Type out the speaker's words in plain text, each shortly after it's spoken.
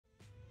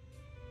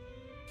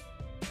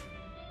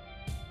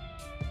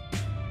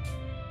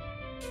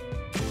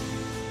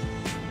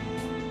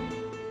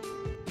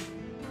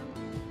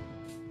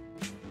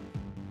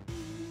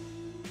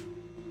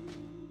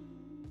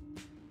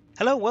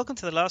Hello, welcome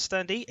to The Last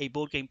Standee, a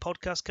board game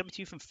podcast coming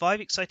to you from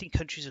 5 exciting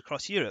countries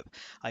across Europe.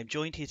 I'm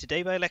joined here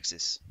today by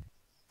Alexis.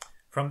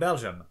 From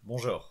Belgium,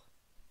 bonjour.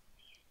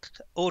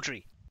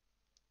 Audrey.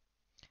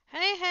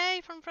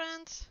 Hey, from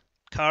France.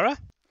 Cara.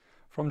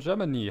 From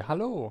Germany,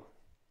 hello.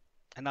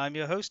 And I'm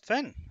your host,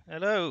 Fen.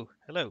 Hello.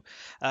 We're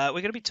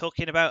going to be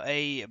talking about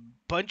a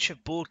bunch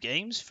of board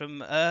games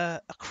from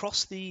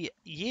across the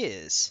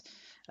years.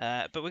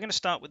 But we're going to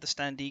start with the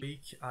Standee.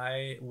 Week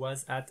I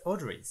was at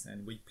Audrey's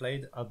and we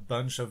played a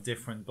bunch of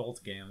different board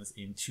games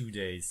in 2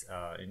 days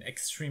in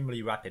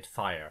extremely rapid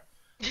fire.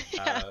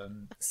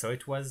 So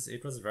it was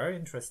very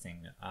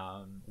interesting.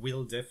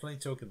 We'll definitely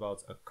talk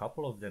about a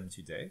couple of them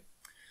today.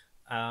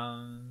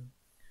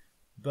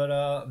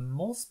 But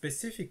more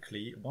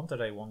specifically, one that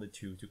I wanted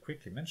to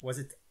quickly mention, was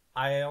it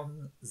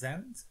Ion's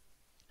End?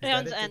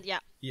 Ion's End, yeah.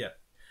 Yeah.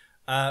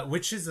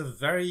 Which is a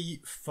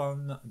very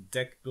fun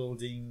deck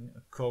building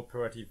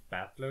cooperative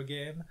battler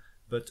game,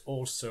 but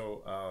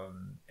also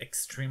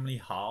extremely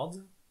hard.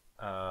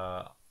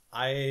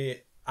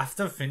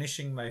 After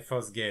finishing my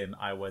first game,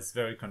 I was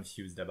very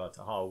confused about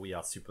how we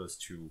are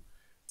supposed to.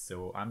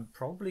 So I'm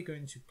probably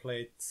going to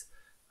play it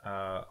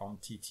on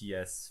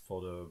TTS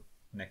for the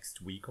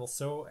next week or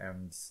so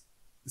and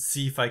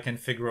see if I can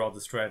figure out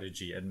the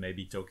strategy and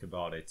maybe talk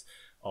about it.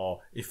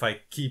 Or if I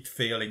keep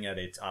failing at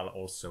it, I'll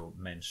also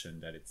mention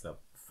that it's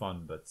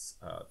fun, but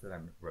that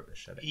I'm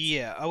rubbish at it.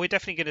 Yeah, we're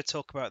definitely going to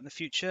talk about it in the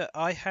future.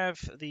 I have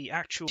the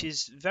actual, which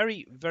is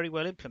very, very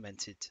well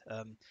implemented.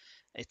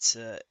 It's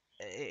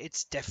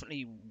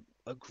definitely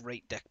a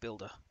great deck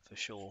builder for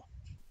sure.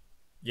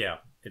 Yeah,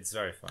 it's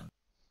very fun.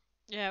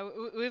 Yeah,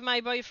 with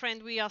my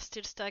boyfriend, we are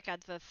still stuck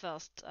at the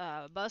first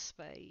boss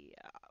by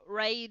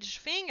rage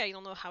thing. I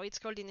don't know how it's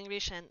called in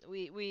English, and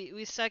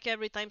we suck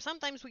every time.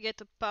 Sometimes we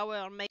get a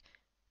power make.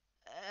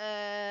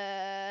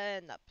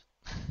 Nope.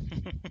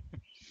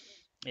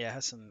 Yeah, it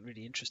has some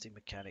really interesting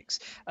mechanics.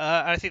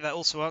 And I think that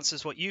also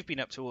answers what you've been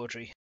up to,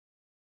 Audrey.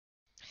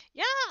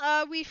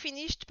 Yeah, we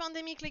finished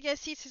Pandemic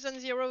Legacy Season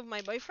 0 with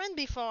my boyfriend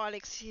before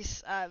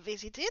Alexis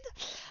visited.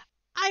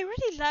 I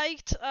really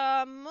liked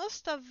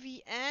most of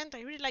the end.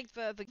 I really liked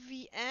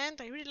the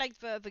end. I really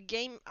liked the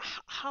game,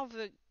 how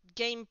the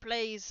game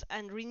plays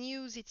and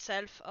renews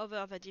itself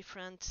over the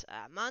different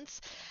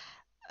months.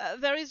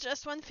 There is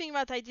just one thing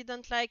that I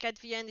didn't like at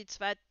the end. It's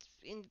that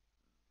in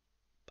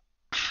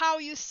how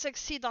you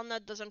succeed or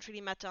not doesn't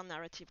really matter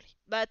narratively.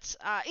 But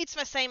it's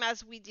the same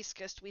as we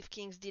discussed with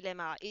King's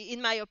Dilemma,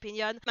 in my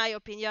opinion.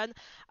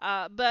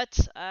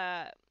 But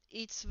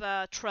it's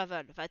the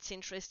travel that's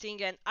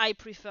interesting, and I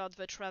preferred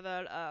the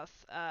travel of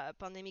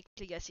Pandemic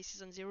Legacy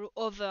Season 0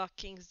 over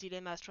King's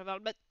Dilemma's travel,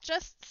 but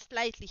just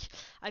slightly.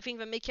 I think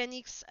the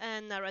mechanics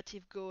and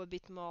narrative go a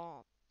bit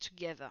more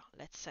together,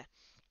 let's say.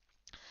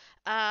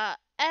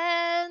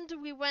 And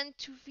we went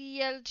to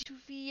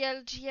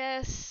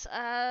VLGS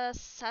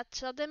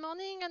Saturday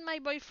morning, and my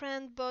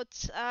boyfriend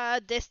bought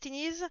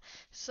Destinies,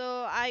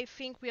 so I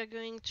think we are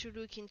going to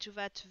look into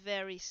that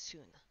very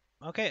soon.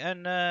 Okay,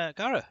 and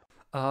Gara.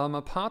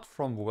 Apart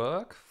from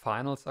work,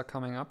 finals are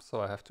coming up,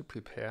 so I have to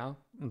prepare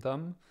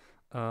them.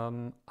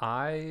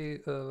 I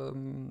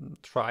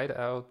tried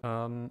out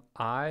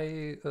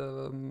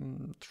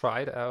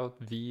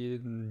the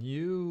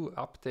new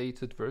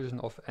updated version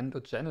of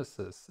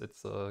Endogenesis.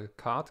 It's a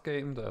card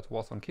game that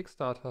was on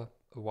Kickstarter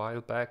a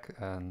while back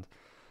and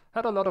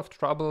had a lot of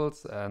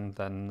troubles, and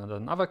then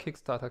another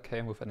Kickstarter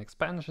came with an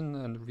expansion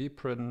and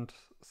reprint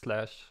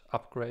 /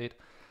 upgrade.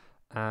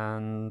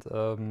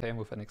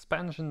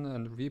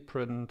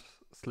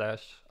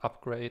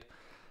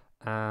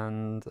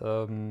 And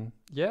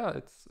yeah,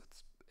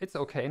 it's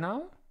okay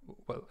now.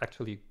 Well,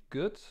 actually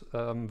good.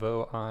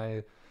 Though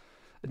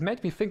it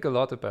made me think a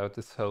lot about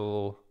this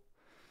whole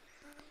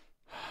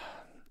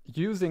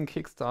using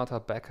Kickstarter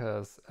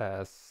backers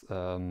as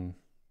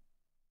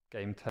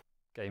game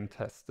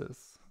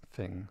testers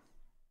thing.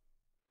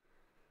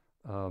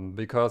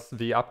 Because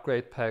the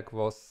upgrade pack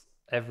was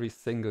every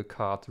single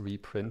card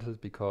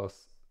reprinted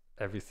because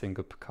every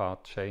single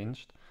card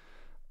changed.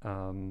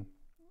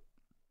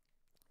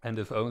 And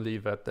if only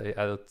that they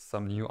added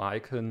some new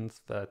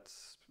icons that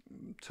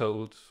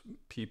told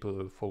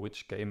people for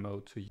which game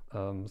mode to use,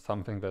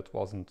 something that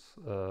wasn't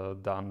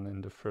done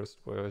in the first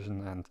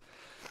version. And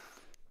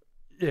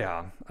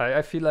yeah,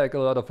 I feel like a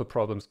lot of the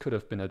problems could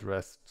have been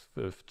addressed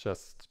with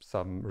just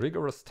some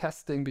rigorous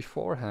testing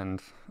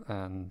beforehand.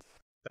 And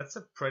that's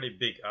a pretty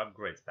big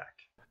upgrade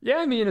pack. Yeah,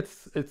 I mean,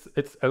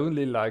 it's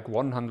only like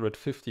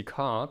 150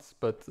 cards,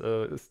 but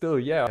still,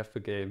 yeah, I have the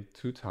game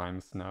 2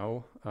 times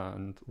now,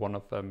 and one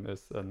of them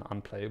is an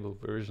unplayable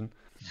version.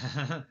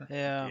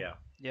 Yeah.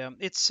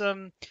 It's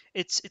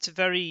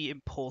very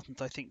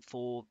important, I think,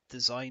 for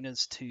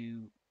designers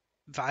to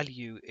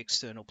value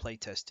external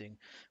playtesting,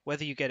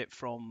 whether you get it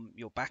from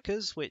your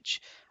backers,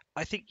 which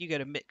I think you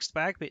get a mixed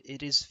bag, but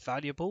it is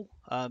valuable.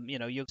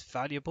 You've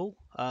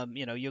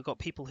got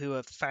people who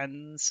are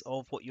fans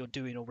of what you're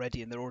doing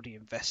already, and they're already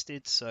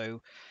invested.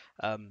 So,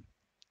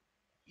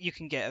 you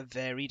can get a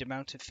varied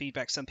amount of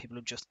feedback. Some people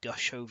will just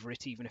gush over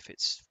it, even if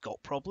it's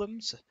got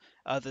problems.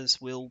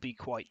 Others will be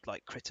quite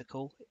like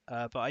critical.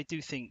 But I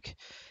do think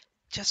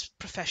just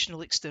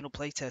professional external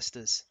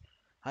playtesters,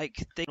 like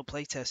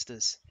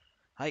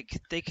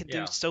they can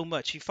do so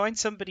much. You find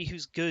somebody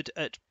who's good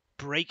at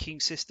breaking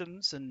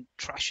systems and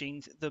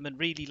trashing them and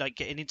really like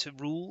getting into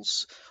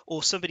rules,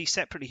 or somebody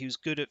separately who's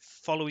good at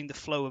following the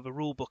flow of a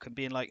rule book and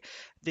being like,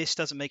 this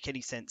doesn't make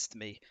any sense to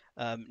me.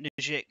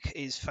 Nujik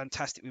is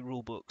fantastic with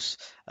rule books.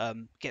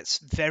 Gets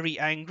very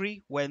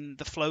angry when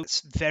the flow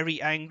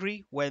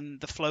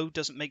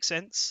doesn't make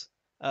sense.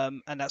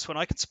 And that's when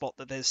I can spot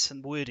that there's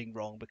some wording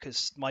wrong,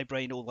 because my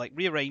brain will like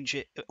rearrange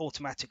it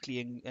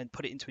automatically and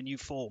put it into a new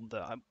form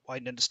that I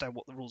understand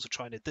what the rules are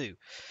trying to do.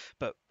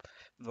 But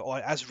the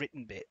as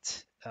written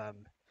bit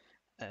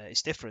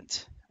is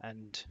different,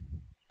 and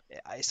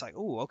it's like,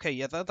 oh, okay,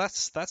 yeah,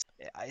 that's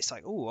it's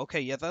like, oh,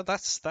 okay, yeah,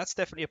 that's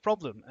definitely a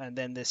problem. And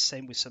then there's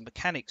same with some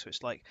mechanics, where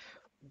it's like,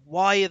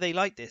 why are they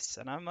like this?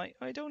 And I'm like,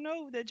 I don't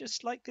know, they're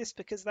just like this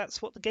because that's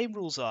what the game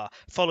rules are.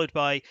 Followed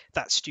by,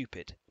 that's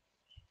stupid.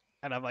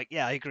 And I'm like,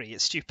 yeah, I agree,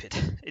 it's stupid.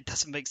 It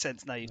doesn't make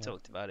sense now you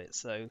talked about it.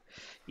 So,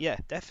 yeah,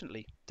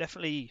 definitely.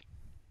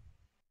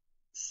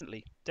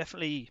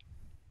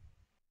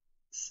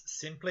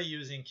 Simply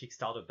using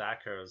Kickstarter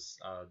backers,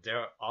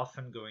 they're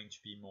often going to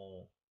be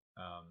more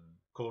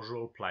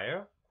casual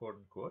player, quote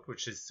unquote,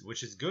 which is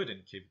good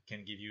and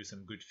can give you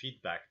some good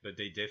feedback, but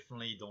they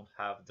definitely don't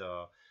have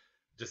the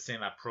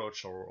same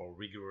approach or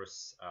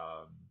rigorous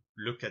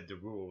look at the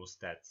rules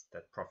that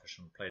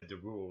professional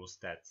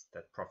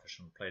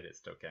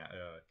playlists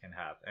can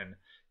have, and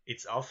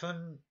it's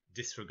often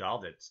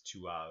disregarded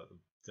to have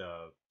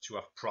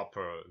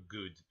proper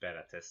good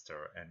beta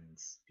tester, and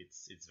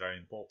it's very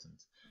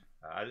important.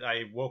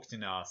 I worked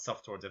in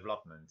software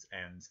development,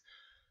 and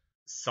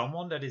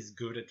someone that is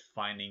good at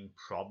finding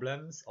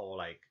problems or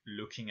like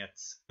looking at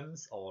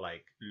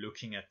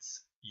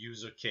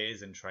user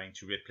case and trying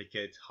to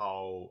replicate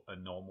how a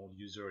normal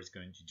user is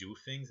going to do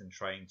things and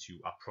trying to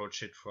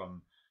approach it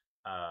from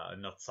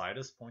an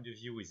outsider's point of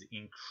view is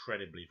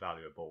incredibly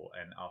valuable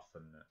and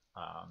often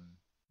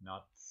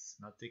not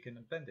taken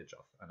advantage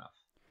of enough.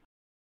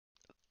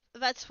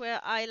 That's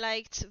where I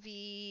liked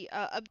the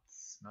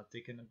not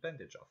taken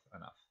advantage of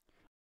enough.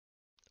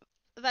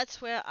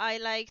 That's where I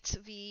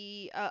liked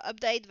the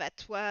update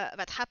that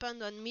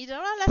happened on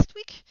Midora last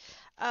week,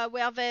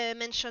 where they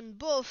mentioned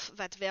both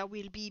that there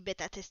will be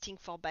beta testing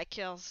for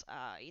backers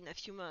in a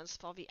few months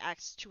for the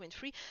Acts 2 and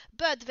 3,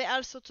 but they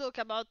also talk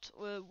about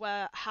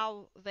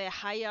how they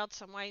hired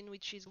someone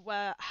which is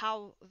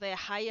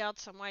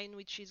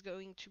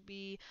going to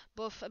be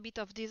both a bit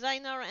of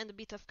designer and a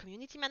bit of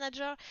community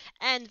manager,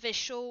 and they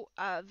show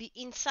the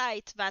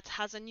insight that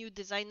as a new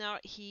designer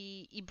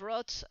he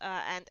brought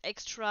an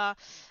extra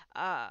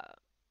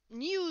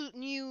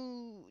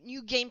new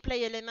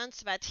gameplay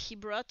elements that he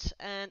brought,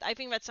 and I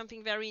think that's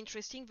something very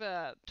interesting,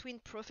 the between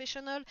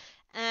professional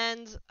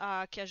and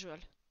casual.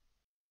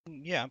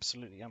 Yeah,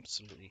 absolutely.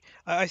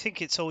 I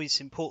think it's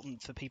always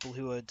important for people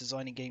who are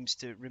designing games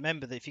to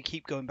remember that if you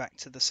keep going back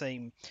to the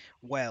same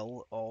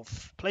well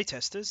of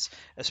playtesters,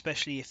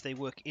 especially if they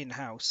work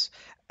in-house,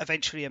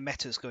 eventually a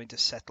meta is going to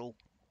settle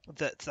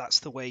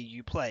that's the way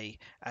you play,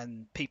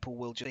 and people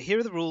will just, here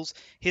are the rules,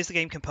 here's the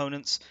game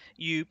components,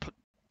 you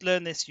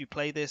learn this, you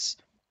play this,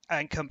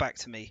 and come back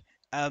to me.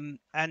 And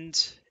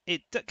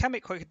it can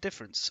make quite a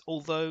difference.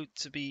 Although,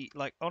 to be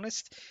like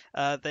honest,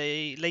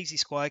 the Lazy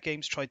Squire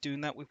games tried doing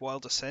that with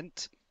Wild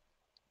Ascent.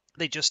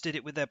 They just did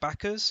it with their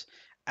backers,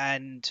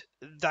 and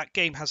that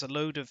game has a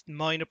load of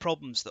minor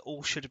problems that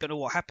all should have been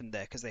what happened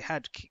there, because they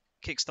had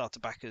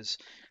Kickstarter backers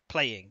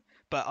playing.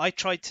 But I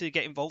tried to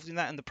get involved in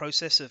that, and the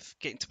process of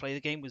getting to play the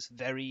game was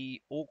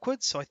very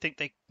awkward. So I think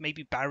they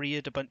maybe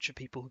barriered a bunch of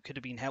people who could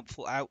have been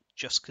helpful out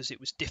just because it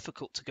was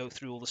difficult to go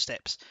through all the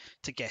steps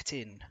to get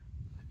in.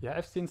 Yeah,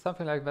 I've seen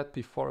something like that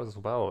before as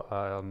well.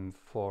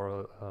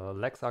 For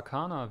Lex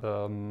Arcana,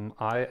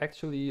 I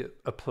actually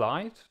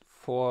applied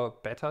for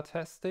beta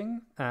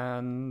testing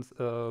and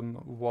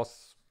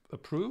was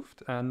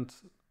approved. And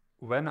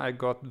when I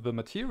got the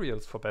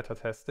materials for beta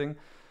testing,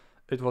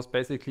 it was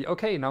basically,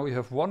 okay, now you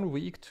have 1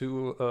 week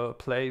to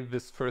play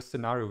this first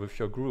scenario with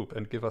your group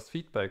and give us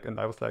feedback. And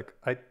I was like,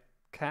 I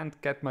can't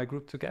get my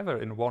group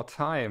together in one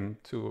time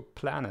to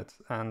plan it.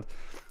 And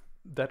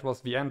that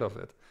was the end of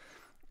it.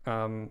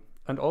 And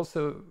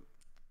also,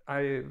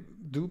 I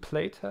do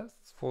play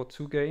tests for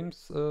 2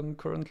 games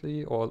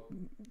currently, or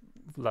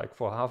like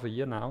for half a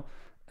year now.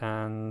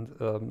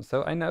 And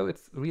so I know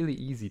it's really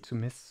easy to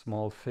miss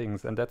small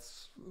things. And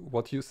that's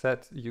what you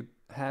said. You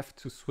have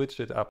to switch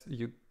it up.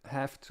 You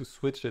have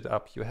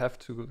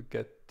to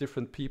get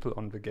different people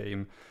on the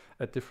game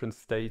at different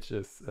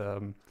stages.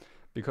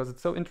 Because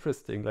it's so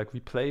interesting. Like, we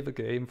play the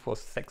game for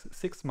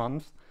 6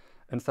 months,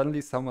 and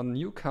suddenly someone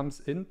new comes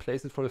in,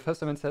 plays it for the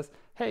first time, and says,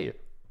 hey,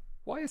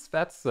 why is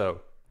that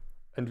so?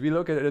 And we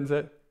look at it and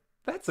say,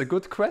 that's a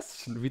good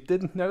question. We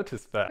didn't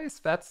notice that. Why is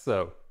that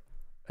so?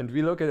 And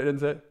we look at it and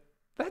say,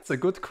 that's a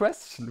good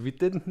question. We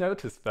didn't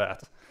notice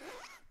that.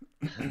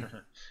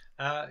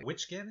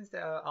 Which games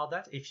are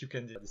that, if you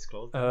can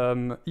disclose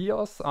them?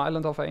 EOS,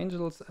 Island of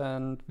Angels,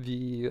 and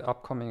the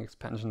upcoming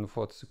expansion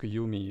for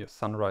Tsukuyomi,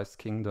 Sunrise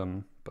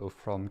Kingdom, both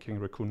from King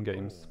Raccoon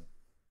Games.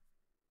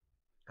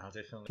 I'll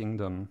definitely...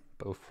 Kingdom,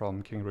 both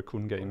from King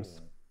Raccoon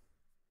Games.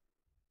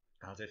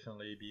 I'll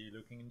definitely be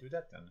looking into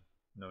that then,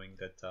 knowing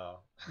that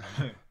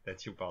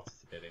that you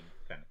participate in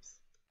fans.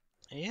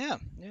 Yeah,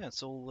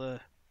 it's all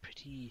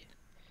pretty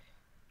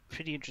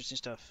interesting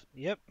stuff.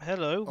 Yep.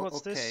 Hello.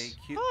 What's this?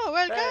 Oh,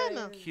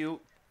 welcome. Q.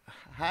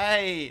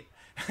 Hi.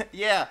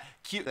 Yeah.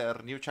 Q. Their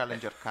new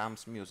challenger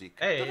comes music.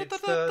 Hey,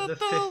 it's the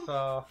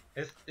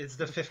fifth. It's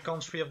the fifth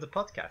country of the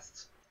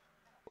podcast.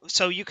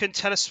 So you can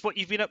tell us what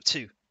you've been up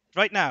to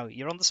right now.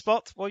 You're on the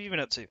spot. What have you been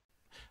up to?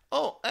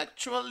 Oh,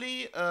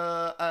 actually,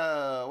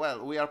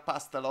 well, we are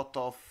past a lot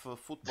of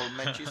football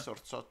matches or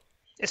so.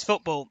 It's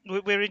football.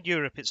 We're in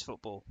Europe. It's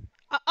football.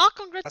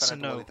 Congrats. That's a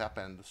no. What it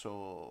happened,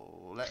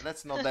 so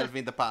let's not delve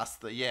in the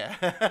past. Yeah.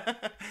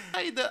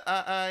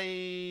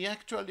 I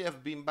actually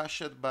have been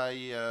bashed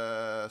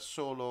by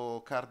solo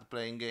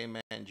card-playing game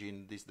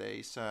engine these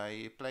days.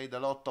 I played a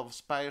lot of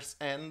Spire's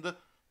End.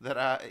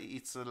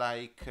 It's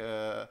like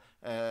a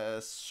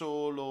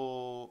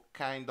solo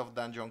kind of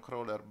dungeon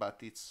crawler, but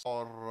it's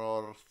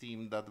horror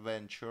themed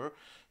adventure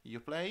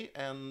you play,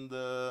 and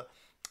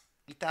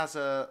it has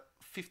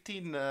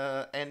 15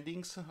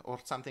 endings or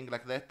something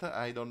like that.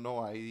 I don't know.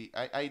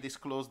 I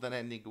disclosed an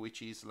ending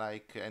which is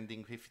like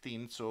ending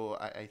 15, so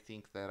I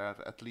think there are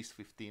at least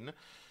 15.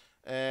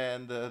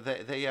 And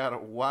they are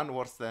one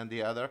worse than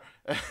the other,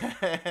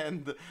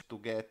 and to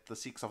get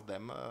 6 of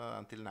them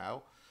until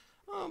now.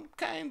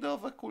 Kind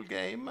of a cool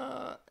game,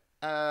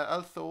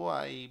 although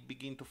I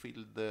begin to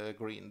feel the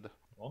grind.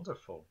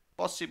 Wonderful.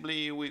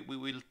 Possibly we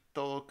will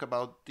talk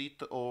about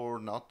it or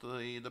not.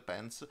 It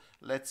depends.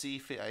 Let's see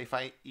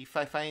if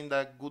I find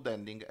a good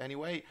ending.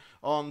 Anyway,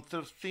 on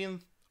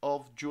 13th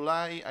of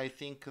July, I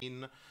think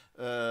in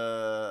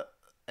a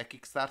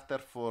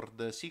Kickstarter for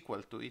the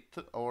sequel to it,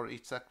 or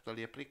it's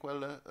actually a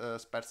prequel,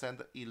 Spars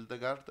and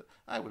Hildegard.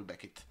 I will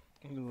back it.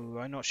 Ooh,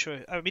 I'm not sure.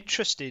 I'm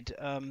interested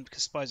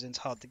because Spies End's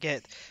hard to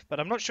get, but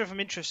I'm not sure if I'm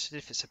interested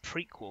if it's a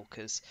prequel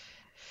because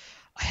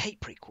I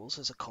hate prequels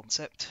as a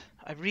concept.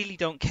 I really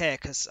don't care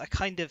because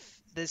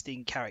there's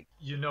the character.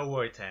 You know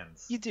where it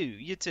ends. You do.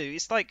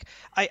 It's like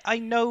I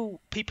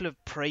know people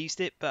have praised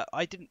it, but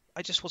I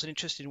just wasn't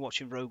interested in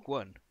watching Rogue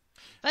One.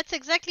 That's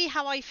exactly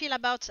how I feel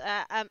about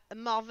a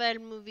Marvel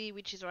movie,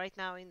 which is right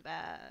now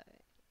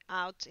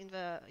out in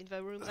the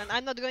rooms, and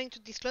I'm not going to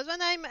disclose the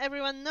name.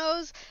 Everyone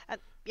knows. And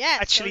yeah,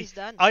 actually, story's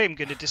done. I am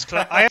going to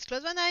disclose.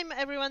 Disclose the name.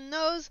 Everyone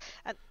knows.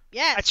 And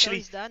yeah,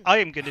 actually, story's done. I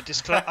am going to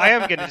disclose. I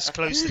am going to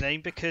disclose the name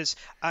because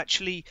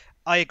actually,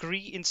 I agree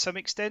in some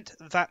extent.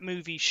 That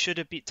movie should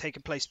have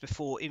taken place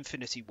before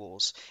Infinity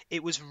Wars.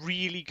 It was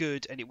really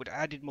good, and it would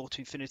have added more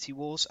to Infinity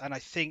Wars. And I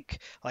think,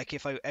 like,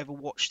 if I ever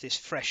watched this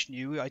fresh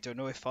new, I don't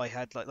know if I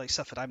had like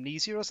suffered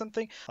amnesia or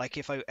something. Like,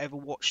 if I ever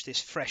watched this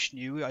fresh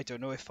new, I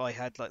don't know if I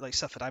had like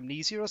suffered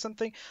amnesia or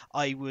something.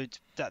 I would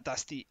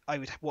I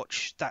would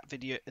watch that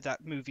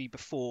movie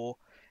before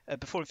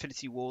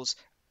Infinity Wars.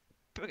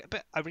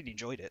 But I really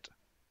enjoyed it.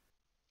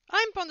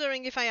 I'm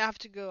pondering if I have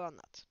to go or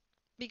not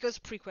because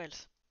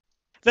prequels.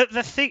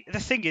 The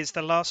thing is,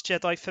 The Last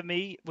Jedi for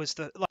me was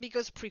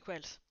because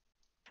prequels.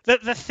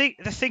 The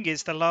thing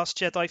is, The Last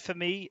Jedi for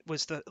me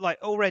was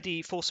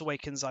already Force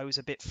Awakens. I was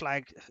a bit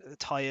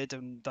tired,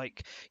 and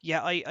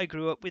I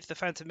grew up with the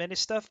Phantom Menace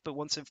stuff, but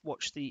once I've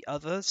watched the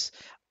others,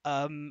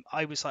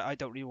 I was like, I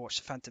don't really watch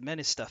the Phantom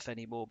Menace stuff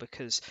anymore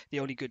because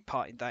the only good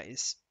part in that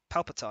is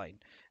Palpatine.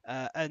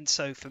 And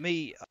so for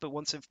me, but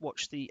once I've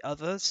watched the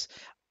others,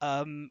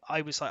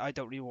 I was like, I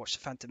don't really watch the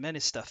Phantom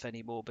Menace stuff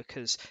anymore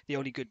because the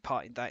only good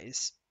part in that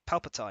is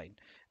Palpatine.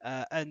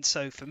 And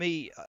so for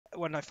me,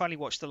 when I finally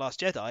watched The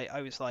Last Jedi,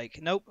 I was like,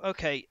 nope,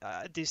 okay,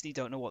 Disney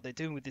don't know what they're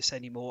doing with this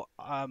anymore.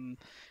 And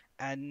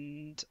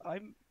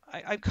I'm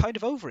kind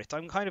of over it.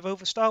 I'm kind of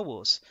over Star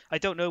Wars. I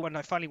don't know, when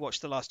I finally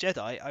watched The Last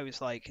Jedi, I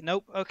was like,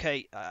 nope,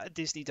 okay,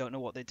 Disney don't know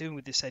what they're doing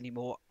with this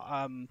anymore.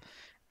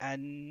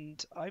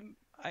 And I'm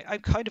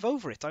kind of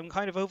over it. I'm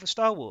kind of over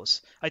Star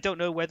Wars. I don't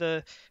know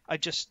whether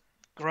I've just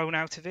grown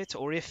out of it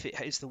or if it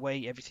is the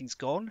way everything's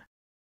gone.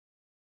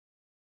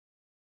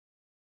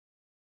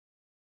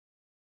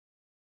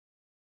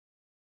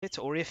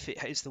 Or if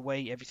it is the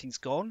way everything's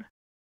gone.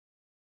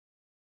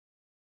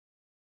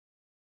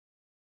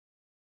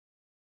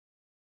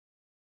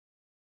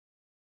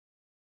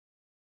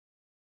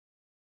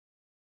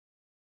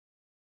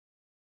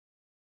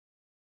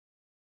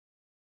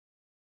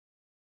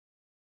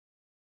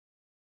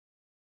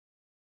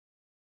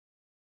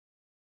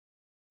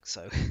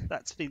 So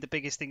that's been the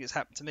biggest thing that's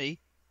happened to me.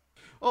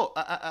 Oh,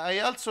 I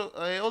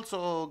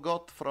also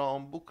got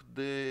from Book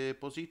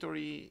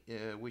Depository,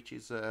 which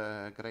is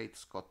a great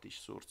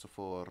Scottish source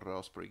for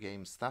Osprey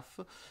game stuff.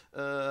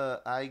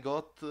 I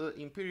got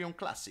Imperium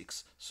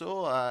Classics,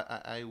 so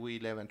I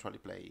will eventually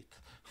play it.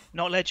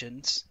 Not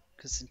Legends,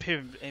 because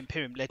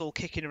Imperium all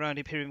kicking around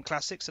Imperium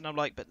Classics, and I'm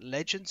like, but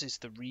Legends is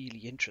the really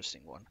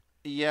interesting one.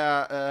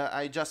 Yeah,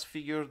 I just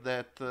figured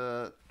that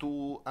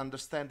to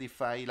understand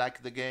if I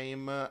like the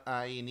game,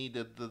 I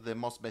needed the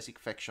most basic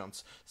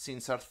factions.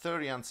 Since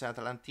Arthurians and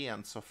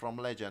Atlanteans from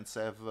Legends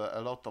have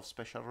a lot of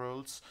special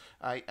rules,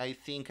 I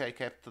think I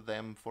kept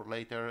them for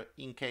later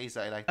in case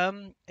I like.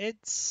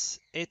 It's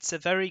a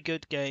very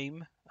good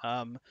game,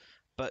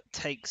 but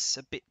takes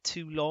a bit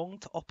too long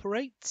to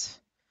operate,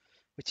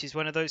 which is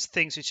one of those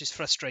things which is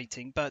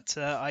frustrating. But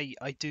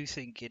I do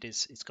think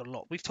it's got a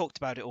lot. We've talked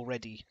about it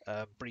already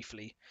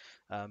briefly.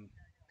 Um,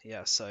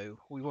 yeah, so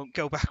we won't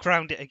go back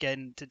around it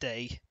again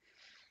today.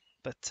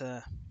 But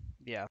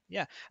yeah.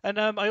 And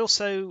I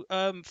also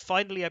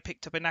finally I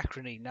picked up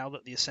Anachrony now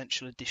that the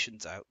Essential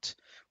Edition's out,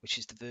 which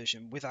is the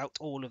version without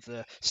all of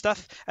the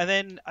stuff. And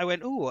then I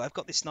went, oh, I've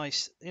got this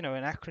nice,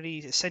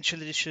 Anachrony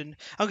Essential Edition.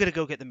 I'm gonna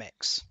go get the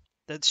mechs.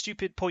 The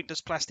stupid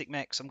pointless plastic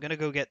mechs. I'm gonna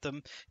go get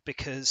them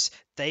because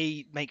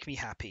they make me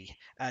happy.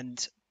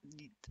 And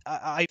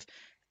I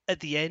at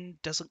the end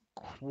doesn't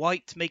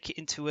quite make it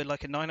into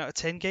like a 9 out of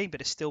 10 game, but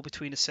it's still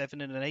between a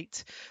 7 and an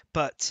 8.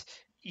 But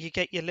you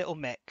get your little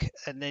mech,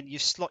 and then you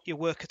slot your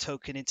worker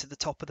token into the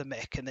top of the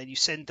mech, and then you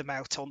send them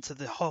out onto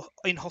the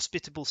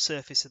inhospitable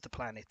surface of the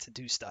planet to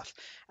do stuff.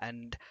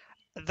 And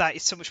that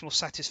is so much more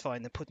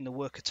satisfying than putting a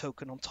worker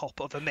token on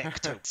top of a mech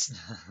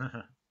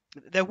token.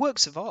 They're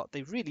works of art.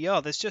 They really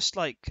are. There's just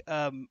like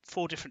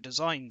 4 different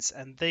designs,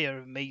 and they are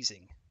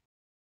amazing.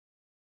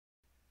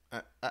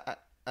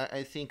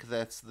 I think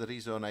that's the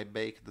reason I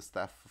baked the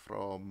stuff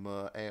from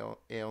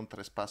Aeon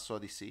Trespass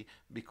Odyssey,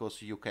 because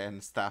you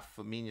can stuff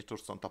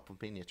miniatures on top of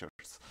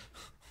miniatures.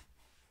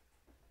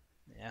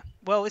 Yeah.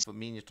 Well, it's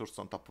miniatures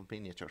on top of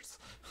miniatures.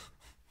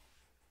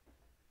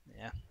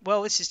 Yeah.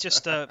 Well, this is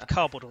just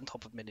cardboard on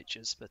top of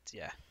miniatures, but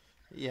yeah.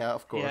 Yeah,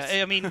 of course.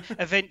 Yeah, I mean,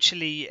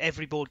 eventually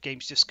every board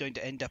game's just going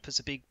to end up as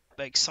a big,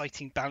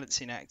 exciting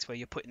balancing act where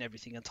you're putting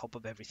everything on top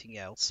of everything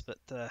else. But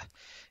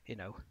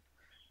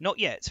not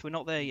yet. We're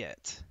not there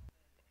yet.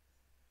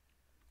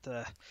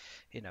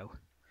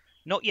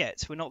 Not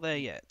yet. We're not there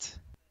yet.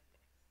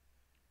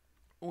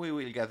 We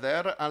will get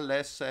there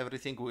unless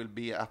everything will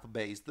be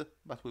app-based,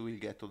 but we will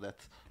get to that.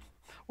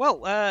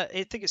 Well,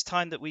 I think it's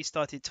time that we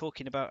started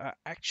talking about our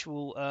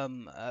actual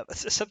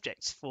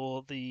subjects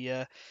for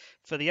the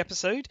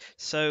episode.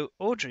 So,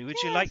 Audrey, would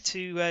you like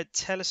to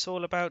tell us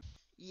all about?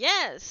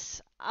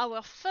 Yes,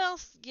 our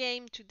first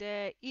game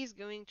today is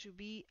going to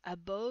be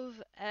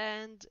Above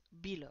and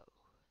Below.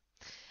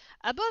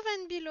 Above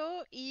and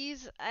Below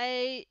is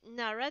a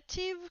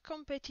narrative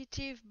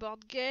competitive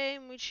board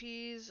game which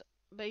is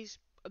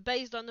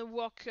based on a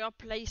worker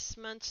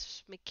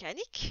placement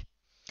mechanic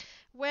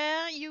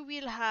where you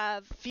will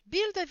have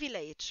build a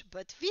village,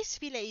 but this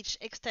village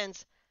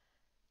extends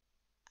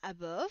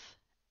above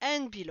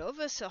and below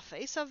the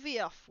surface of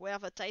the earth, where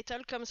the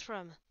title comes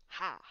from.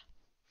 Ha!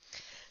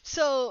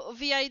 So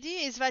the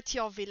idea is that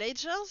your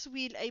villagers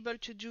will able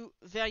to do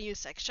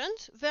various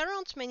actions. There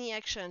aren't many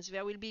actions.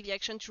 There will be the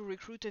action to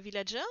recruit a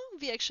villager,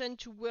 the action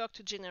to work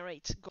to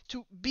generate,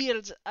 to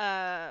build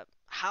a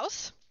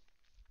house,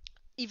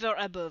 either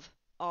above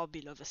or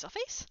below the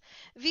surface,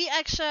 the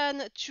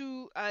action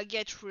to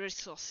get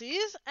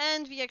resources,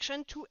 and the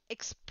action to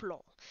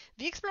explore.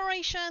 The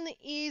exploration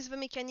is the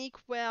mechanic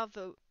where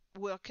the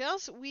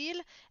workers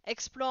will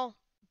explore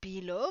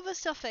below the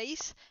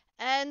surface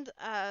and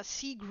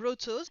see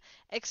grottos,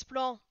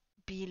 explore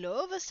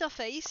below the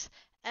surface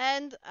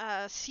and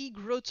see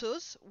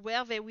grottos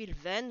where they will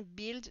then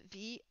build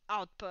the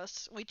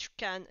outposts, which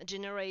can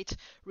generate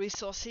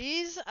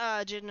resources,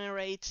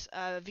 generate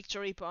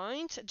victory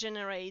points,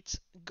 generate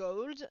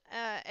gold,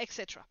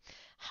 etc.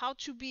 How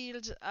to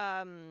build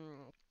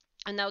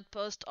an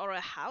outpost or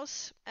a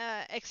house,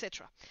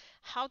 etc.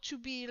 How to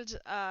build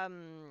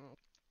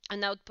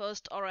an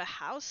outpost or a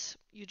house,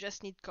 you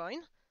just need coin,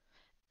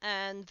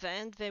 and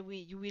then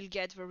you will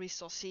get the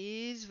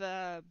resources,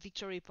 the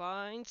victory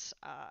points,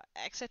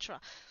 etc.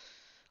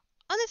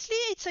 Honestly,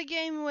 it's a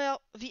game where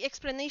the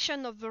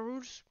explanation of the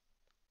rules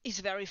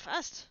is very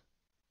fast.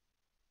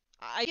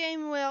 A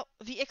game where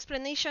the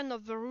explanation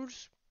of the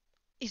rules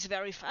is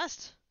very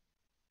fast.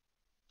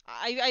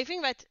 I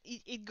think that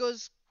it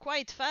goes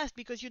quite fast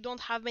because you don't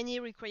have many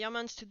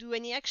requirements to do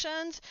any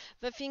actions.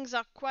 The things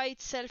are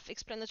quite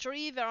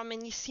self-explanatory. There are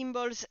many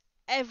symbols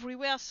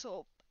everywhere,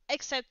 so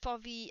except for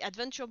the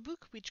adventure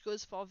book, which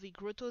goes for the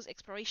grottos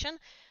exploration,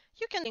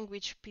 you can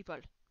language people.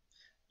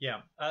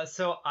 Yeah.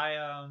 So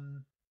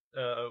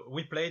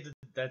we played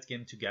that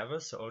game together.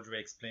 So Audrey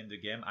explained the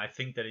game. I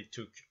think that it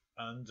took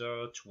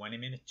under 20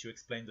 minutes to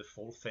explain the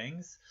full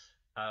things.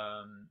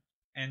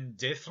 And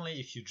definitely,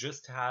 if you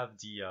just have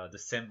the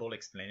symbol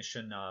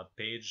explanation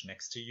page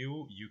next to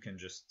you, you can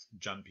just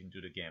jump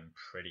into the game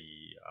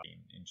pretty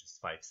in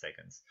just 5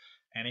 seconds.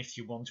 And if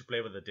you want to play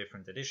with a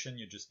different edition,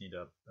 you just need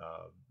a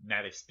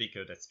native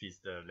speaker that speaks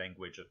the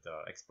language of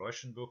the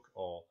exploration book,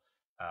 or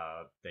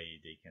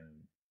they can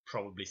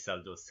probably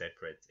sell those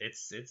separate.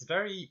 It's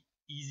very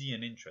easy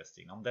and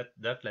interesting. On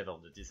that level,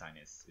 the design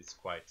is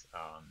quite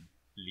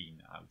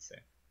lean, I would say.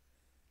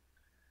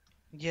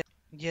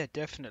 Yeah,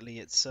 definitely.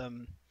 It's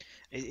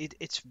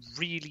It's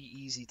really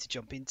easy to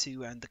jump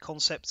into, and the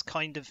concept's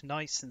kind of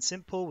nice and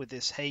simple with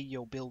this, hey,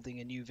 you're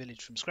building a new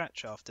village from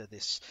scratch after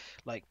this,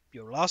 like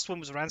your last one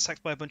was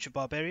ransacked by a bunch of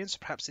barbarians.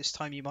 Perhaps this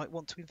time you might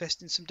want to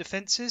invest in some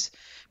defenses,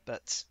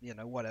 but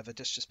whatever,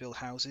 just build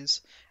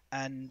houses.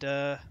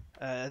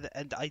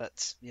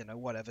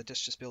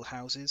 Just build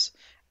houses.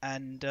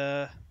 And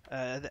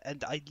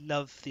I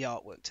love the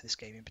artwork to this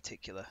game in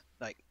particular.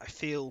 Like, I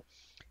feel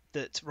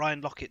that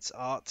Ryan Lockett's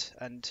art,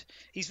 and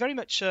he's very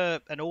much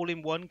an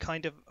all-in-one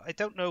kind of. I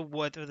don't know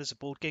whether there's a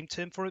board game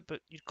term for it, but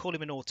you'd call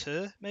him an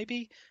auteur,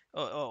 maybe,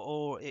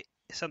 or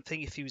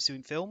something if he was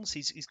doing films.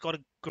 He's got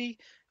a great,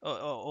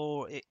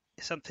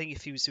 something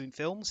if he was doing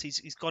films.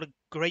 He's got a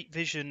great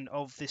vision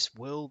of this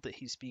world that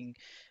he's been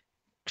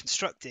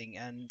constructing,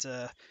 and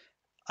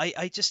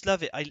I just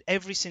love it.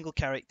 Every single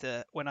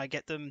character, when I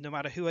get them, no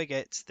matter who I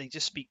get, they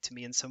just speak to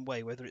me in some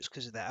way, whether it's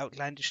because of their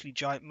outlandishly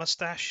giant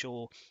mustache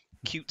or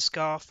cute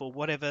scarf or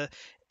whatever.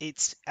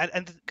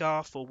 And the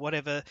scarf or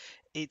whatever.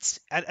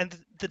 And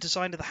the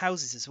design of the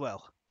houses as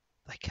well.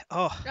 Like,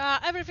 oh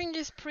Everything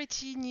is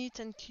pretty neat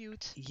and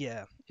cute.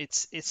 yeah,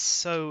 it's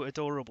so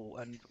adorable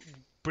and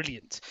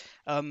brilliant.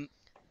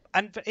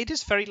 And it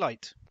is very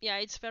light. Yeah,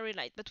 it's very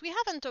light. But we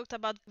haven't talked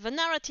about the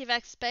narrative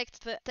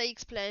aspect that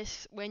takes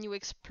place when you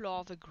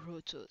explore the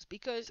grottos.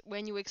 Because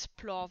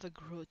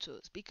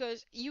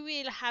you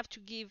will have to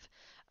give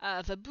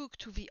the book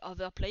to the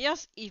other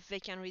players, if they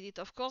can read it,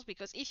 of course.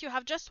 Because if you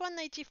have just one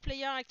native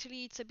player,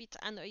 actually it's a bit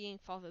annoying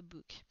for the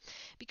book.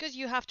 Because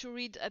you have to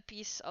read a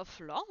piece of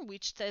lore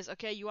which says,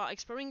 okay, you are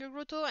exploring a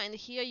grotto, and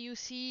here you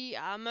see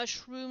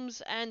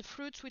mushrooms and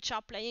fruits which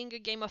are playing a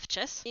game of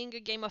chess.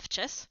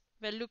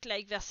 They look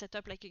like they're set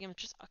up like a game of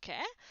chess.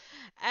 Okay.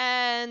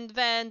 And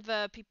then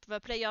the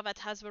player that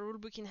has the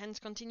rulebook in hands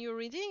continue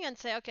reading and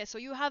say, okay, so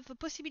you have the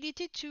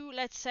possibility to,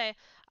 let's say,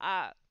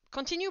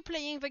 continue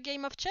playing the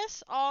game of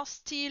chess or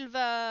steal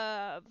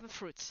the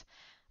fruits.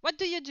 What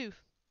do you do?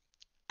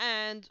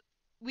 And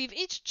with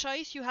each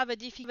choice, you have a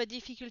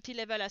difficulty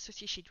level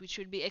associated, which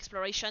will be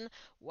exploration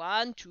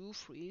 1, 2,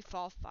 3,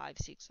 4, 5,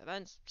 6,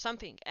 7,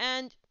 something.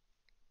 And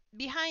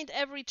behind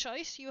every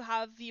choice, you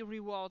have the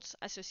rewards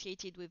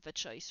associated with the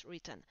choice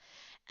written.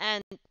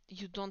 And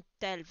you don't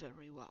tell the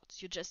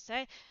rewards. You just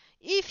say,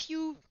 if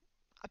you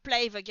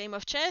play the game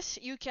of chess,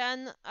 you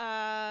can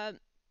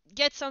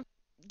get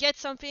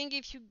something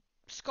if you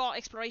score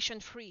exploration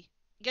 3.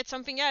 Get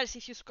something else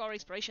if you score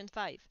exploration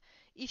 5.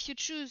 If you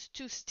choose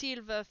to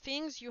steal the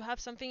things, you have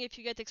something if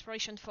you get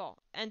exploration 4.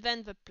 And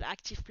then the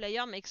active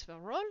player makes the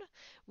roll,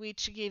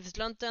 which gives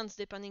lanterns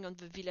depending on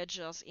the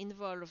villagers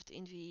involved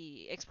in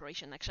the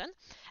exploration action.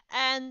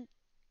 And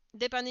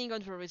depending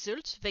on the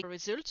result, they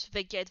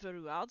get the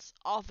rewards,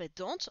 or they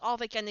don't, or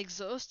they can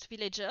exhaust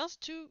villagers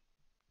to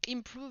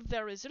improve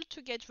their result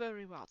to get the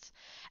rewards.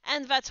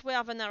 And that's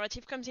where the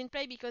narrative comes in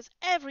play, because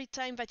every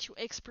time that you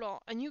explore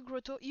a new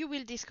grotto, you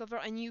will discover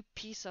a new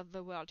piece of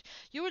the world.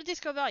 You will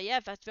discover,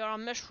 that there are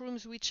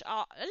mushrooms which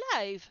are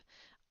alive.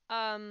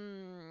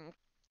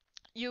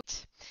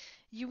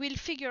 You will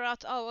figure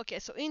out, oh, okay,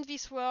 so in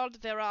this world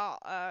there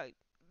are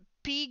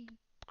pig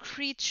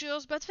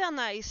creatures, but they're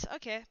nice.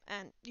 Okay,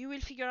 and you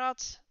will figure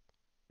out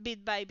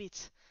bit by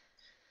bit.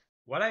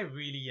 What I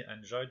really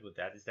enjoyed with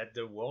that is that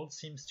the world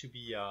seems to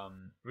be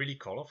really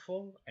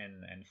colorful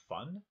and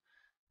fun.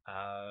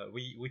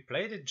 We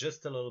played it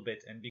just a little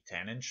bit and be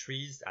 10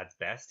 entries at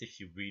best if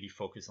you really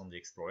focus on the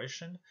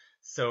exploration.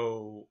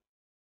 So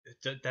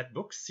that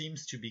book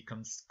seems to be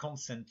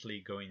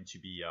constantly going to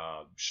be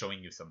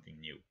showing you something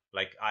new.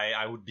 Like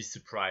I would be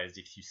surprised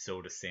if you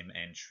saw the same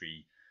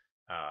entry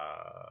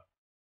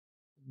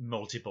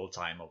multiple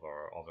time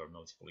over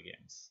multiple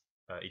games.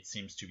 It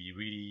seems to be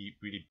really,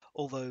 really.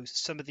 Although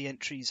some of the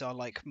entries are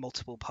like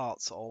multiple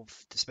parts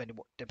of depending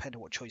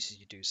on what choices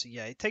you do. So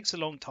yeah, it takes a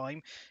long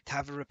time to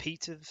have a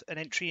repeat of an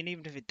entry, and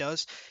even if it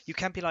does, you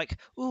can be like,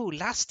 "Ooh,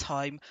 last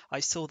time I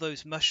saw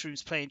those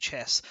mushrooms playing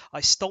chess, I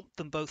stomped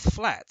them both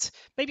flat.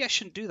 Maybe I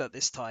shouldn't do that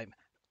this time.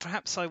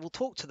 Perhaps I will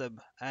talk to them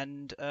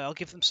and I'll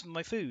give them some of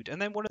my food." And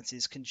then one of them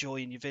can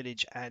join your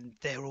village, and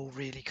they're all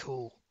really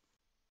cool.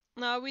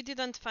 No, we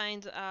didn't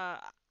find.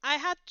 I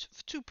had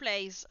 2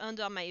 plays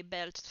under my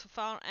belt so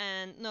far,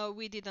 and no,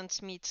 we didn't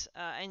meet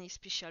any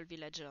special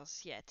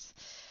villagers yet.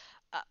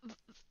 Uh,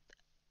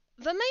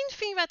 the main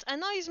thing that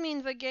annoys me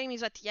in the game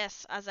is that,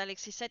 yes, as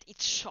Alexis said,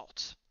 it's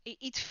short.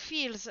 It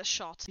feels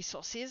short.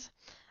 Resources.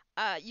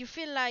 You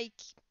feel like,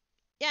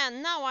 yeah,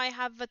 now I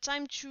have the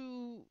time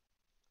to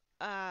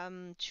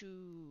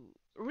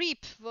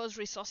reap those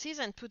resources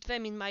and put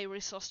them in my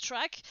resource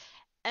track,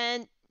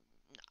 and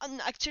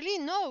actually,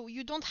 no,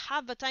 you don't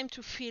have the time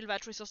to fill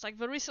that resource track.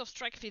 The resource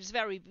track feels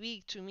very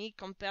big to me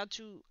compared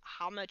to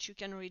how much you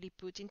can really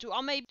put into,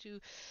 or maybe to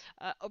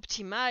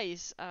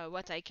optimize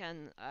what I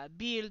can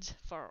build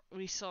for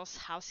resource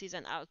houses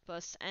and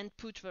outposts and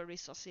put the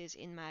resources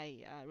in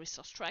my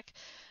resource track.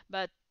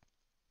 But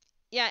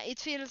yeah, it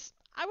feels,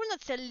 I will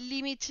not say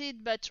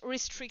limited, but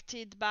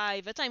restricted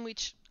by the time,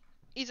 which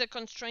is a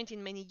constraint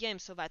in many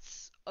games, so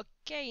that's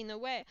okay in a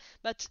way.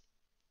 But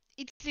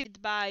it's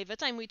limited by the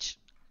time, which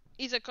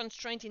is a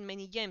constraint in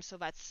many games, so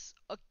that's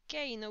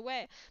okay in a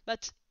way,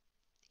 but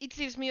it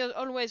leaves me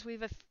always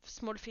with a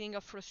small feeling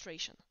of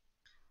frustration.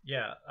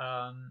 Yeah,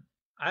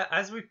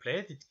 as we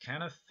played, it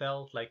kind of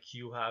felt like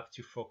you have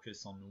to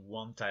focus on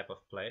one type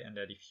of play, and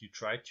that if you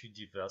try to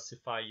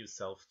diversify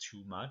yourself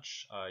too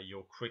much,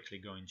 you're quickly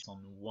going to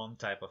on one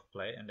type of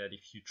play, and that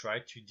if you try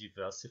to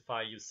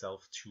diversify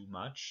yourself too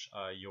much,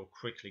 you're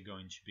quickly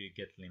going to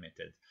get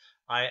limited.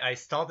 I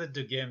started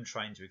the game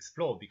trying to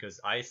explore because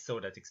I saw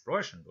that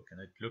exploration book,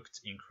 and it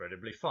looked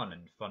incredibly fun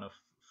and fun of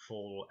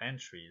full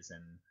entries,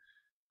 and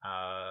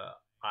uh,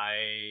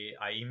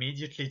 I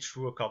immediately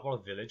threw a couple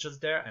of villages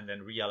there and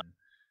then realized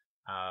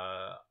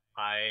uh,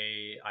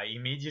 I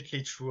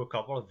immediately threw a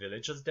couple of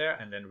villages there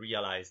and then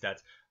realized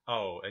that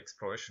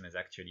exploration is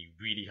actually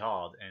really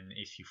hard, and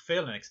if you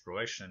fail an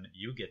exploration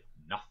you get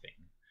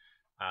nothing.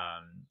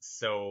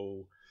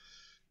 So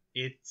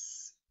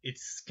it's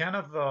kind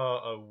of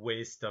a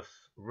waste of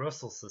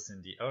resources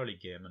in the early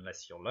game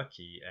unless you're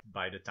lucky. And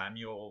by the time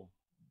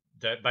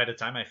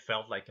I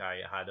felt like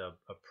I had a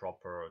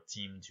proper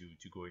team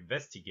to go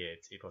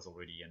investigate, it was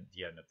already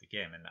the end of the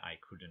game, and I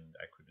couldn't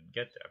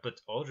get there. But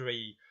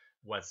Audrey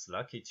was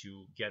lucky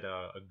to get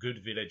a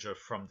good villager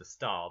from the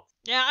start.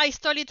 Yeah, I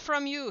stole it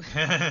from you.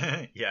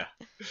 Yeah,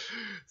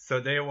 so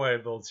they were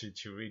able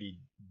to really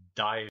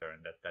dive,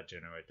 and that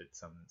generated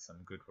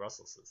some good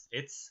resources.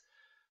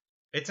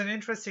 It's an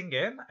interesting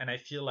game, and I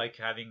feel like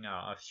having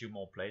a few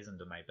more plays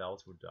under my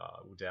belt would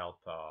help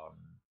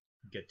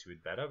get to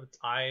it better. But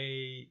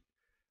I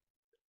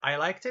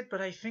liked it, but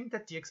I think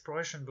that the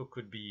exploration book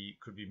could be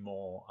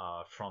more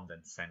front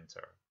and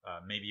center,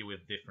 maybe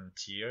with different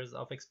tiers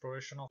of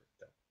exploration.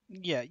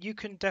 Yeah, you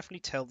can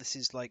definitely tell this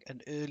is like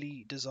an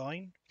early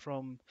design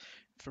from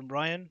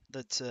Ryan,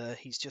 that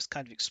he's just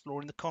kind of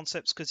exploring the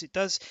concepts, because it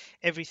does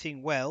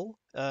everything well.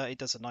 It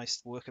does a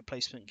nice worker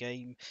placement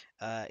game.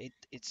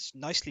 It's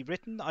nicely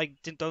written.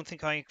 Don't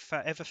think I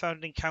ever found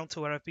an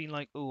encounter where I've been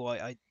like, oh,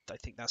 I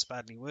think that's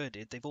badly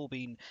worded. They've all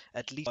been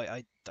at least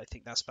I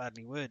think that's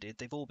badly worded.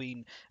 They've all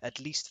been at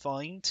least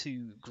fine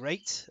to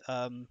great.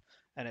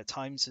 And at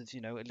times have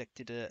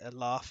elected a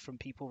laugh from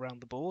people around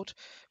the board.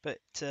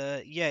 But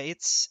yeah,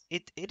 it's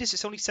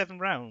only 7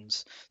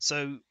 rounds,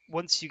 so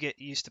once you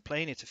get used to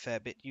playing it a fair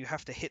bit, you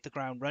have to hit the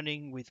ground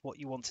running with what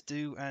you want to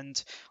do,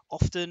 and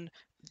often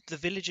the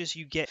villagers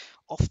you get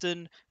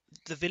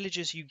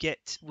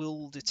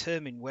will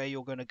determine where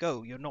you're going to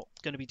go. You're not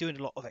going to be doing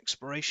a lot of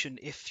exploration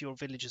if your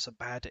villagers are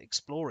bad at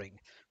exploring,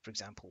 for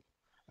example.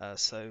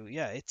 So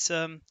yeah, it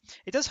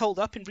does hold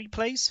up in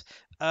replays,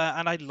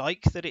 and I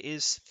like that it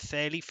is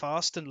fairly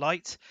fast and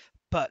light.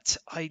 But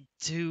I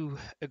do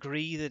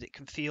agree that it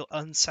can feel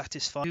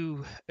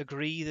unsatisfying.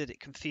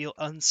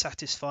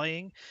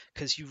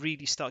 Because you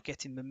really start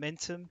getting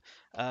momentum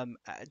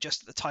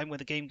just at the time when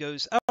the game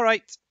goes, all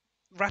right,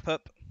 wrap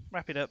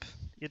it up,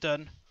 you're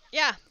done.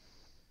 Yeah,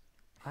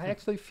 I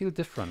actually feel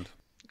different.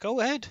 Go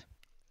ahead.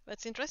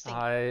 that's interesting.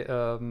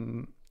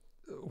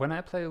 When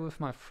I play with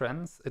my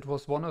friends, it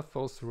was one of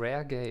those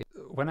rare games.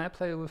 When I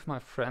play with my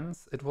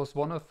friends, it was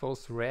one of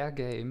those rare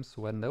games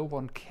where no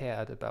one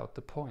cared about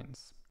the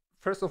points.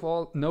 First of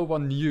all, no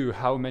one knew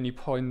how many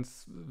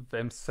points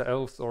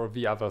themselves or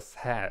the others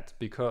had,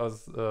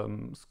 because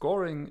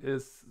scoring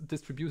is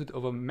distributed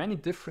over many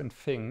different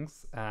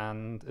things,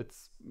 and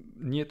it's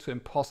near to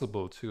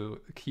impossible to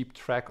keep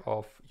track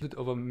of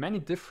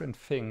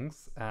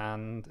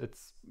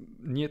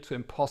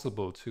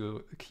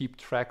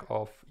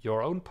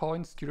your own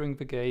points during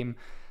the game,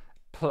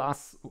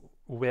 plus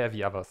where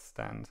the others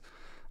stand.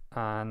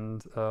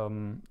 And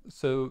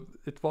so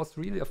it was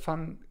really a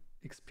fun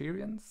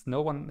experience. No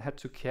one had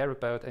to care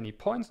about any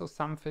points or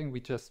something.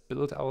 We just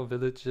built our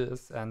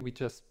villages and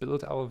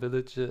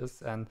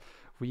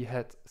we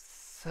had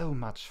so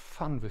much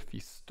fun with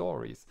these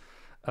stories.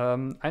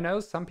 I know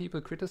some people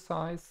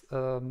criticize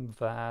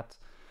that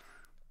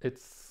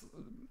it's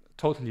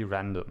totally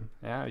random.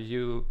 Yeah,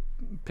 you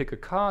pick a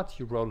card,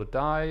 you roll a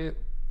die,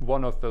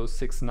 one of those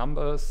 6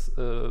 numbers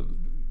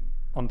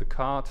on the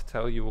card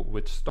tell you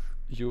which story.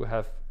 You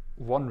have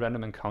one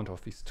random encounter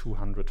of these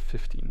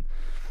 215.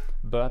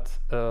 But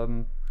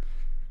I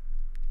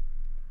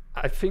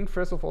think,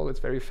 first of all, it's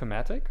very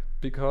thematic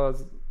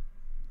because,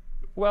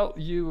 well,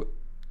 you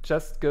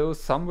just go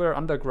somewhere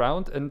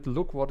underground and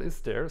look what is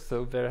there.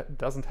 So there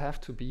doesn't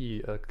have to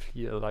be a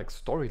clear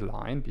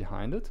storyline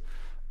behind it.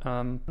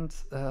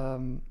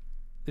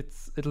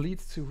 It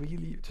leads to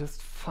really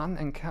just fun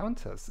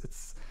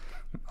encounters.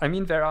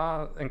 There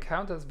are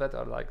encounters that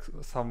are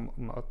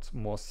somewhat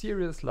more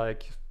serious,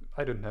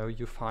 I don't know,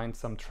 you find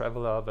some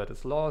traveler that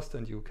is lost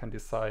and you can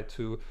decide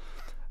to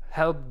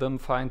help them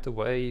find the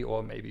way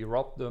or maybe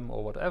rob them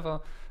or whatever.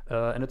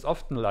 And it's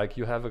often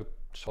you have a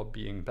shot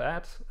being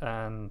bad,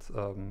 and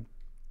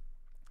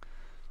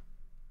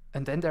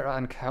then there are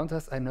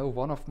encounters. I know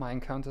one of my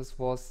encounters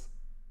was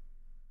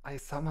I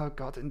somehow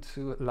got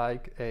into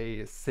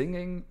a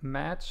singing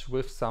match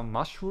with some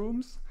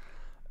mushrooms,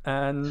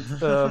 and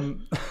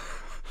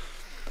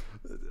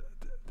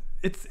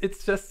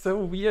it's just so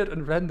weird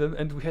and random,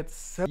 and we had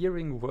so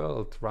endearing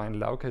world Ryan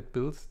Laukert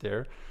built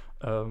there,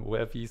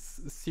 where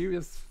these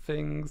serious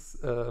things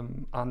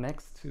are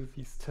next to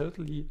these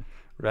totally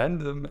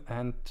random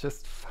and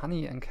just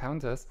funny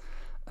encounters,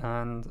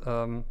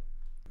 and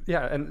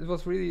yeah, and it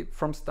was really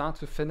from start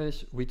to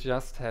finish. We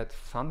just had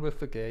fun with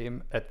the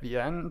game. At the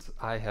end,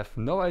 I have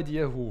no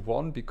idea who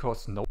won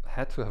because no one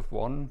had to have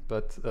won,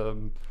 but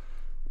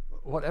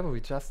whatever,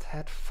 we just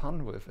had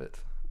fun with it.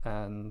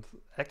 And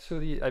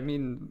actually, I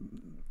mean,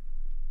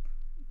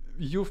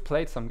 you've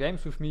played some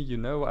games with me, you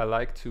know I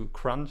like to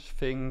crunch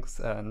things,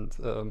 and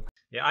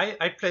yeah,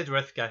 I played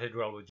Red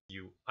Cathedral with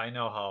you. I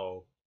know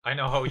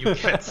how you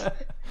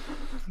get.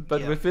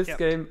 but with this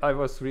game I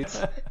was really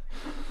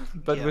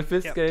with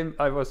this game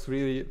I was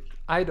really,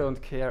 I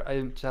don't care,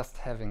 I'm just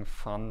having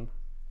fun.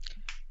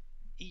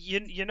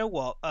 You know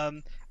what?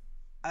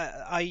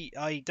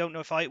 I don't know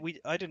if I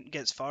didn't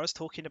get as far as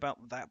talking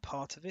about that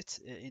part of it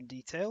in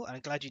detail, and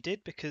I'm glad you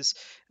did, because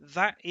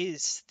that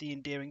is the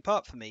endearing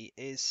part for me.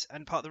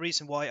 And part of the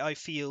reason why I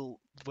feel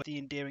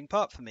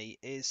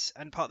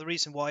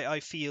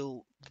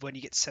when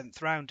you get to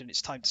seventh round and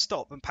it's time to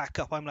stop and pack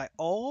up, I'm like,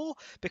 oh,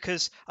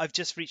 because I've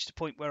just reached a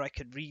point where I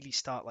could really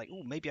start like,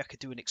 oh, maybe I could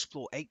do an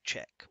explore 8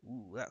 check.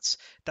 Ooh, that's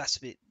a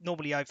bit.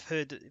 Normally I've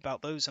heard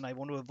about those and I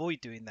want to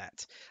avoid doing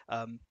that.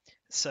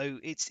 So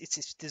it's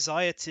this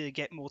desire to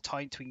get more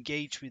time to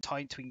engage with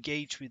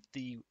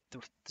the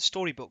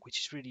storybook, which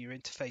is really your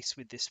interface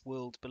with this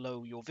world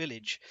below your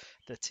village,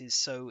 that is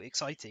so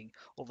exciting.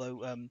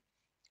 Although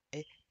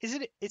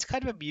isn't it? It's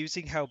kind of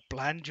amusing how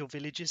bland your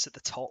village is at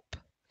the top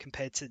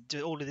compared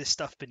to all of this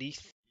stuff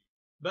beneath.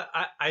 But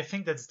I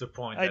think that's the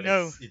point, I that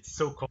know. it's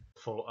so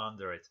colorful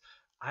under it.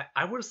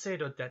 I will say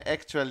that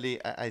Actually,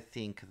 I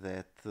think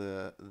that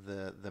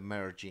the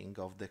merging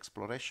of the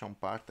exploration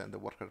part and the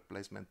worker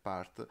placement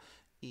part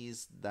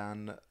is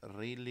done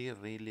really,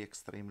 really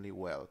extremely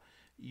well.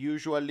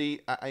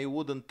 Usually, I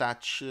wouldn't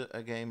touch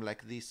a game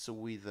like this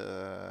with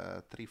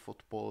a 3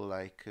 foot pole,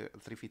 like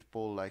 3 feet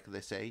pole, like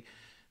they say,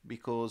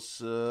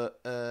 because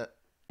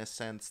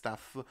and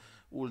stuff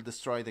will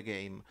destroy the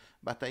game.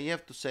 But I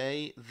have to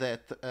say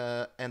that,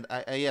 and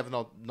I have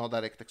no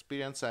direct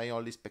experience. I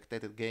only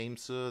spectated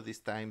games these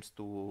times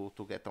to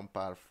get on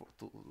par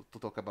to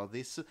talk about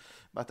this.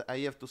 But I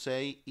have to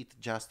say it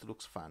just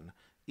looks fun.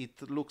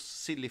 It looks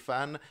silly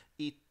fun.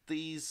 It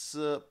is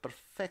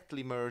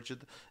perfectly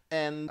merged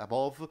and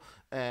above.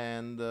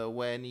 And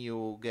when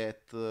you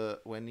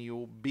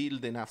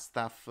build enough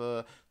stuff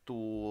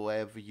to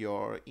have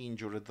your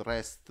injured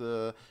rest,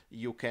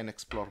 you can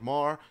explore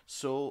more.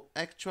 So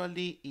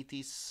actually, it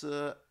is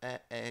a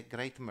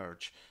great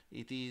merge.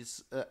 It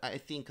is. I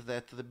think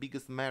that the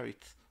biggest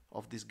merit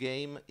of this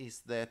game is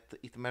that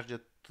it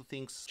merged two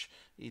things.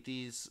 It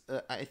is.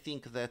 I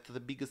think that the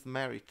biggest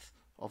merit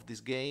of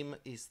this game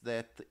is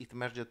that it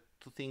merged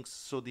two things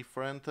so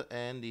different,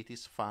 and it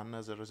is fun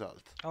as a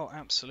result. Oh,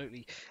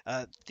 absolutely.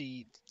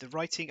 The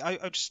writing.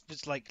 I just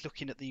was like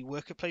looking at the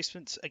worker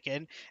placement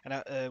again,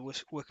 and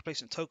worker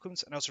placement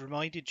tokens, and I was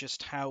reminded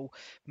just how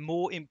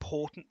more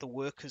important the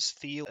workers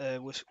feel.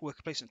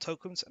 Worker placement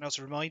tokens, and I was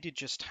reminded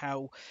just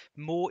how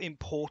more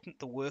important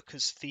the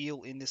workers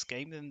feel in this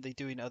game than they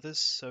do in others.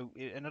 So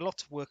in a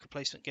lot of worker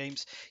placement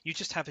games, you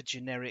just have a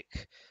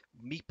generic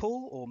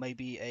meeple or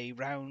maybe a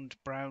round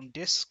brown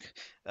disc,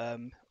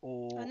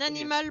 or An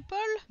animal pole?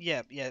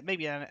 yeah,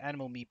 maybe an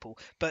animal meeple.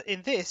 But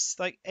in this,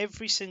 like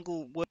every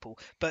single worker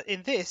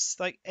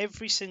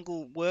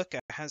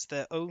has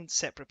their own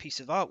separate piece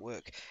of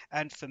artwork.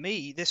 And for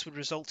me, this would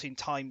result in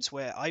times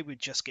where I would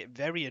just get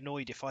very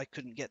annoyed if I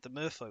couldn't get the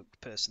merfolk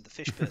person, the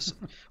fish person,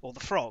 or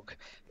the frog.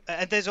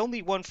 And there's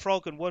only one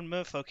frog and one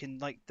merfolk in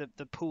like the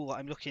pool that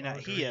I'm looking at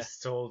here.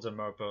 stole the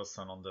mer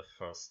person on the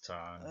first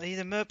turn.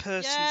 The mer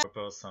person's Yeah,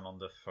 Person on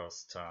the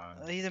first turn.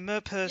 the mer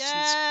person's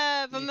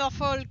yeah, the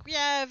merfolk.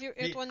 Yeah,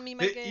 it won me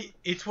my game.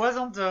 It was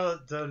on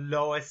the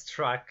lowest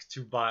track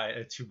to buy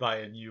a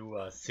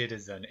new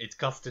citizen. It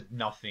costed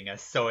nothing. I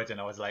saw it and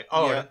I was like,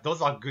 oh, Yeah.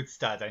 those are good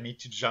stats. I need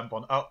to jump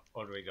on. Oh,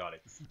 already got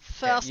it.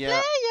 First Yeah.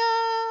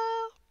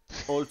 player.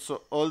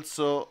 Also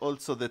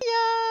the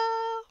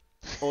Yeah.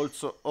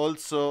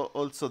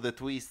 also the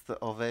twist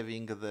of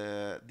having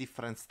the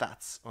different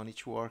stats on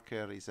each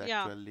worker is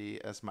Yeah. actually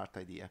a smart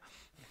idea.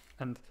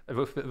 And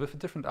with a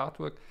different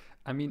artwork,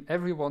 I mean,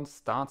 everyone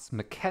starts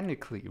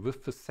mechanically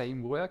with the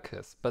same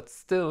workers, but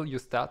still you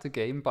start the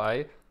game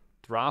by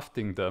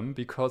drafting them,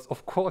 because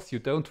of course you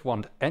don't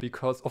want any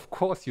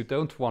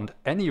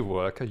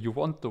worker. You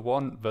want the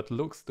one that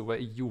looks the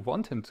way you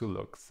want him to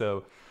look.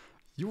 So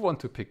you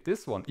want to pick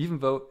this one, even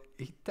though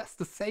he does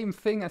the same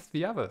thing as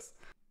the others.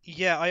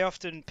 Yeah, I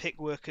often pick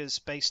workers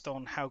based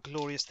on how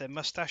glorious their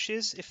mustache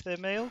is if they're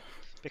male,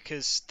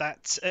 because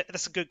that's a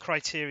good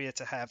criteria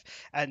to have.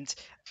 And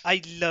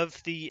I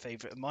love the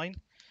favorite of mine,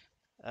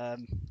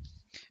 um,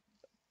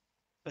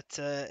 but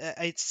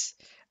this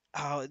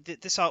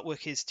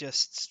artwork is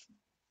just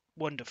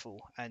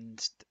wonderful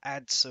and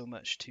adds so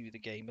much to the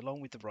game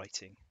along with the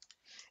writing.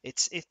 It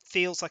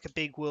feels like a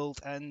big world,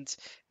 and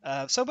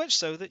so much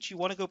so that you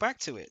want to go back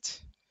to it.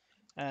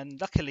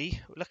 And luckily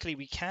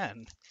we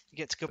can. You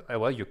get to go.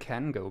 Well, you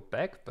can go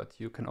back, but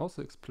you can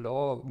also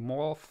explore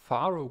more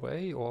far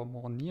away or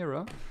more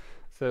nearer.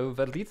 So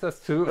that leads us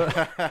to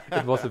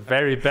it was a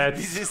very bad.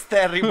 This is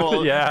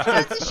terrible. Yeah.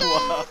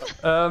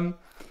 Transition!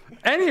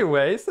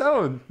 Anyway,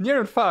 so Near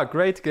and Far,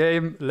 great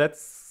game.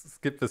 Let's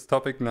skip this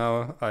topic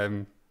now.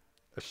 I'm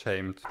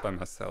ashamed by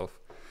myself.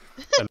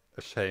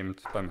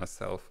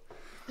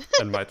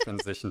 And my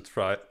transition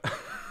try.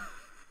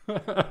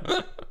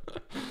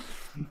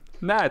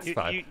 Nah, it's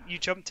fine. You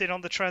jumped in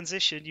on the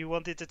transition. You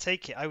wanted to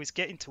take it. I was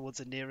getting towards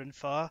a Near and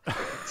Far.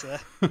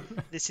 But,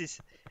 this is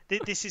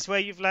where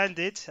you've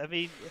landed. I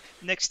mean,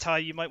 next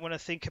time you might want to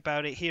think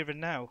about it here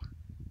and now.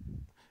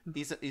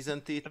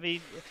 Isn't it? I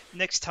mean,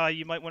 next time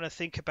you might want to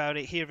think about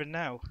it here and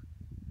now.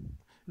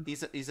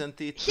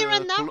 Isn't it? Here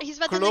and now? Is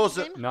that the next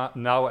closer? game?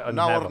 Now or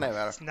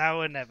never. It's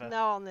now or never.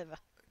 No, never.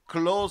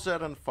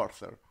 Closer and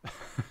further.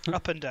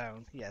 Up and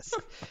down, yes.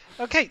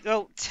 Okay,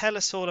 well, tell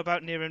us all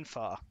about Near and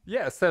Far.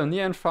 Yeah, so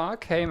Near and Far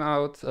came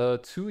out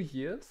 2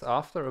 years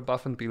after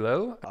Above and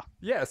Below.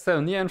 Yeah,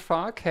 so Near and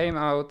Far came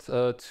out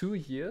 2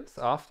 years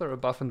after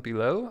Above and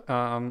Below.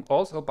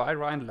 Also by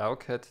Ryan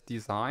Laukat,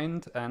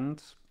 designed.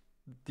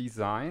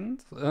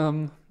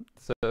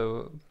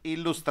 So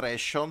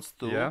Illustrations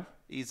too. Yeah.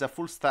 He's a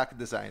full stack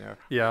designer.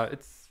 Yeah,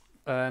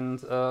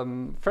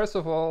 first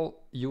of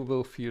all, you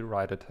will feel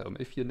right at home.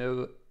 If you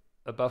know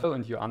Above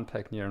and you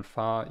unpack Near and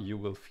Far, you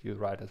will feel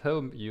right at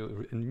home.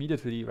 You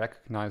immediately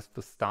recognize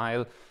the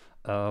style.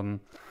 The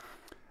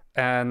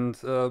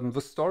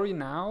story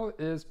now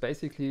is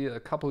basically a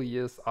couple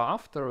years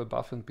after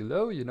Above and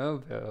Below. You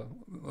know,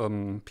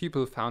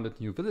 people founded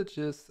new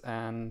villages,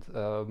 and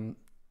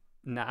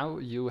now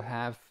you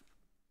have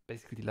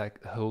basically like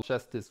a whole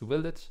just this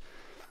village,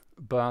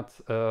 but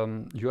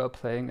you are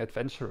playing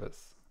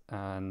adventurers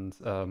and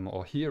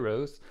or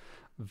heroes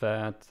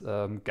that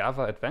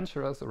gather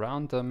adventurers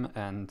around them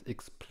and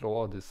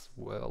explore this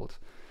world.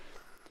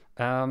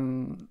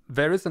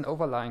 There is an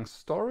overlying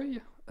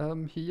story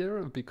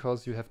here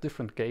because you have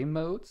different game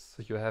modes.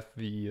 You have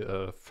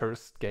the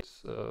first game,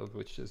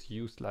 which is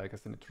used like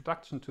as an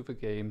introduction to the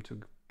game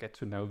to get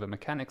to know the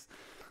mechanics.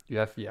 You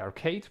have the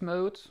arcade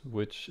mode,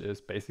 which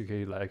is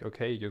basically like,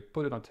 okay, you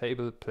put it on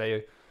table,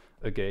 play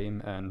a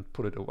game and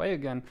put it away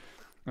again.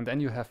 And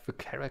then you have the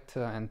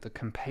character and the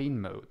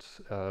campaign mode.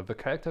 The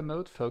character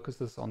mode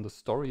focuses on the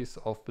stories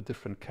of the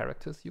different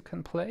characters you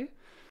can play,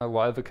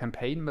 while the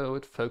campaign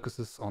mode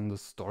focuses on the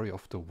story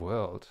of the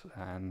world,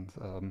 and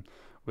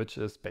which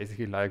is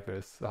basically like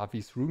there are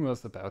these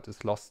rumors about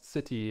this lost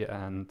city,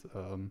 and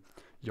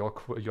you're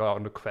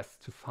on a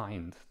quest to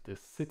find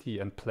this city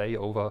and play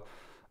over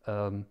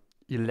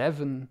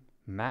 11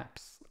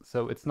 maps.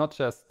 So it's not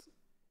just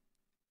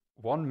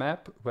one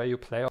map where you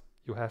play.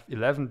 You have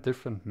 11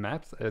 different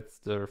maps. It's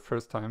the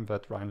first time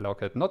that Ryan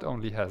Laukat not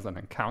only has an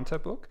encounter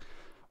book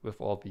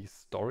with all these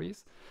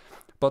stories,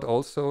 but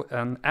also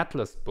an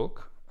atlas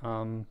book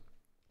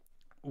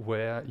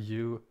where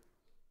you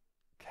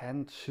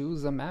can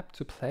choose a map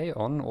to play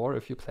on, or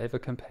if you play the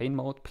campaign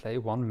mode, play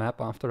one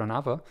map after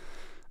another.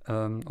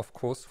 Of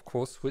course,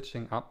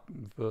 switching up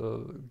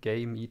the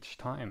game each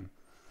time.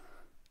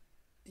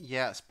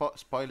 Yeah,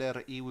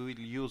 spoiler, he will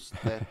use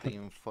that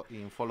in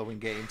following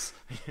games.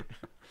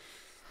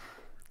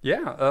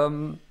 Yeah,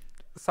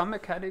 some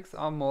mechanics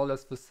are more or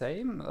less the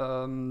same.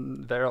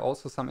 There are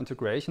also some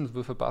integrations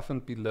with Above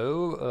and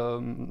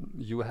Below.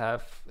 You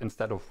have,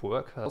 instead of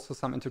workers,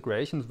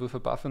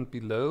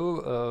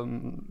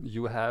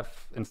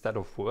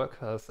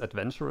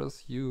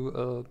 adventurers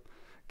you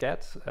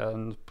get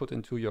and put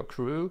into your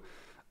crew.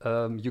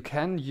 You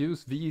can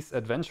use these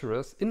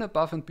adventurers in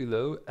Above and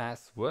Below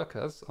as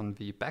workers. On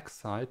the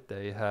backside,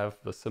 they have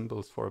the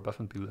symbols for Above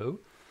and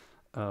Below.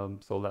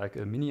 So like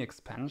a mini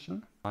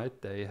expansion, right?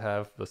 They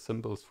have the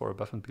symbols for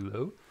Above and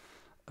Below.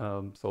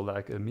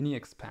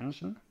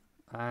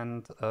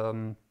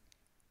 And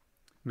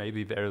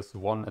maybe there's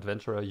one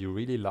adventurer you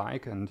really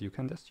like and you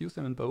can just use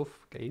them in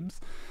both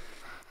games.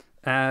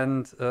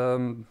 And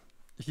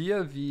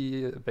here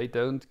they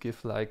don't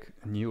give like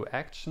new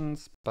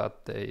actions,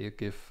 but they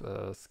give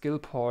skill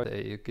points.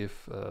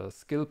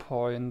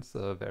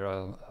 There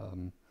are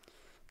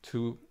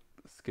 2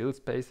 skills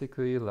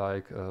basically,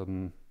 like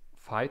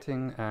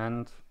fighting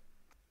and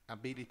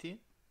ability.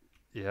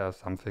 Yeah,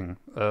 something.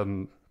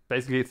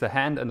 Basically, it's a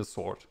hand and a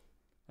sword.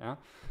 Yeah,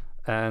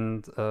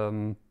 and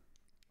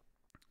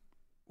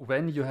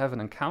when you have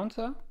an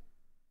encounter,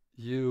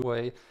 you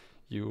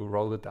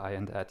roll a die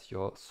and add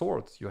your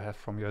swords you have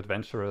from your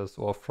adventurers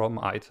or from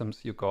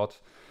items you got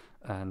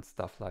and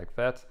stuff like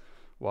that.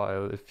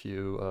 While if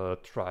you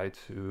try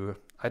to,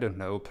 I don't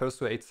know,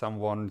 persuade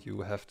someone,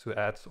 you have to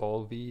add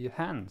all the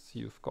hands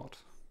you've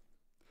got.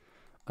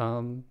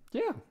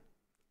 Yeah.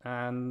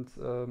 And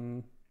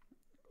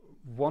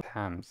one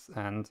camps,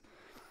 and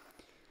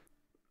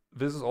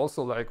this is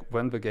also like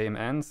when the game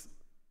ends,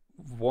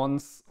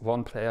 once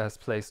one player has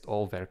placed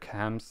all their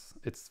camps,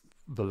 it's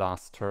the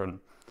last turn,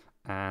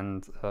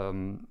 and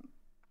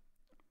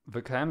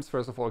the camps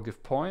first of all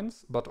give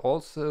points, but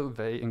also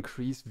they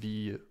increase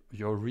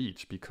your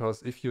reach,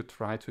 because if you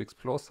try to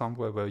explore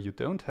somewhere where you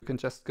don't have, you can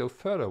just go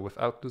further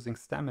without losing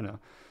stamina.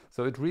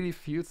 So it really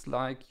feels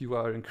like you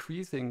are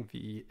increasing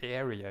the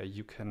area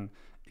you can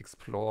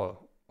explore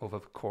over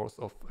the course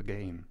of a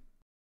game.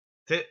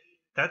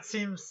 That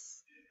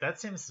seems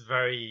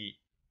very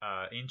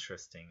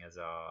interesting as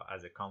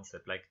a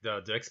concept. Like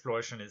the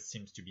exploration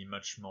seems to be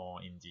much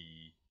more in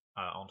the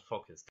on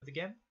focus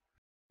again.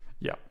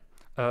 Yeah.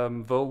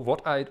 Though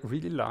what I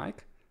really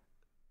like,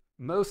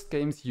 most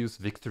games use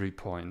victory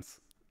points,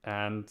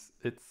 and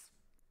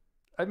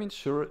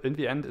sure, in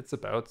the end it's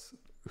about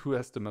who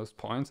has the most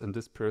points, and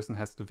this person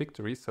has the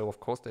victory, so of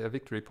course they are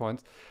victory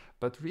points,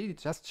 but really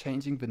just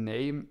changing the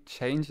name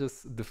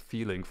changes the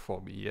feeling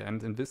for me,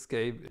 and in this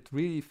game it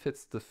really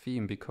fits the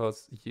theme,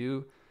 because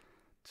you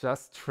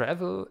just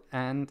travel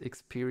and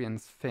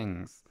experience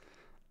things,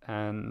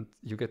 and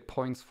you get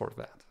points for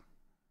that.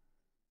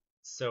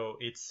 So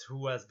it's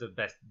who has the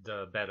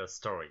better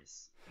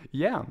stories.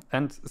 Yeah,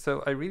 and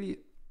so I really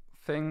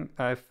think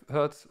I've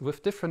heard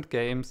with different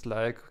games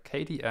like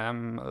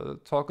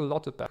KDM talk a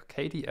lot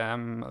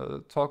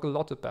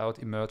about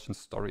emergent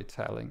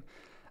storytelling,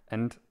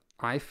 and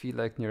I feel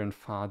like Near and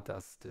Far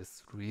does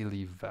this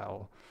really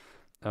well.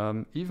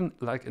 Even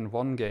like in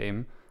one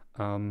game,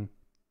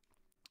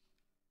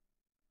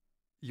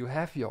 you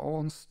have your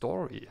own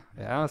story.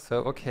 Yeah, so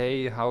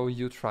okay, how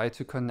you try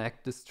to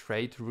connect this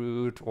trade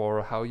route,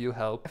 or how you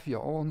help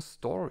your own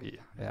story.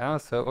 Yeah,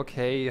 so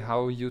okay,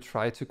 how you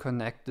try to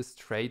connect this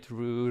trade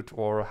route,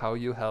 or how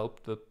you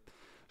help the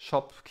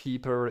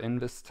shopkeeper in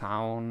this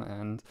town,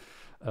 and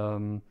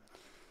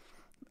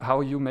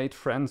how you made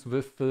friends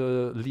with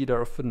the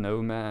leader of the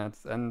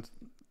nomads, and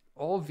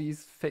all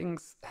these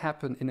things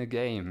happen in a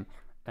game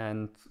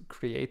and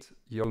create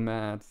your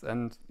nomads,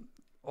 and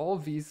all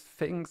these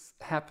things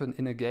happen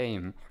in a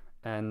game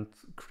and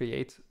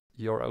create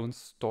your own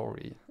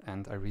story,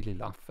 and I really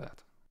love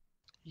that.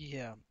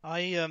 Yeah,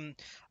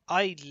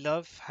 I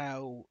love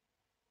how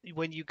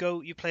when you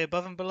play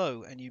Above and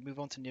Below and you move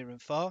on to Near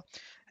and Far,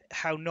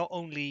 how not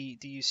only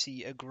do you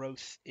see a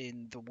growth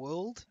in the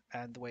world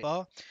and the way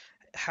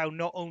how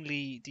not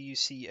only do you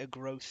see a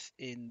growth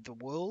in the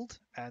world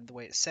and the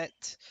way it's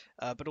set,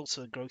 but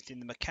also a growth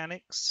in the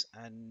mechanics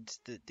and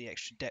the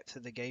extra depth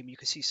of the game. You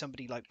can see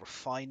somebody like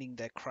refining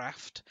their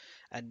craft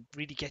and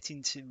really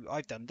getting to,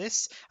 I've done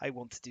this, I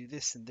want to do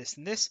this and this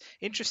and this.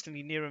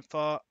 Interestingly, Near and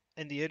Far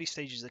in the early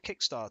stages of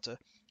Kickstarter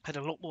had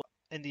a lot more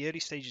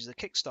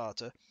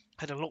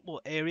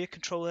area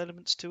control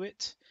elements to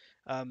it.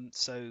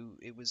 So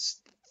it was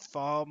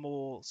far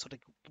more sort of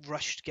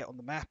rushed to get on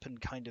the map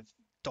and kind of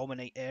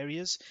dominate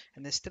areas,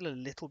 and there's still a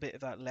little bit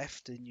of that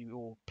left in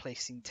your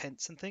placing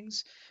tents and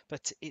things,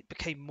 but it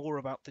became more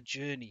about the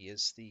journey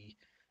as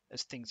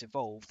things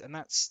evolved, and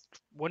that's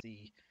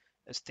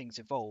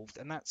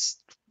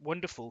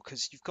wonderful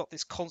because you've got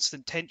this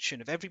constant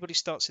tension of everybody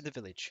starts in the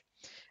village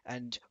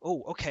and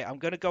okay, I'm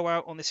going to go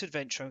out on this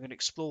adventure, I'm going to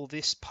explore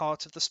this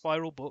part of the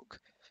spiral book.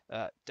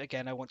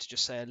 Again, I want to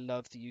just say I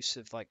love the use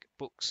of like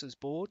books as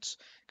boards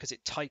because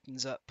it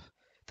tightens up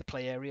the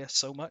play area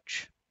so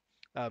much,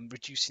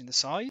 reducing the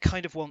size.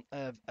 Kind of want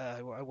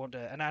I want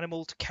an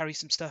animal to carry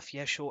some stuff,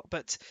 yeah, sure.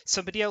 But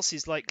somebody else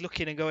is like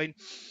looking and going,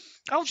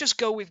 I'll just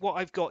go with what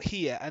I've got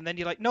here. And then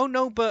you're like, no,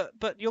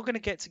 but you're going to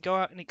get to go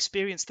out and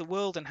experience the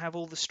world and have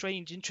all the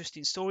strange,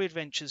 interesting story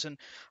adventures, and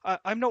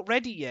I'm not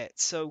ready yet,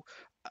 so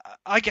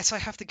I guess I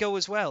have to go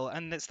as well.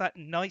 And it's that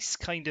nice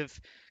kind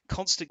of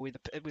constant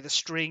with a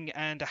string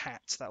and a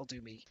hat. That'll do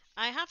me.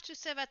 I have to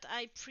say that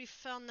I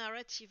prefer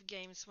narrative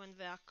games when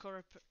they are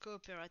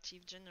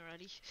cooperative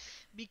generally,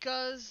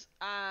 because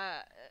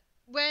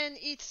when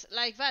it's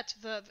like that,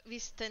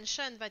 this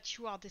tension that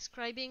you are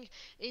describing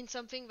in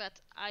something that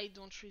I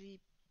don't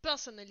really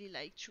personally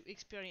like to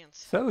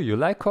experience. So you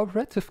like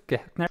cooperative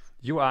games?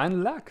 You are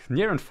in luck.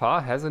 Near and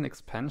Far has an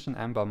expansion,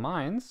 Amber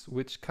Mines,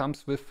 which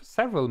comes with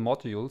several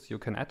modules you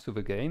can add to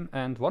the game,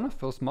 and one of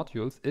those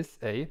modules is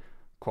a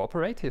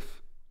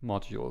cooperative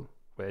module,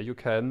 where you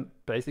can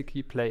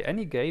basically play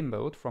any game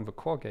mode from the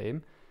core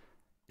game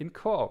in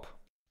co-op.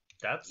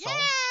 That sounds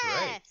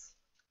great.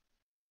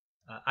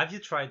 Have you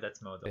tried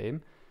that mode?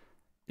 Game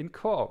in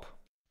co-op.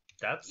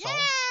 That sounds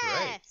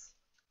great.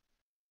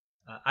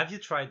 Have you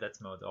tried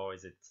that mode, or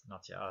is it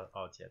not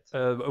out yet?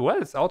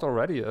 Well, it's out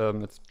already.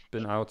 It's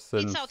been out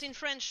since... It's out in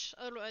French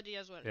already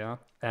as well. Yeah,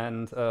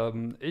 and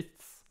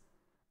it's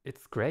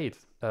great.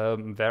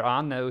 There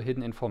are no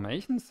hidden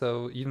information,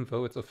 so even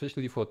though it's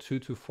officially for 2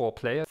 to 4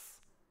 players,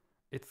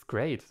 it's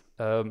great.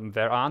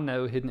 There are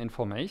no hidden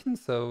information,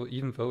 so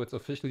even though it's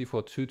officially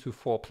for 2 to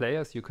 4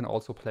 players, you can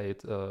also play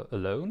it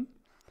alone.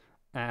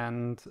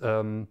 And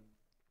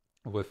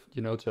with,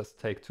 just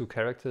take 2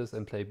 characters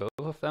and play both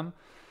of them.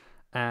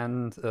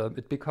 And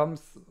it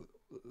becomes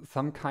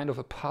some kind of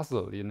a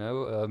puzzle,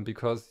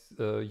 because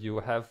you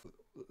have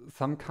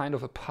some kind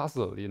of a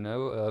puzzle,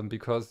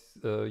 because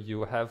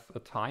you have a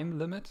time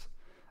limit,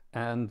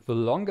 and the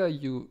longer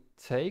you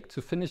take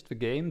to finish the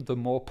game, the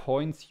more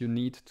points you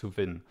need to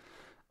win.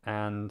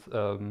 And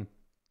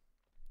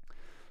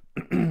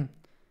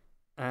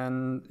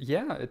And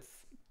yeah,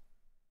 it's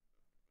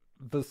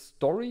the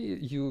story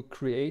you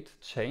create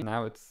change.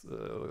 Now it's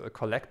a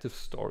collective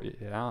story.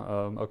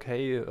 Yeah.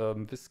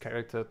 This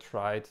character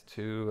tried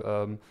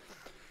to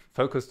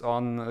focused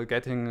on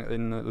getting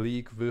in a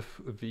league with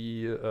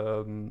the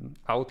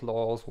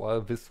Outlaws,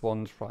 while this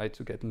one tried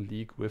to get in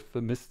league with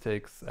the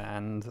Mystics,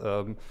 and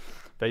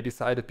they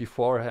decided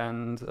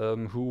beforehand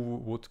who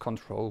would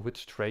control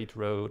which trade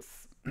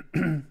roads.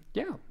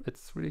 Yeah,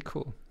 it's really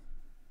cool.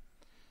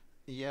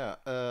 Yeah,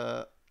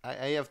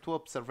 I have two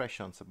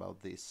observations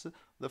about this.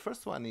 The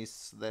first one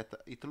is that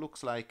it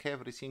looks like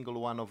every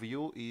single one of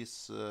you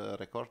is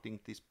recording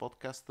this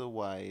podcast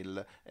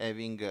while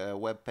having a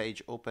web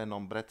page open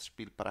on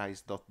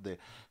brettspielpreis.de.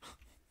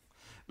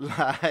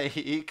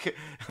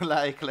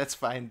 like let's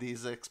find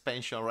this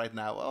expansion right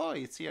now. Oh,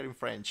 it's here in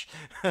French.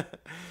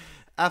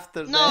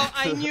 After No, that,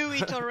 I knew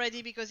it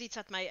already because it's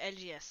at my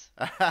LGS.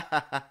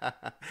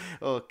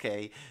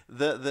 okay.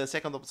 The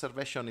second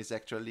observation is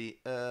actually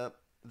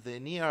the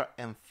near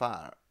and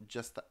far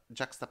just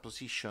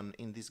juxtaposition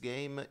in this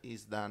game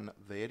is done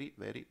very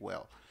very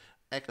well.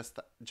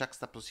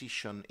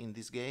 Juxtaposition in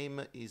this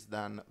game is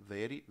done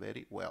very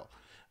very well.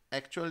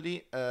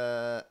 Actually,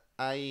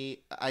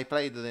 I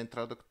played the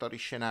introductory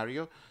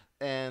scenario,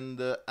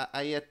 and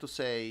I had to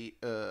say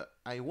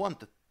I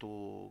wanted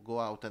to go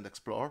out and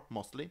explore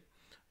mostly.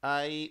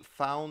 I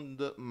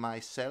found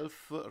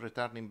myself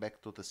returning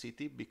back to the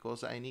city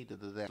because I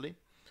needed the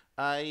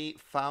I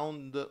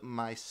found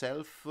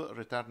myself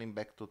returning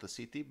back to the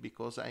city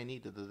because I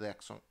needed the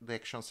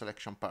action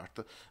selection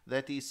part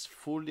that is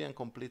fully and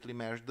completely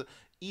merged,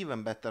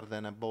 even better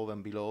than above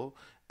and below,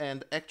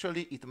 and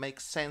actually it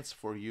makes sense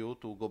for you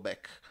to go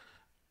back.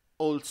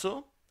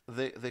 Also,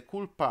 the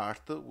cool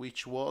part,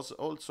 which was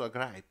also a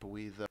gripe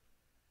with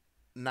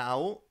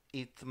now,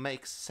 it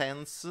makes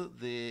sense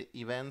the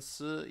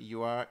events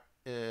you are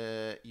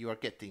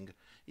getting.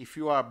 If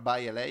you are by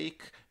a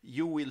lake,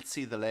 you will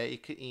see the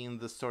lake in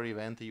the story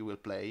event you will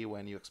play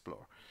when you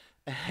explore.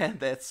 And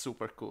that's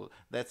super cool.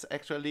 That's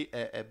actually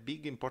a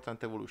big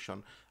important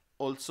evolution.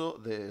 Also,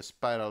 the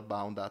spiral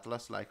bound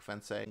atlas, like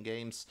fancy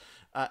games,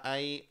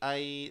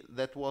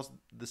 that was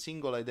the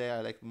single idea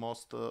I liked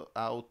most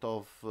out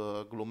of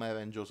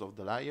Gloomhaven Jaws of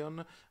the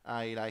Lion.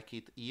 I like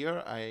it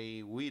here.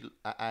 I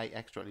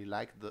actually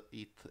liked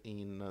it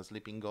in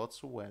Sleeping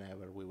Gods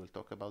whenever we will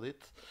talk about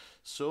it.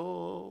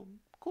 So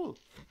cool.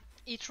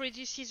 It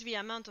reduces the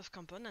amount of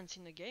components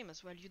in the game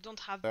as well. You don't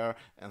have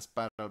and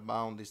spiral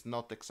bound is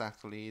not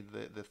exactly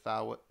the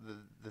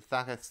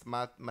thickest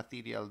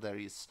material there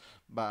is,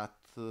 but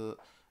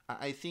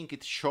I think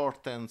it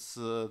shortens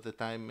the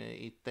time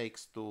it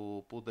takes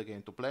to put the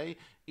game to play.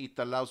 It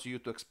allows you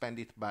to expand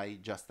it by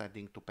just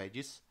adding 2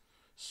 pages.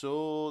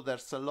 So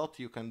there's a lot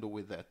you can do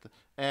with that.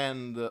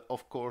 And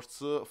of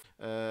course,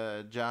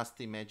 just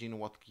imagine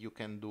what you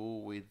can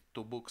do with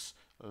 2 books,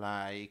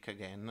 like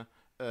again,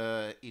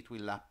 it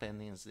will happen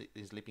in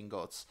Sleeping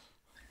Gods.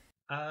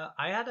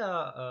 I had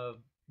a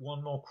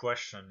one more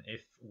question.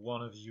 If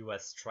one of you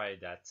has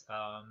tried that,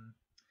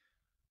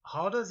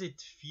 how does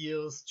it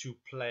feels to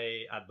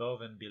play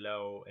above and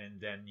below, and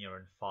then near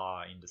and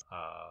far in the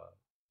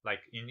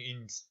like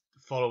in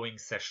following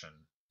session,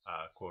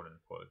 quote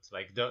unquote?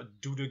 Like,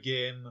 do the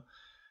game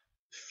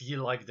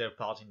feel like they're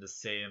part in the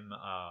same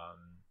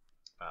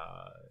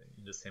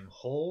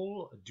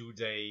whole? Do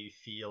they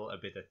feel a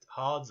bit at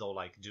odds, or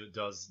like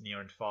does near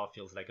and far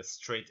feels like a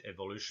straight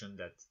evolution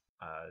that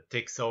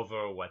takes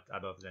over what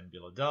above and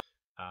below does?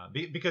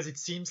 Because it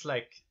seems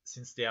like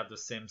since they have the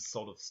same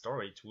sort of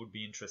story, it would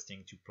be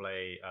interesting to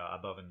play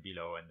above and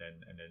below, and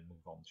then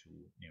move on to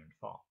near and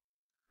far.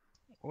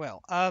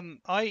 Well,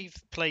 I've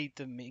played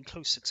them in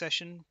close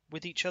succession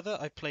with each other.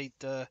 I played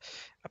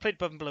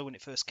Above and Below when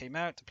it first came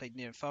out. I played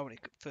Near and Far when it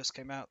first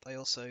came out. I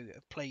also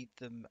played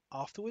them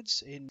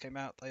afterwards.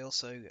 In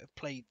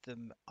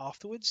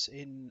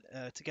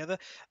together.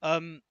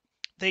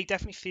 They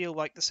definitely feel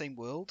like the same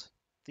world.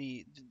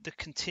 The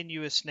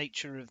continuous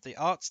nature of the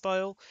art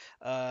style,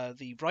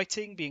 the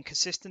writing being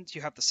consistent.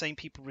 You have the same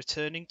people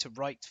returning to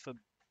write for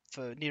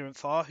Near and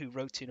Far who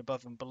wrote in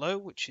Above and Below,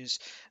 which is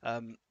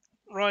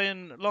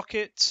Ryan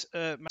Lockett,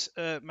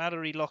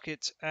 Mallory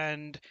Lockett,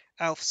 and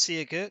Alf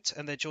Seargert,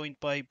 and they're joined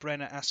by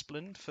Brenna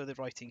Asplund for the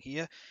writing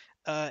here.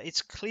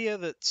 It's clear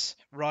that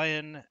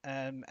Ryan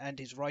and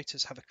his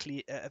writers have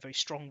a very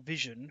strong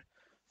vision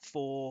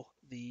for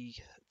the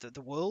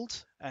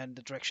world and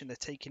the direction they're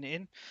taking it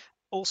in.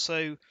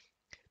 Also,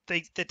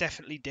 they're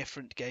definitely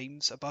different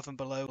games. Above and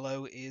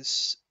Below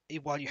is,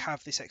 while you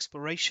have this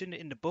exploration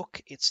in the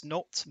book, it's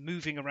not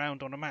moving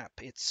around on a map.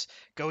 It's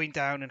going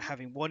down and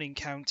having one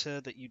encounter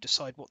that you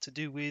decide what to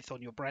do with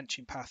on your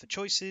branching path of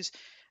choices,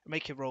 and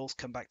make your rolls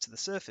come back to the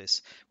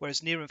surface.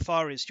 Whereas Near and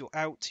Far is you're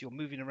out, you're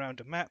moving around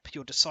a map,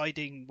 you're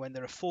deciding when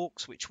there are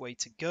forks which way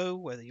to go,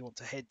 whether you want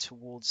to head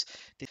towards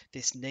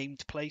this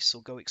named place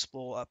or go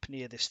explore up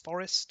near this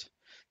forest,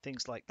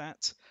 things like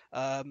that.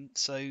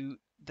 So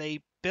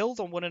They build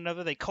on one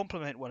another, they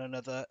complement one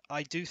another.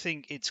 I do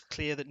think it's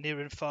clear that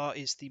Near and Far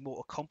is the more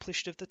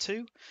accomplished of the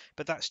two,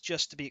 but that's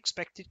just to be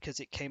expected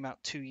because it came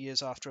out 2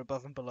 years after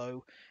Above and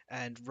Below,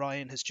 and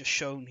Ryan has just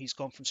shown he's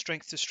gone from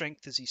strength to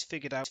strength as he's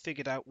figured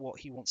out what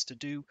he wants to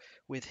do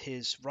with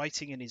his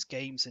writing and his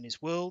games and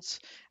his worlds.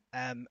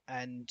 And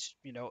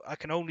I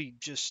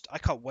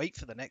can't wait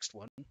for the next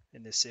one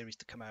in this series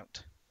to come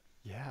out.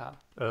 Yeah,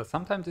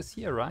 sometime this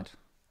year, right?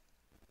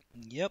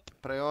 Yep.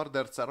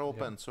 Pre-orders are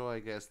open, so I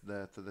guess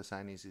that the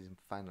design is in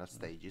final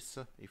stages,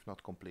 if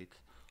not complete.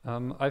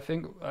 I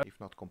think. If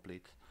not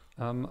complete.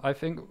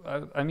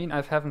 I mean,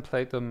 I haven't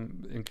played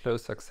them in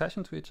close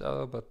succession to each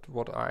other, but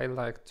what I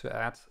like to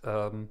add,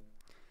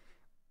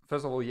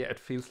 first of all, yeah, it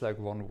feels like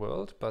one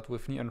world, but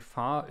with Near and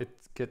Far,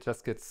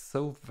 just gets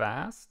so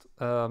vast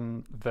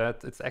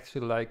that it's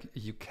actually like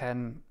you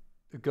can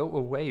go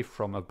away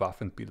from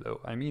Above and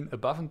Below. I mean,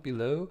 Above and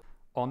Below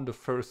on the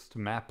first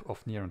map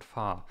of Near and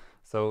Far.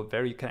 So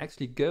there you can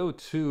actually go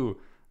to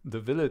the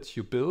village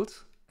you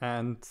built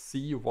and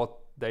see what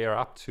they are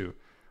up to.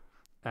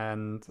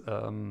 And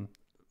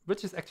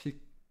which is actually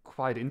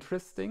quite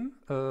interesting,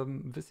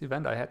 this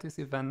event. I had this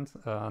event,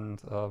 and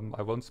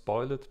I won't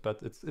spoil it,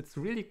 but it's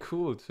really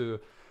cool to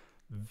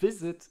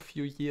visit a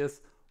few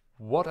years.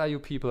 What are you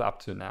people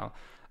up to now?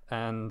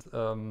 And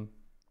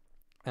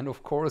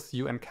of course,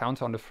 you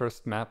encounter on the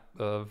first map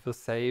the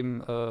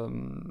same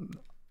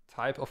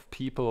type of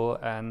people,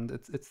 and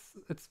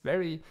it's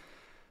very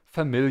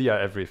familiar,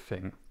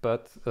 everything.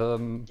 But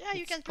yeah,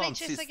 you can play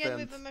chess again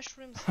with the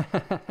mushrooms.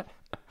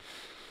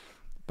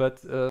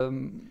 But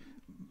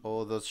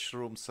oh, those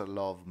shrooms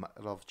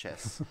love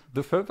chess.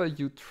 The further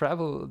you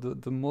travel,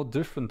 the more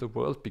different the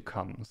world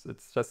becomes.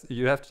 It's just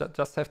you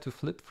just have to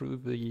flip through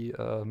the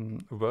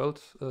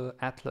world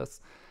atlas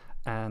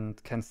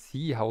and can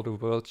see how the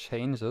world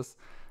changes.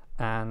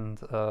 And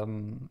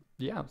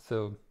yeah,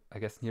 so I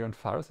guess Near and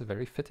Far is a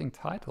very fitting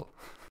title.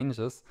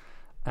 Changes,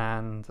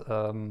 and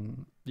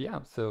yeah,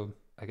 so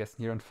I guess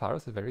Near and Far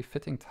is a very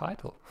fitting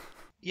title.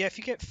 Yeah, if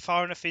you get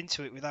far enough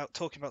into it without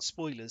talking about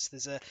spoilers,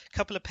 there's a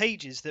couple of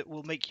pages that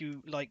will make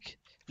you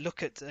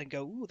look at and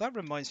go, "Ooh, that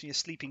reminds me of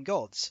Sleeping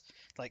Gods."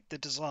 Like the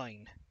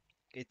design,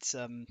 it's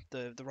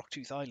the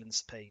Rocktooth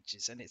Islands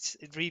pages, and it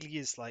really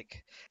is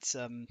like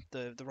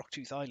the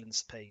Rocktooth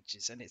Islands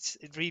pages, and it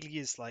really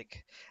is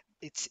like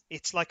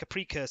it's like a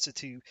precursor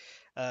to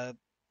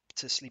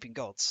Sleeping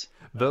Gods.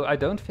 Though I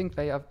don't think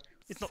they are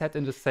set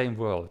in the same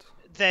world.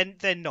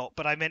 They're not,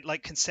 but I meant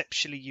like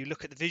conceptually you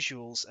look at the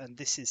visuals and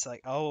this is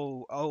like,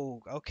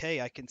 oh,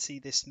 okay, I can see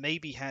this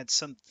maybe had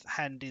some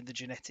hand in the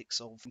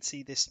genetics of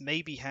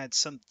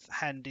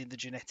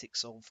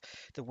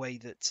the way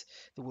that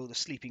the world of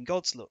Sleeping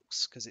Gods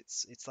looks, because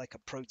it's like a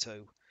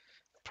proto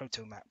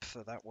map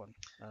for that one.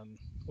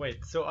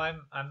 Wait, so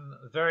I'm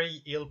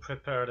very ill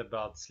prepared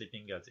about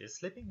Sleeping Gods. Is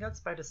Sleeping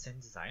Gods by the same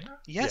designer?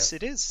 Yes,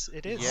 it is.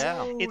 Yeah.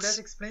 Oh, that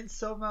explains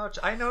so much.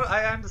 I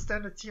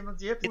understand the theme of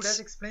the episode. That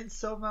explains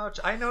so much.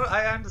 I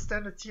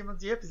understand the theme of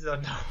the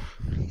episode now.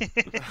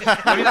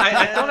 I mean,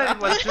 I thought it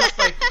was just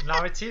like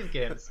narrative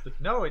games, but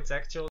no, it's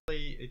actually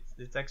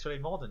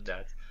more than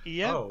that.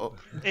 Yeah. Oh.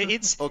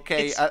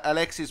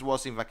 Alexis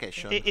was in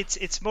vacation.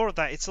 It's more of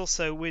that. It's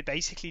also we're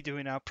basically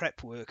doing our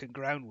prep work and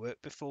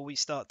groundwork before we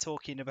start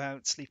talking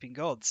about Sleeping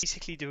Gods.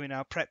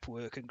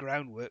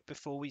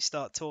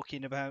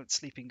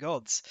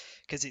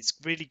 Because it's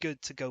really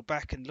good to go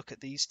back and look at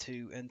these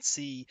two and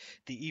see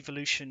the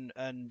evolution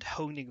and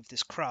honing of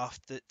this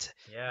craft that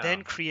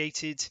then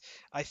created,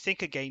 I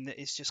think, a game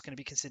that is just going to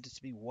be considered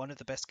to be one of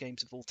the best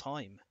games of all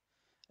time.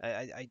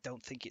 I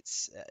don't think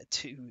it's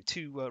too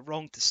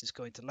wrong to say it's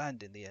going to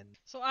land in the end.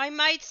 So I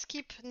might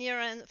skip Near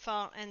and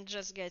Far and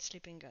just get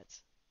Sleeping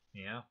Gods.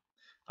 Yeah,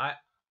 I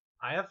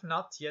have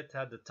not yet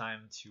had the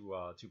time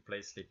to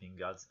play Sleeping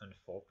Gods,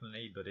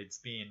 unfortunately, but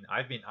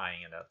I've been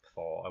eyeing it up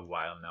for a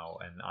while now,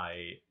 and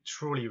I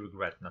truly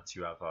regret not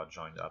to have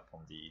joined up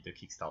on the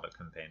Kickstarter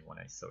campaign when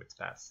I saw it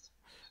passed.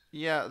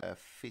 Yeah, a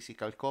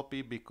physical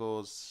copy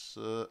because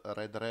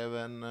Red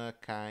Raven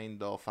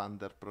kind of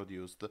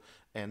underproduced,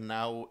 and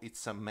now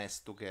it's a mess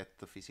to get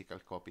the physical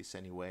copies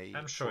anyway.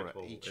 I'm sure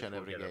for each and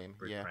every game.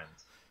 Yeah,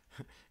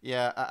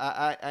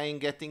 yeah. I'm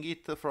getting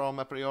it from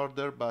a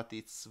pre-order, but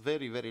it's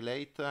very very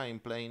late. I'm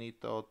playing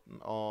it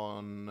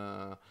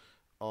on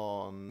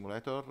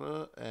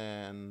emulator,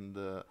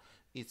 and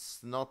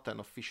it's not an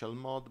official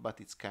mod, but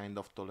it's kind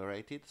of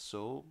tolerated.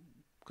 So.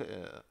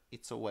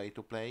 It's a way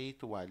to play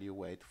it while you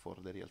wait for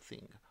the real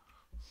thing.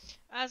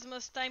 As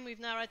most time with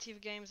narrative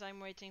games, I'm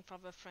waiting for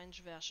the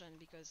French version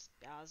because,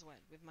 as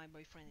well, with my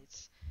boyfriend,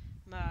 it's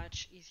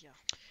much easier.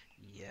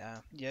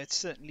 Yeah, it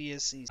certainly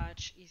is easy.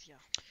 Much easier.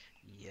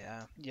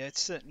 Yeah, it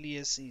certainly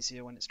is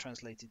easier when it's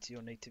translated to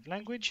your native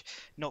language.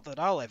 Not that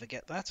I'll ever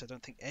get that. I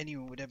don't think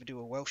anyone would ever do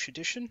a Welsh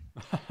edition.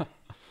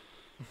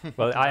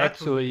 Well, I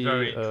actually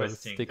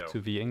stick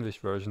to the English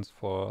versions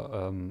for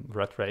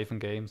Red Raven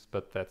games,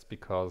 but that's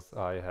because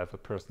I have a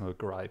personal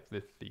gripe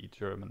with the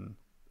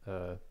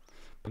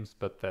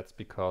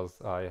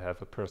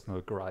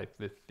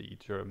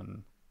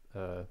German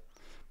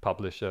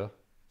publisher.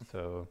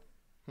 So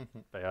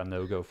they are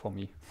no-go for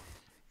me.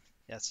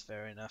 That's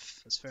fair enough.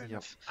 That's fair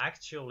enough.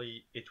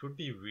 Actually, it would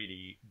be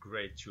really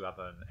great to have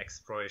an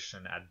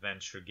exploration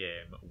adventure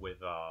game with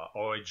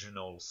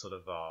original sort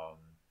of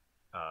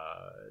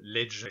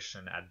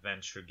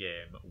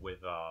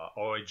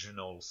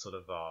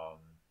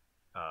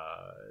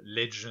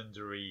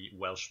legendary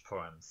Welsh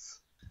poems.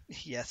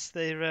 Yes,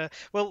 they're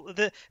well.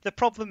 The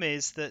problem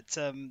is that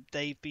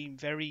they've been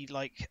very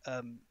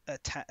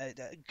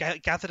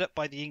gathered up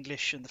by the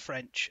English and the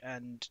French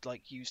and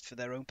like used for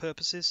their own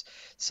purposes.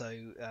 So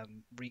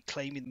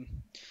reclaiming them,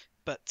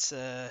 but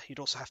you'd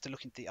also have to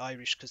look into the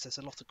Irish because there's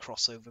a lot of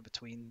crossover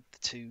between the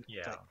two,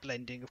 like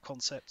blending of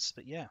concepts.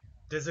 But yeah,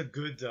 there's a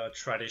good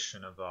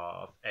tradition of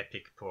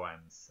epic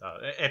poems,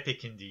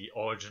 epic in the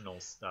original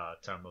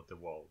term of the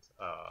world.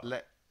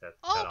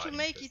 To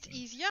make it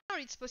easier,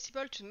 it's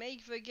possible to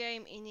make the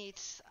game in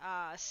its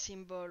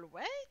symbol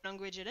way,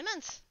 language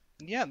elements.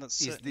 Yeah,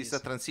 that's. Is this a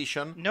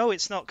transition? No,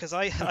 it's not, because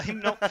I'm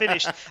not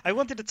finished. I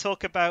wanted to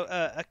talk about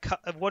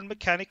one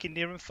mechanic in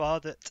Near and Far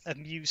that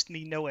amused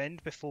me no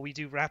end before we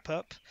do wrap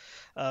up.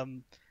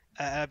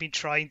 I've been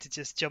trying to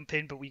just jump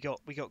in, but we got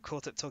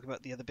caught up talking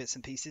about the other bits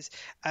and pieces,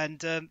 and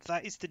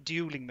that is the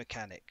dueling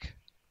mechanic.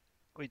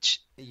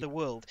 Which the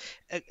world,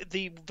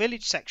 the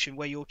village section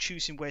where you're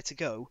choosing where to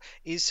go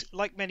is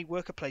like many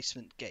worker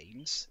placement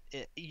games.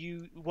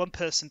 One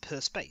person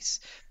per space,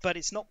 but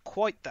it's not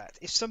quite that.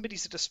 If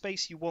somebody's at a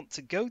space you want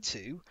to go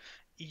to,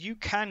 you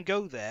can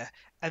go there,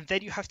 and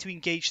then you have to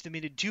engage them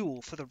in a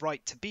duel for the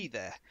right to be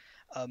there.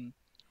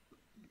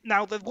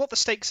 Now, what the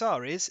stakes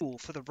are is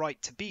for the right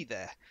to be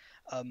there.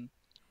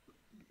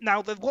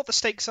 What the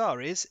stakes are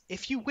is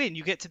if you win,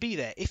 you get to be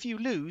there. If you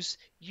lose,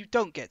 you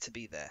don't get to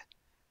be there.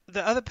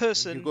 The other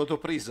person, you go to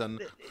prison.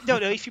 No.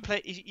 If you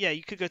play,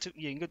 you could go to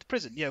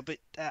prison. But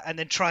and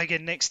then try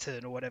again next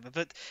turn or whatever.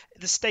 But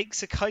the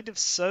stakes are kind of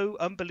so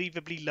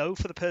unbelievably low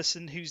for the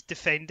person who's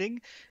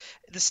defending.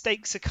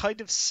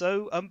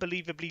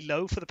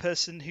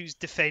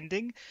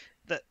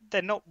 That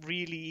they're not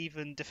really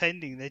even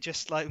defending. They're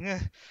just like,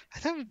 I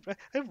don't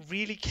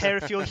really care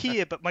if you're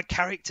here, but my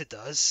character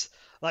does.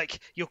 Like,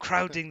 you're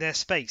crowding their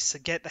space, so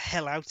get the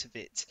hell out of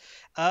it.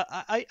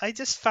 I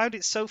just found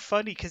it so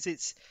funny because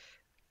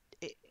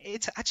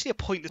it's actually a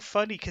pointless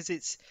funny because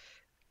it's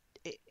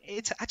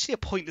actually a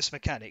pointless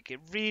mechanic. It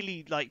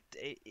really, like,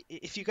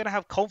 if you're going to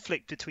have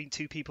conflict between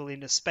two people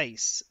in a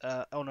space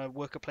on a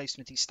worker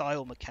placement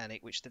style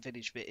mechanic, which the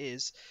village bit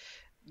is,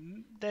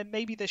 then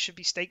maybe there should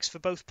be stakes for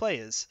both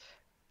players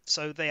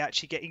so they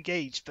actually get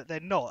engaged, but they're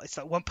not. It's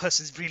like one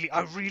person's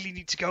I really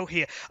need to go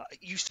here.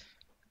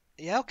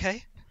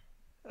 Okay.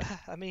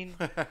 I mean,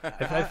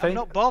 I'm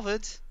not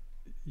bothered.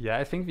 Yeah,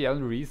 I think the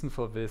only reason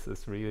for this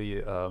is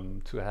really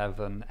to have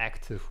an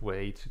active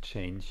way to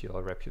change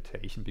your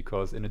reputation,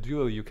 because in a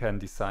duel you can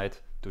decide,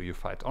 do you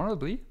fight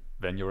honorably,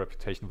 then your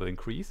reputation will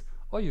increase,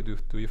 or do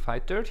you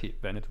fight dirty,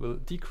 then it will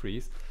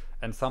decrease.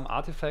 And some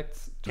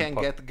artifacts can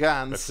get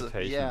guns.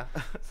 Reputation. Yeah.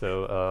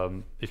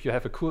 So if you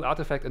have a cool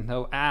artifact and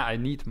know, I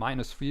need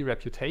 -3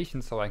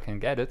 reputation so I can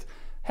get it,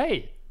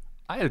 hey,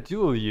 I'll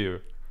duel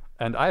you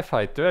and I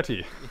fight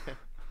dirty.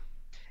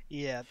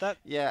 Yeah, that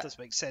does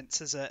make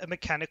sense as a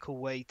mechanical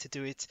way to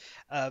do it,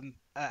 and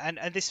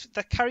this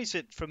that carries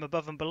it from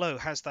above and below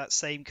has that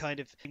same kind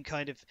of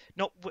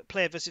not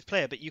player versus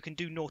player, but you can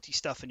do naughty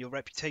stuff and your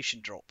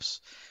reputation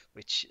drops,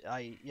 which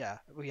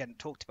we hadn't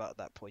talked about at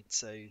that point,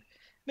 so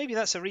maybe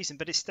that's a reason,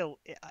 but it's still.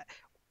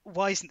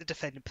 Why isn't the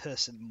defending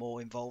person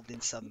more involved in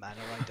some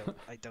manner?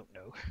 I don't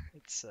know.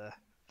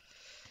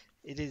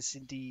 It is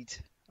indeed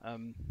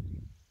an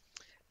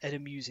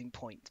amusing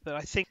point, but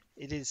I think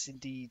it is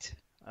indeed.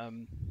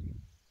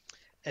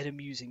 An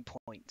amusing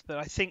point, but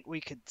I think we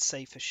could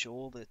say for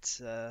sure that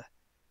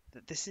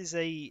that this is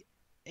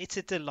it's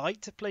a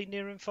delight to play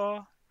Near and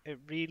Far. It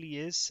really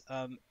is.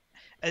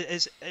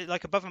 As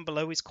like Above and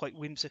Below is quite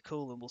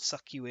whimsical and will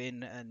suck you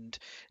in and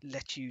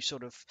let you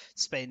sort of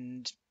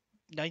spend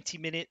 90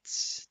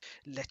 minutes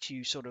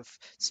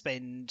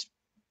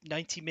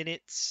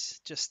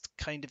just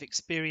kind of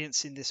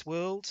experiencing this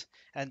world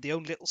and the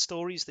own little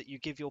stories that you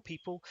give your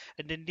people.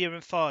 And then Near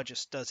and Far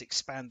just does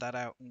expand that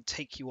out and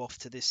take you off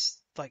to this,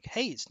 like,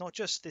 hey, it's not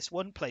just this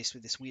one place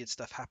with this weird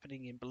stuff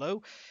happening in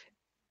Below.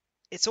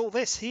 It's all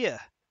this here.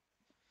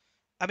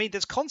 I mean,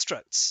 there's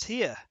constructs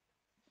here.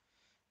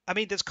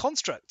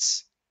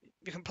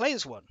 You can play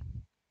as one.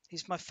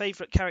 He's my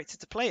favourite character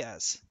to play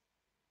as.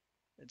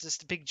 It's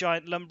just a big,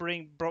 giant,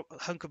 lumbering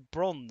hunk of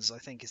bronze, I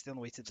think is the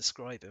only way to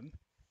describe him.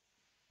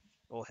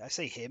 Or I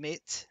say him,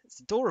 it's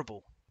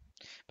adorable.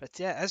 But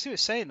yeah, as we were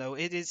saying though,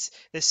 there's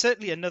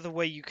certainly another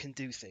way you can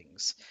do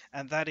things,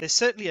 and that is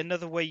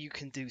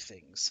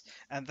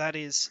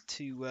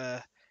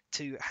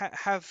to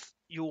have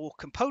your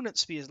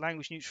components be as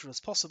language neutral as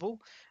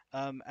possible,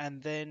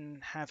 and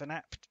then have an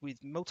app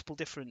with multiple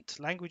different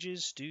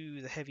languages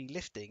do the heavy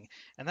lifting.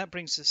 And that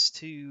brings us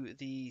to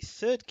the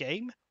third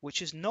game,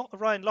 which is not a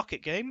Ryan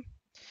Lockett game.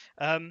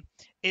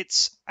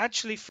 It's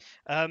actually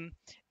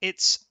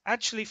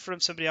from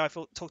somebody I've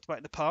talked about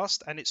in the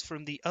past, and it's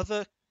from the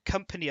other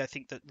company I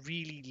think that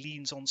really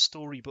leans on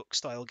storybook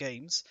style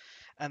games,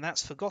 and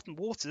that's Forgotten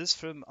Waters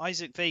from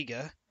Isaac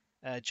Vega,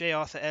 J.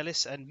 Arthur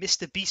Ellis, and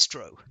Mr.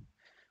 Bistro,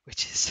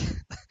 which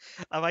is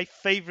my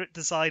favorite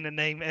designer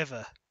name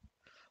ever.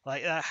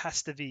 Like that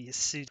has to be his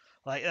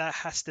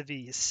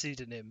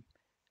pseudonym.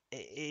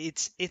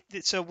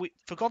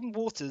 Forgotten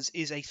Waters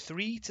is a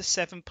 3 to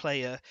 7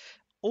 player,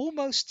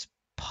 almost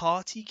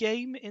party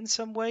game in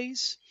some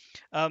ways.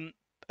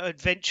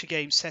 Adventure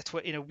game set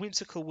in a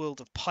whimsical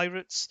world of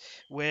pirates,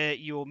 where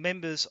you're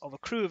members of a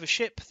crew of a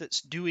ship that's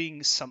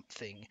doing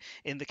something.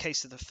 In the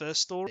case of the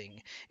first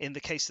story,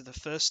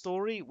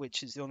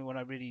 which is the only one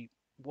I really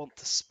want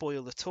to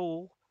spoil at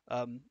all,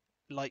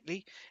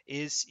 lightly,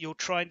 is you're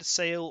trying to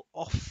sail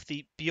off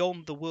the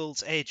beyond the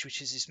world's edge,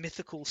 which is this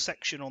mythical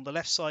section on the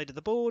left side of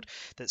the board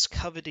that's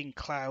covered in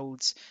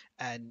clouds,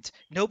 and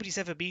nobody's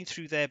ever been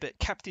through there but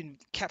Captain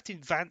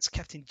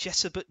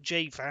Jessobut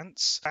J.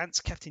 Vance,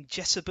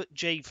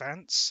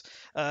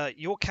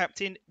 your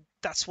captain.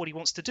 That's what he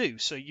wants to do.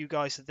 So you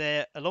guys are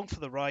there along for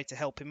the ride to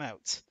help him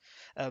out.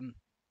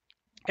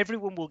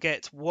 Everyone will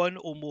get one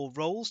or more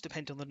roles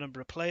depending on the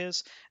number of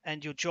players,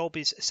 and your job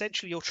is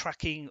essentially you're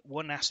tracking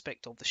one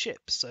aspect of the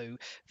ship. So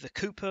the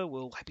cooper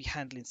will be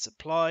handling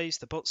supplies,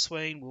 the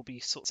boatswain will be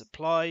sort of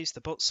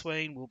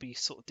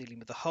dealing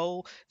with the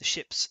hull, the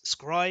ship's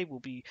scribe will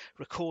be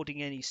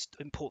recording any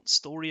important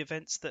story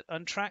events that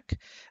untrack.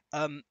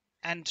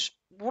 And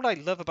what I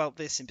love about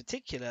this in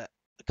particular,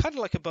 kind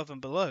of like Above and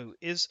Below,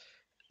 is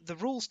the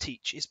rules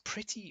teach is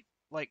pretty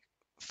like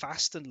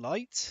fast and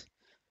light,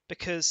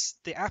 because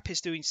the app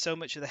is doing so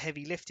much of the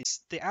heavy lifting.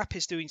 That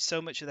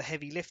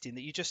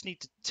you just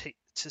need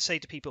to say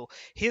to people,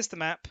 here's the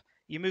map.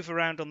 You move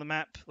around on the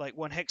map like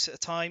one hex at a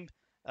time.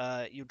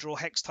 You draw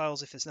hex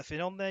tiles if there's nothing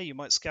on there. You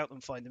might scout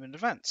them, find them in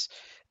advance.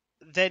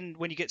 Then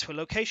when you get to a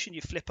location, you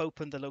flip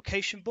open the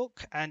location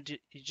book and you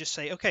just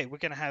say, okay, we're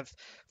going to have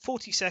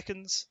 40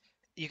 seconds.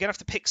 You're going to have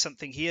to pick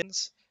something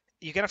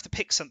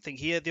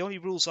here. The only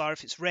rules are,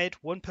 if it's red,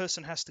 one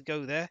person has to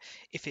go there.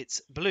 If it's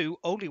blue,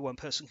 only one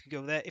person can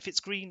go there. If it's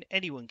green,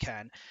 anyone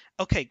can.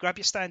 Okay, grab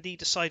your standee,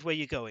 decide where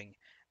you're going.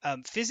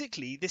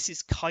 Physically, this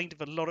is kind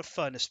of a lot of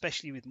fun,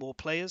 especially with more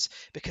players,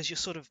 because you're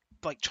sort of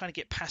like trying to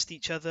get past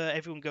each other.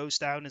 Everyone goes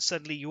down, and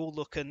suddenly you all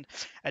look, and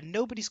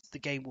the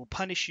game will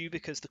punish you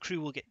because the crew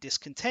will get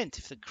discontent.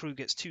 If the crew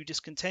gets too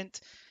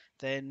discontent,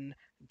 then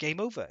game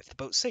over. If the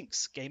boat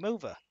sinks, game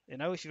over.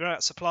 If you run out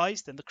of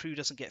supplies, then the crew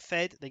doesn't get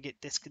fed, they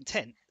get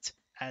discontent,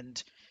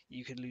 and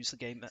you can lose the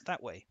game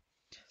that way.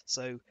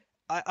 So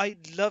I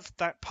love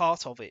that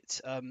part of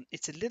it.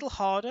 It's a little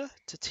harder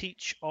to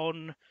teach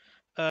on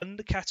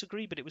the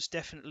category, but it was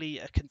definitely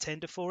a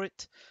contender for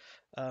it.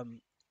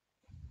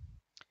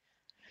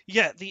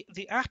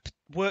 The app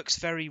works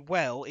very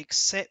well,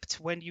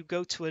 except when you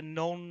go to a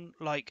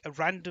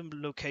random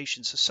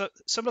location. So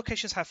some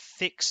locations have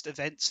fixed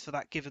events for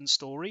that given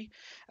story,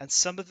 and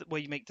some of where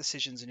you make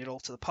decisions and you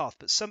alter the path,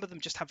 but some of them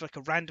just have like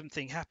a random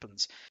thing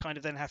happens. Kind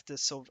of then have to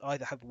sort of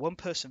either have one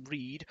person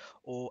read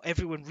or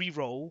everyone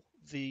re-roll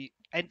the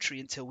entry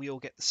until we all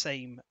get the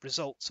same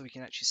result, so we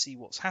can actually see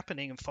what's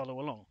happening and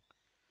follow along.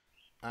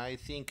 I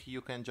think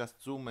you can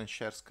just zoom and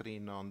share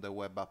screen on the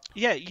web app.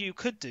 Yeah, you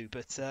could do,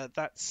 but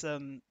it's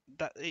an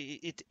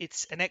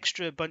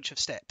extra bunch of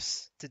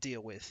steps to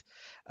deal with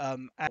out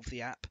of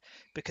the app,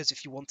 because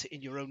if you want it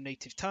in your own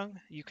native tongue,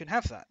 you can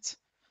have that,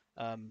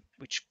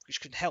 which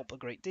can help a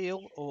great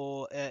deal.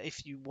 Or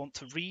if you want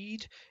to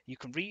read, you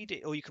can read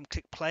it, or you can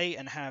click play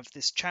and have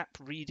this chap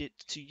read it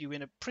to you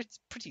in a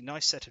pretty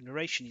nice set of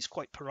narration. He's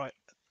quite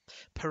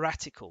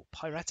piratical,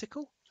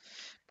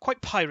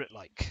 quite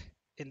pirate-like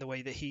in the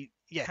way that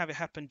have it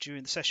happen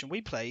during the session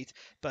we played,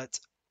 but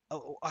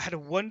I had a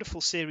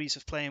wonderful series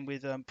of playing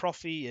with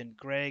Profi and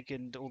Greg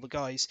and all the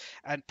guys.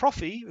 And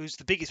Profi, who's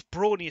the biggest,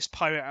 brawniest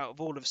pirate out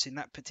of all of us in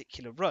that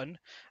particular run,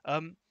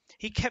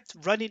 he kept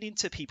running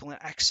into people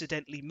and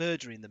accidentally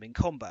murdering them in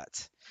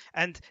combat.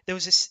 And there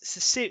was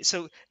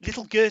so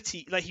little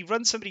Gertie, like he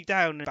runs somebody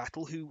down in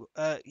battle who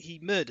he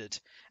murdered.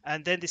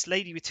 And then this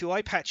lady with 2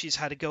 eye patches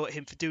had a go at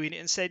him for doing it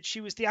and said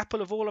she was the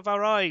apple of all of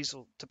our eyes,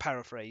 or to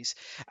paraphrase.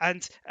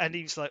 And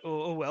he was like,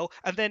 oh well.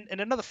 And then in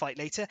another fight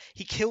later,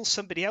 he kills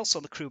somebody else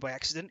on the crew by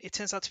accident. It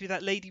turns out to be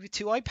that lady with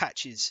 2 eye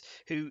patches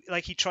who,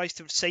 like, he tries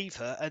to save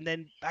her and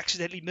then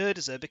accidentally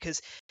murders her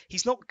because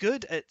he's not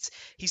good at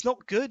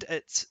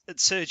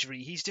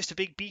surgery. He's just a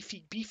big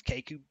beefy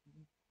beefcake who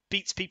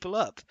beats people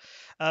up.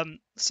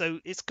 So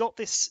it's got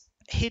this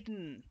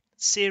hidden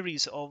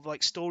series of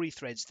like story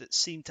threads that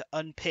seem to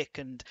unpick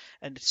and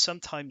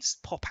sometimes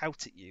pop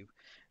out at you,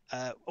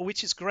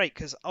 which is great,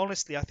 because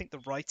honestly I think the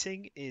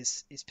writing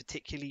is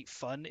particularly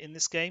fun in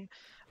this game.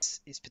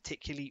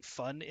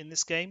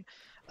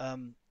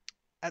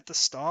 At the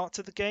start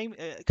of the game,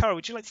 Cara,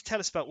 would you like to tell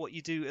us about what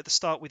you do at the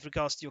start with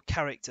regards to your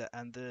character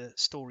and the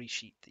story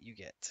sheet that you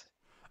get?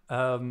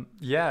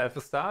 At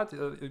the start,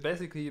 you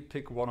basically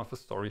pick one of the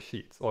story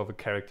sheets or the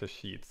character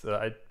sheets.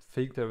 I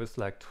think there is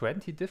like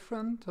 20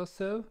 different or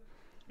so.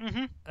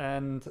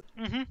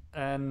 Mm-hmm.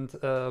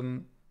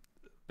 And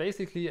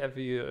basically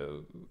every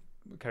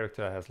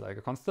character has like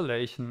a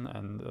constellation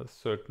and a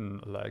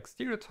certain like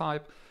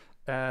stereotype,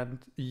 and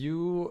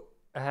you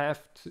have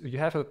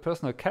a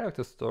personal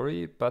character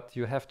story, but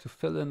you have to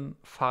fill in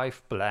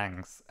 5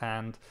 blanks.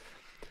 And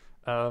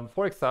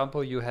for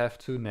example, you have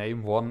to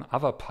name one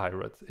other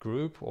pirate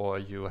group, or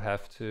you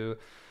have to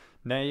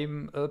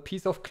name a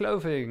piece of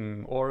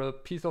clothing, or a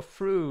piece of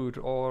fruit,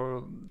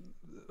 or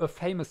a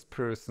famous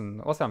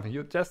person, or something.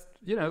 You just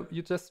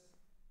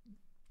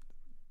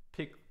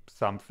pick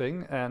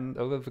something, and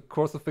over the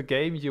course of the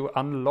game, you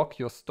unlock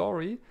your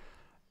story.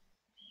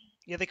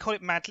 Yeah, they call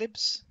it Mad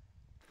Libs.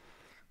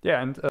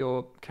 Yeah, and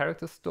your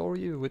character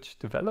story, which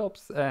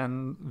develops,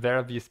 and there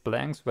are these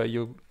blanks where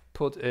you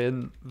put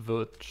in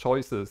the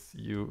choices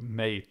you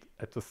made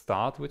at the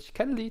start, which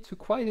can lead to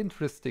quite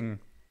interesting.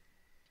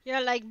 Yeah,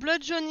 like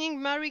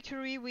bludgeoning Marie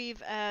Curie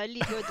with a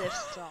Lego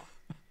Death Star.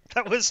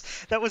 That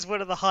was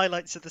one of the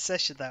highlights of the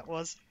session. That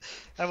was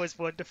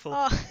wonderful.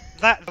 Oh.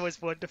 That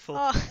was wonderful.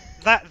 Oh.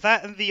 That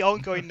and the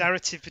ongoing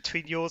narrative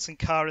between yours and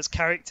Kara's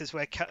characters,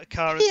 where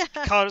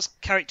Kara's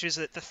character is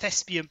the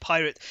thespian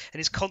pirate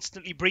and is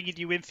constantly bringing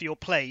you in for your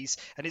plays,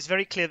 and it's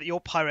very clear that your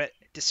pirate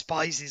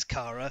despises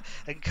Kara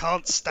and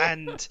can't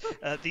stand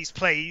these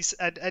plays,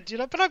 and you're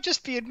like, but I'm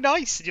just being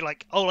nice, and you're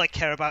like, all I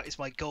care about is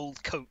my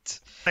gold coat.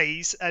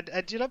 Plays, and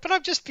you're like, but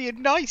I'm just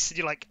being nice, and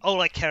you're like,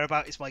 all I care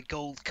about is my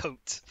gold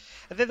coat.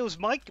 And then there was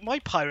my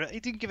pirate. He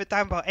didn't give a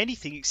damn about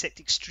anything except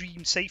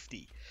extreme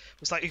safety. It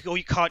was like, oh,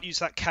 you can't use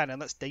that cannon.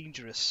 That's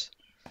dangerous.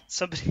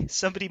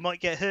 Somebody might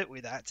get hurt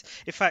with that.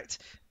 In fact,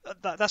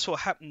 that's what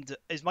happened.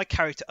 Is my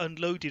character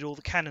unloaded all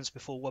the cannons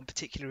before one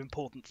particular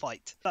important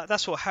fight.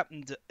 That's what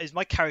happened. Is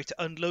my character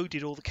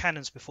unloaded all the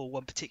cannons before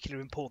one particular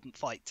important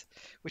fight,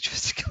 which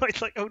was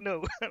quite like, oh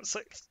no. I was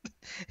like,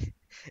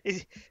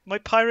 my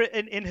pirate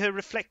in her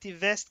reflective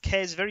vest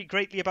cares very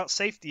greatly about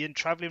safety, and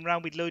traveling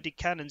around with loaded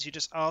cannons, you're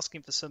just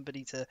asking for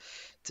somebody to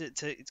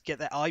get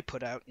their eye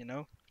put out, you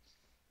know.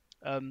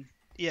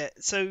 Yeah,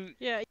 so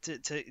Yeah.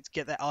 to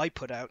get their eye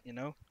put out, you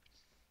know.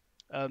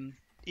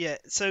 Yeah,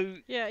 so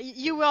Yeah,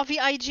 you were the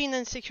hygiene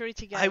and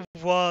security guy.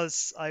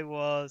 I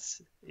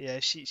was.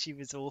 Yeah, she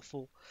was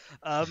awful.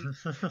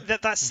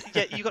 That's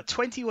yeah. You got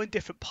 21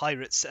 different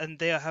pirates, and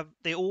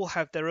they all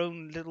have their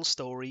own little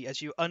story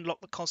as you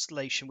unlock the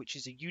constellation, which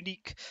is a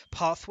unique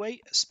pathway.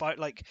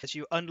 As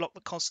you unlock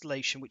the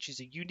constellation, which is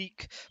a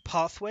unique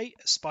pathway.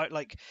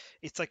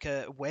 It's like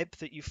a web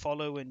that you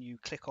follow, and you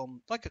click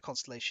on like a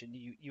constellation.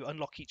 You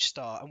unlock each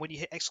star, and when you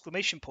hit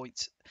exclamation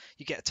points,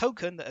 you get a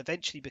token that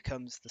eventually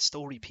becomes the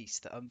story piece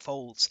that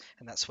unfolds,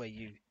 and that's where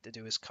you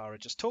do as Kara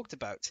just talked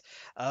about.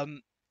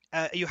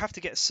 You have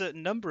to get a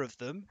certain number of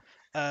them.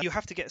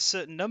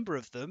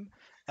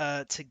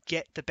 To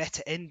get the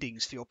better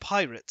endings for your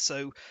pirate.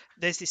 So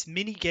there's this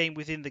mini game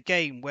within the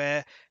game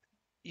where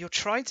you're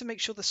trying to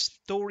make sure the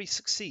story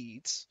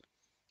succeeds.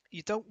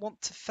 You don't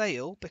want to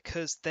fail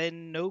because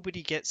then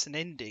nobody gets an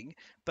ending,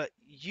 but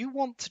you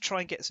want to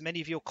try and get as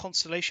many of your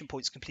constellation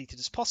points completed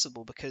as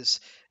possible because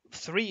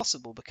three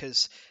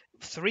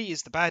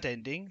is the bad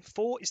ending,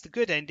 4 is the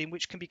good ending,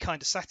 which can be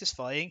kind of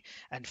satisfying,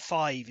 and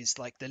 5 is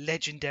like the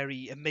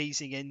legendary,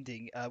 amazing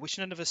ending, which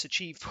none of us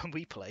achieved when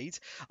we played.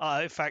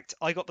 In fact,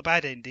 I got the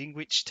bad ending,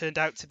 which turned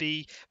out to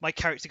be my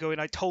character going,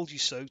 "I told you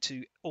so"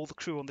 to all the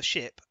crew on the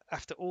ship.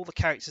 After all the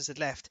characters had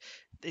left,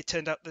 it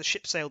turned out the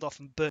ship sailed off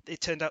and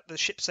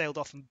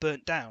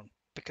burnt down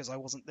because I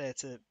wasn't there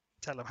to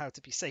tell them how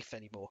to be safe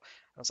anymore.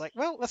 I was like,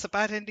 well, that's a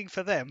bad ending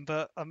for them,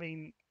 but I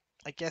mean,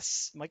 I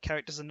guess my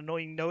character's an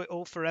annoying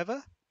know-it-all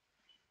forever.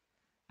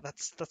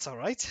 That's all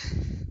right.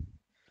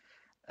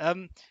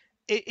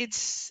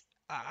 It's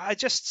I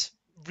just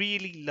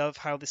really love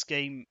how this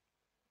game.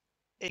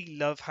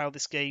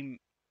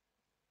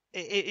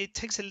 It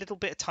takes a little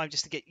bit of time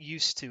just to get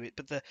used to it,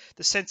 but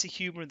the sense of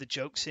humor and the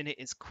jokes in it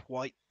is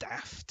quite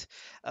daft.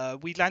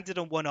 We landed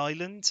on one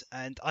island,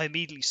 and I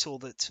immediately saw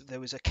that there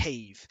was a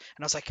cave,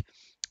 and I was like,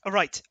 all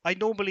right, I'm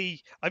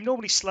normally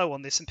slow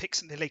on this and pick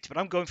something later, but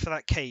I'm going for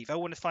that cave. I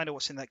want to find out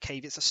what's in that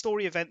cave. It's a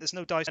story event. There's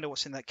no dice. I know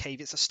what's in that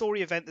cave. It's a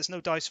story event. There's no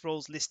dice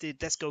rolls listed.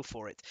 Let's go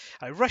for it.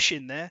 I rush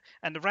in there,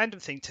 and a random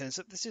thing turns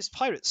up. There's this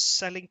pirate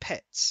selling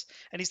pets,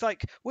 and he's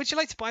like, "Would you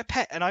like to buy a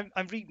pet?" And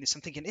I'm reading this.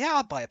 I'm thinking, "Yeah,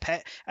 I'll buy a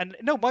pet." And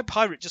no, my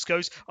pirate just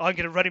goes, "I'm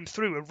going to run him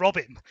through and rob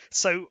him."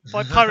 So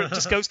my pirate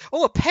just goes,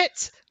 "Oh, a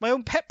pet! My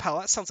own pet pal.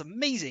 That sounds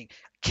amazing."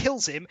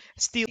 Kills him,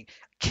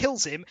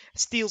 steals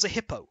a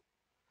hippo.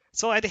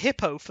 So I had a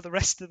hippo for the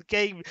rest of the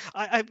game.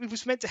 It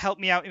was meant to help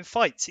me out in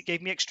fights. It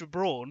gave me extra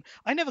brawn.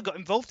 I never got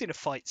involved in a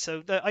fight,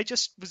 so I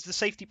just was the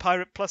safety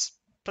pirate plus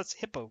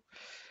hippo,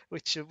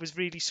 which was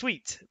really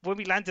sweet. When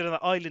we landed on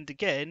the island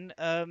again,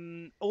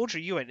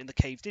 Audrey, you went in the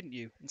cave, didn't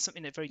you? And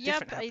something very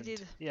different happened. I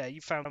did. Yeah,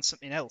 you found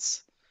something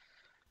else.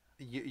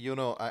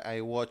 I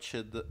watched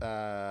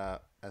a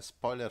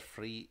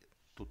spoiler-free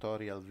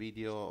tutorial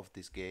video of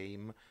this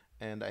game,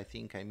 and I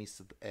think I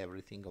missed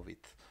everything of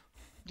it.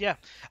 Yeah,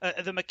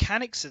 the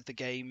mechanics of the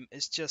game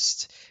is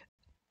just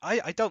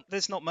I don't.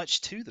 There's not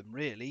much to them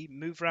really.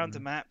 Move around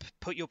the map,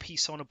 put your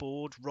piece on a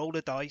board, roll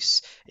a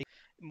dice.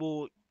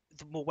 More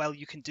the more well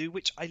you can do,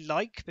 which I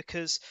like,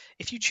 because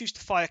if you choose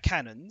to fire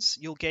cannons,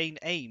 you'll gain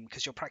aim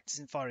because you're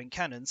practicing firing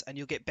cannons, and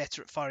you'll get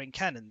better at firing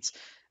cannons.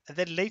 And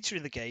then later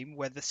in the game,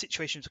 where the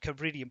situations become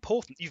really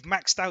important, you've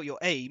maxed out your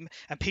aim,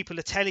 and people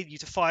are telling you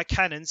to fire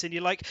cannons, and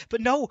you're like,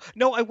 but no,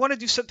 I want to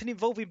do something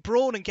involving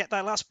brawn and get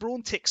that last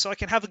brawn tick, so I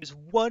can have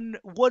one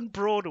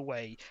brawn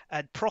away,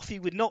 and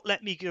Profi would not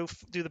let me go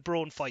do the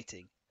brawn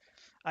fighting.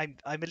 I'm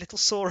a little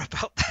sore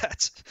about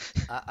that.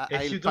 If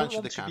I'll you don't punch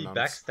want the to be cannons.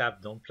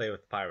 backstabbed, don't play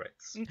with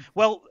pirates.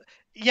 Well,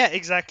 yeah,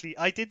 exactly.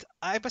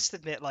 I must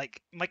admit,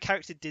 like, my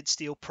character did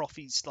steal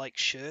Profi's like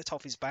shirt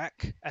off his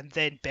back and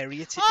then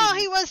bury it. Oh,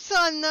 he was so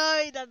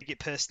annoyed. It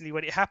personally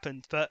when it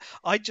happened, but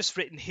I'd just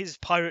written his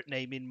pirate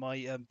name in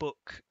my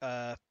book.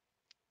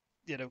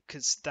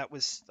 Because that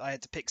was, I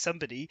had to pick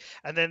somebody,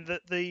 and then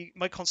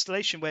my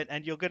constellation went,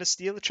 and you're going to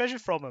steal the treasure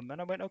from him,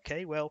 and I went,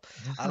 okay, well,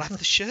 I'll have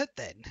the shirt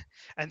then.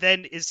 And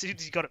then as soon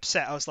as he got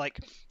upset, I was like,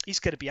 he's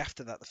going to be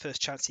after that the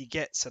first chance he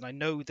gets, and I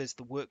know there's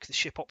the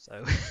ship op,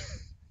 so.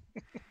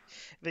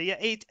 But yeah,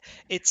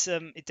 it's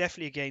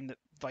definitely a game that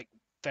like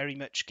very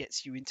much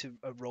gets you into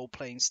a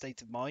role-playing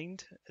state of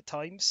mind at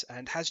times,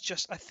 and I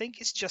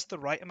think it's just the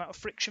right amount of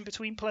friction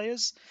between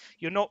players.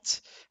 You're not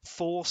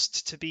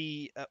forced to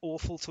be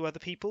awful to other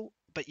people,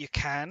 but you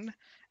can,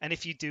 and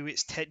if you do,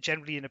 it's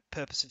generally in a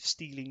purpose of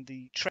stealing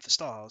the treasure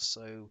stars,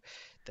 so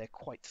they're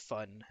quite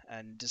fun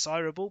and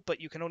desirable,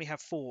 but you can only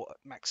have 4 at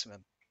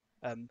maximum.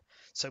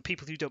 So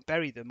people who don't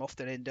bury them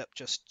often end up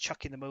just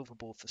chucking them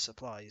overboard for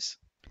supplies.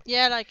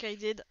 Yeah, like I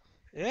did.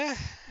 Yeah.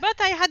 But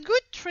I had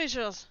good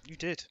treasures. You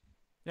did.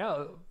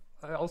 Yeah,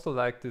 I also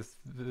like this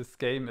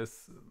game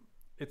it's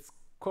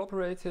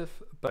cooperative,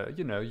 but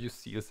you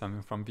steal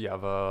something from the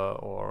other,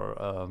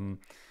 or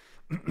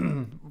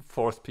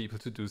force people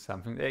to do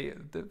something.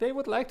 They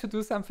would like to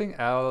do something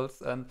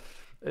else, and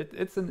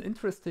it's an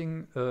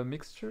interesting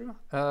mixture.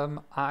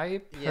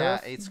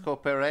 It's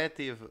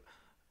cooperative.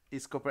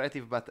 It's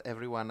cooperative, but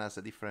everyone has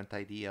a different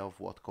idea of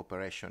what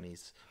cooperation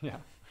is. Yeah.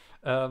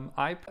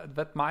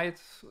 That might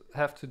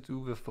have to do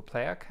with the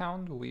player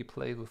count. We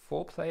play with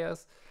 4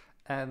 players,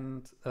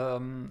 and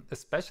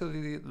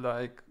especially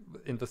like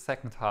in the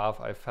second half,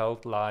 I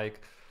felt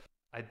like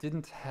I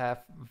didn't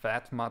have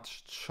that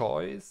much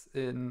choice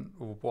in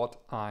what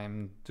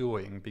I'm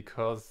doing,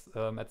 because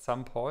at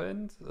some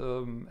point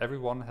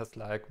everyone has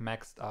like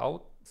maxed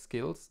out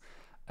skills,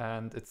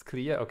 and it's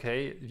clear,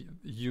 okay,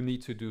 you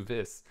need to do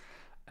this.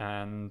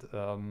 And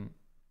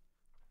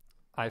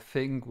I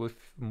think with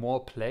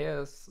more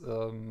players,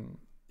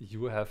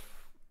 you have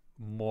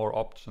more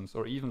options.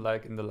 Or even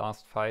like in the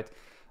last fight,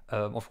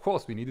 of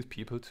course, we needed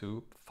people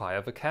to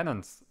fire the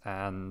cannons,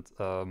 and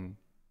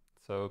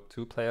so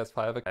 2 players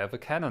fire the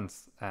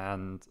cannons,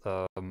 and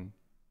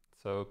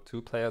so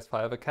 2 players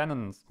fire the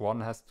cannons.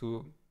 One has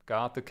to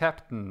guard the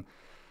captain.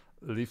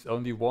 Leaves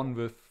only one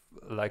with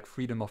like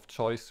freedom of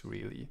choice,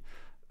 really,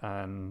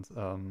 and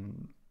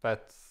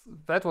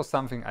that was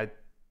something I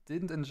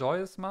didn't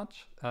enjoy as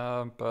much,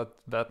 but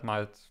that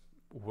might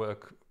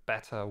work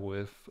better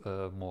with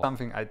more.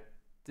 Something I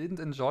didn't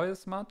enjoy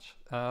as much,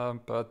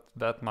 but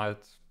that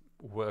might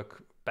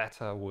work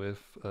better with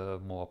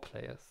more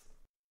players.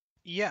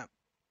 Yeah.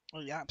 Oh,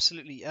 yeah,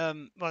 absolutely.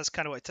 Well, that's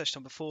kind of what I touched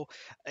on before.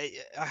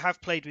 I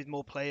have played with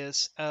more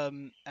players,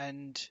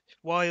 and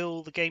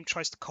while the game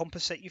tries to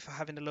compensate you for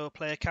having a lower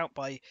player count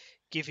by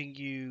giving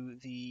you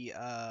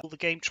the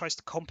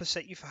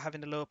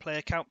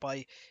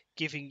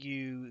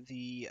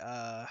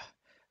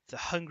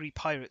hungry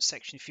pirate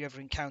section, if you ever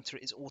encounter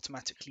it, is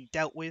automatically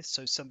dealt with,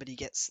 so somebody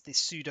gets this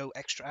pseudo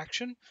extra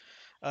action,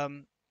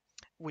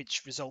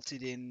 which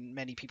resulted in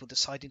many people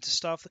deciding to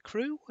starve the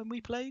crew when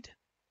we played.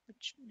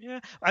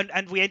 Yeah,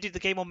 and we ended the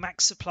game on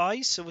max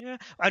supplies. So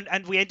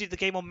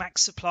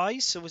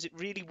was it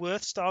really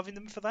worth starving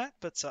them for that?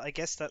 But I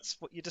guess that's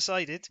what you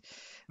decided.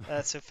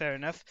 So fair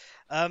enough.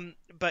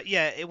 But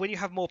yeah, when you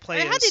have more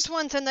players, I had it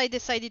once and I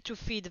decided to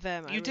feed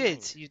them. You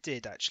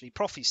did actually.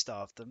 Profi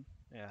starved them.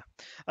 Yeah.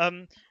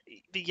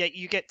 But yeah,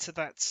 you get to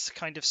that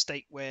kind of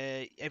state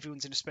where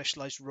everyone's in a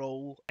specialized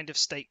role.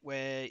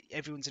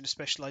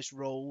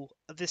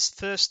 This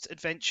first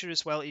adventure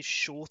as well is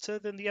shorter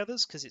than the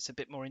others because it's a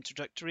bit more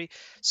introductory.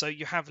 So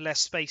you have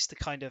less space to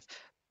kind of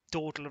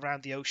dawdle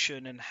around the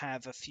ocean and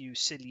have a few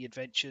silly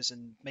adventures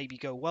and maybe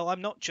go, well,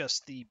 I'm not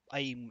just the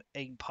aim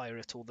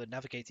pirate or the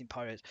navigating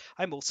pirate.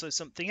 I'm also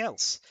something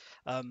else.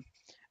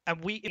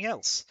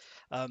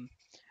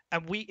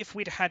 If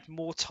we'd had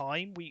more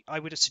time, I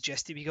would have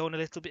suggested we go on a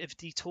little bit of a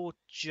detour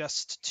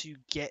just to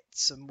get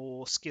some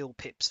more skill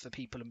pips for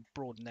people and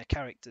broaden their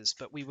characters.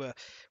 But we were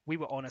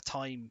on a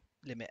time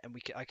limit, and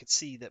I could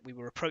see that we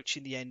were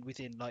approaching the end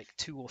within like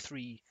 2 or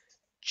 3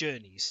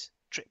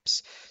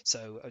 trips.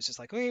 So I was just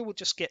like, okay, we'll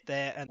just get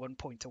there, and 1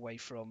 point away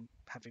from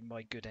having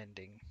my good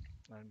ending.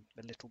 I'm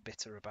a little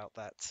bitter about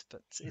that,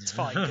 but it's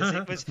fine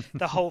because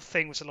the whole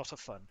thing was a lot of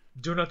fun.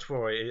 Do not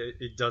worry,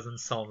 it doesn't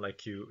sound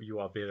like you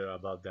are bitter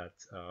about that.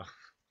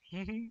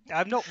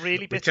 I'm not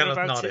really bitter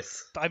about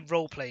notice. it, but I'm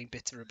role-playing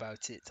bitter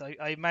about it.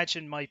 I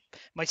imagine my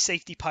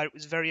safety pirate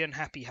was very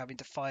unhappy having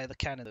to fire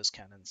those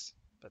cannons.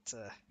 But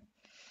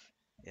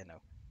you know,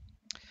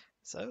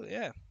 so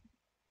yeah,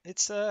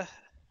 it's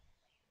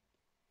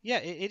yeah,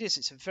 it is.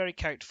 It's a very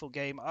characterful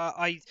game.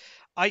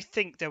 I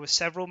think there were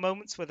several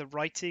moments where the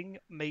writing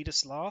made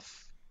us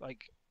laugh,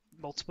 like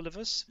multiple of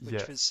us, which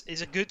Yes.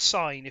 is a good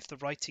sign if the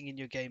writing in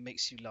your game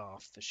makes you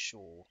laugh for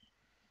sure.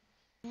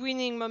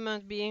 Winning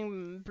moment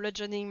being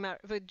bludgeoning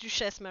the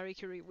Duchess Marie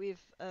Curie with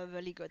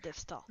the Lego Death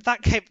Star.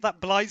 That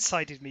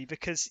blindsided me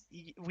because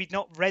we'd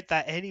not read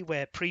that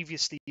anywhere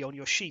previously on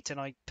your sheet, and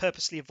I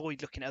purposely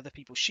avoid looking at other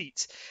people's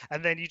sheets.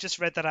 And then you just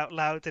read that out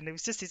loud, and it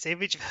was just this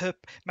image of her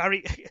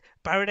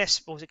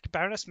Baroness, or was it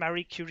Baroness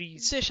Marie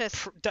Curie's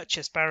Duchess.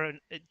 Duchess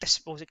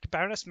or was it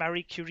Baroness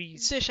Marie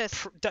Curie's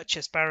Duchess.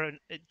 Duchess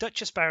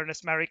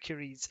Baroness Marie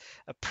Curie's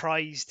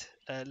prized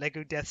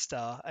Lego Death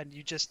Star, and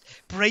you just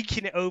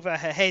breaking it over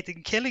her head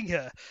and killing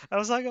her. I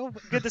was like, oh my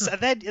goodness! And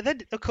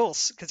then of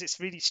course, because it's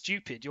really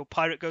stupid, your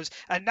pirate goes,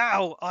 and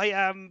now I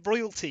am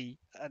royalty,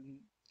 and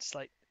it's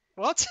like,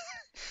 what?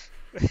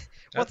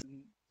 What?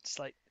 It's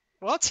like,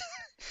 what?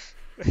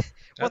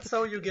 That's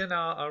how you get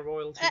a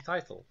royalty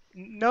title.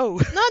 No.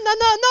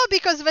 No,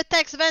 because the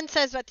text then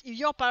says that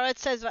your pirate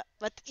says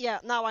that yeah,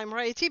 now I'm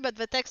royalty, but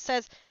the text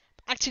says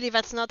actually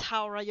that's not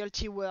how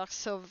royalty works,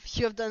 so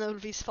you have done all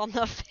this for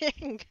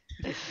nothing.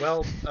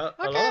 Well,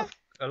 Okay.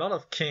 a lot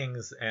of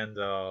kings and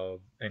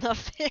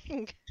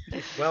Nothing.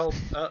 well,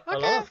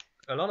 Okay.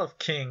 a lot of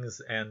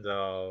kings and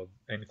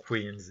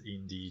queens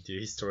in the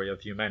history of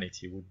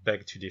humanity would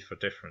beg to differ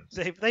different.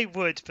 They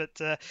would,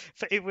 but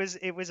it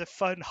was a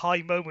fun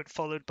high moment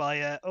followed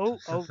by oh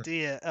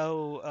dear,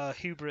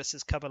 hubris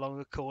has come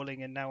along a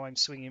calling, and now I'm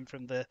swinging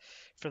from the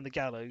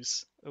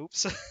gallows.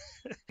 Oops.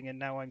 And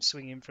now I'm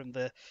swinging from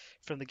the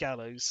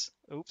gallows.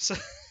 Oops.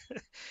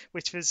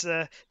 Which was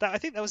that, I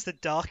think that was the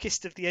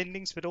darkest of the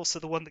endings, but also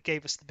the one that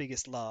gave us the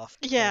biggest laugh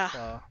Yeah. by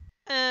far.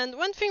 And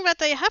one thing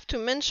that I have to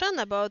mention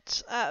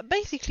about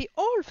basically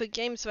all the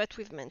games that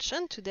we've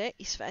mentioned today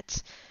is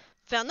that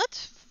they're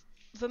not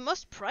the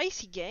most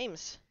pricey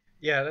games.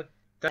 Yeah,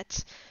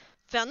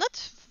 They're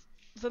not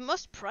the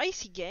most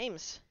pricey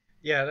games.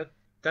 yeah,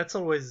 that's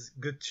always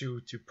good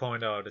to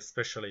point out,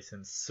 especially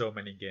since so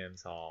many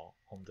games are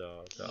on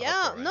the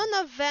Yeah, upper end. none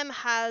of them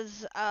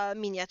has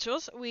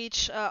miniatures,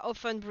 which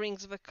often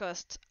brings the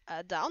cost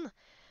down.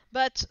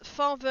 But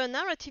for the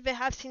narrative, they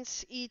have,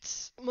 since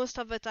it's most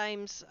of the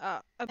times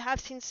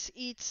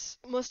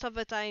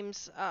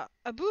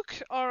a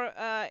book, or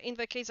in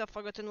the case of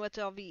Forgotten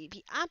Water,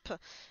 the app,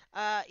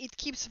 it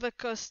keeps the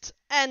cost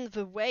and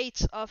the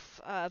weight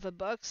of the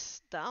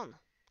box down.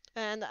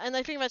 And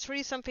I think that's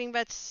really something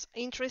that's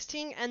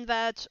interesting, and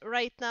that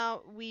right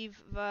now with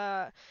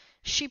the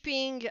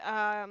shipping,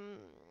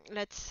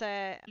 let's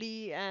say,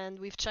 and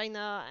with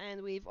China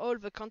and with all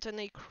the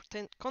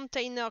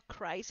container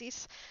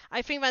crisis,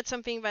 I think that's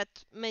something that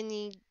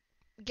many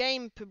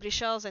game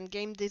publishers and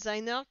game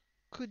designers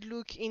could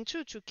look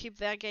into to keep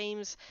their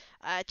games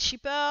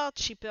cheaper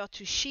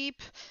to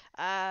ship,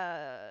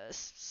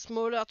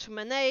 smaller to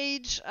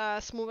manage,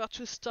 smaller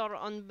to store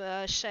on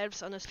the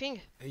shelves on a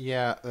thing.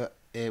 Yeah,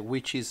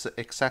 which is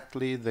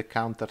exactly the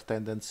counter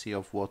tendency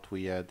of what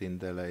we had in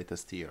the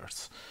latest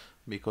years.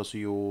 Because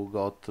you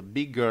got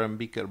bigger and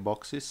bigger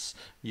boxes,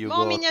 you More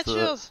got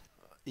miniatures.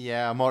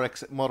 yeah,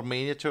 more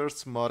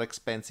miniatures, more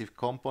expensive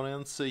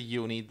components.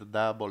 You need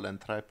double and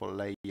triple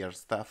layer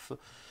stuff.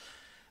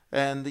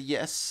 And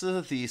yes,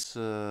 this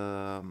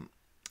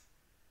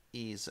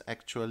is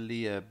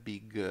actually a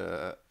big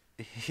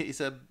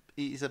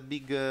is a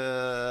big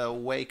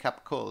wake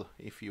up call,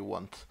 if you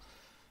want.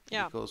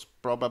 Yeah. Because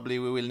probably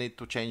we will need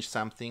to change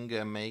something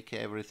and make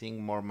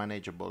everything more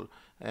manageable.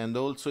 And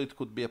also it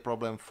could be a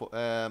problem for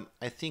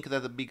I think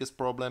that the biggest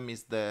problem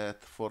is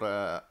that for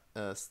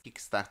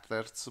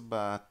Kickstarters,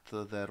 but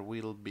there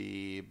will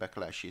be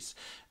backlashes.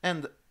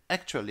 And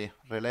actually,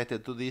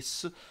 related to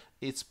this,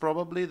 it's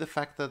probably the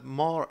fact that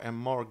more and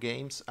more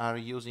games are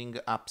using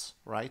apps,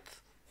 right?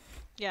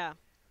 Yeah.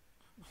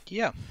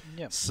 Yeah.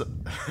 So,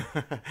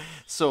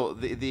 so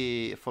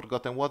the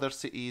Forgotten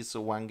Waters is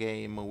one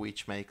game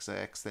which makes an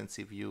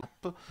extensive use,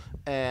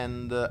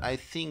 and I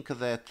think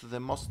that the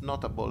most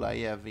notable I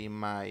have in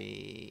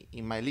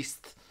my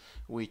list,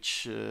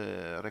 which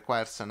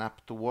requires an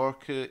app to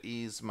work,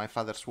 is My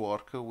Father's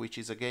Work, which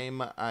is a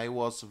game I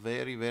was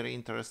very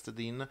interested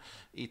in.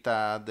 It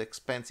had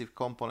expensive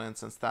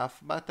components and stuff,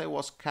 but I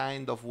was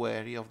kind of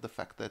wary of the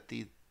fact that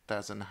it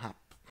doesn't have.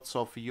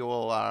 So if you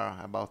all are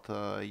about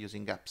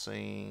using apps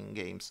in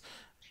games,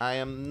 I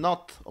am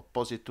not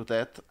opposed to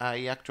that.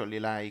 I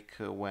actually like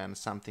when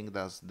something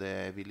does the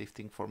heavy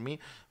lifting for me,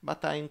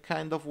 but I'm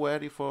kind of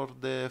wary for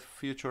the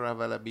future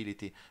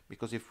availability,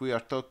 because if we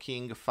are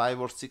talking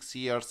 5 or 6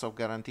 years of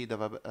guaranteed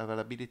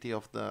availability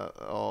of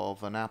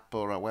an app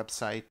or a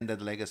website, that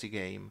legacy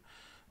game.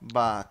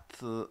 But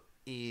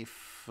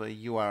if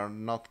you are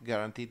not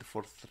guaranteed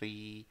for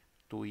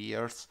 2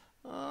 years,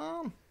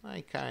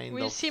 I kind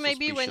We'll of see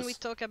maybe when we suspicious.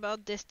 talk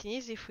about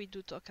Destinies, if we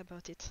do talk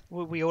about it.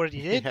 Well, we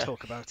already did Yeah.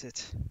 talk about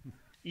it.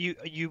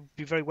 you'd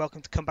be very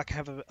welcome to come back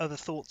and have other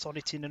thoughts on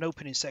it in an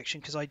opening section,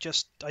 because I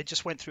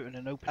just went through it in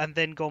an open and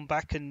then gone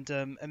back and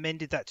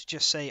amended that to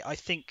just say I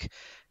think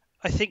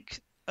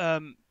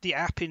the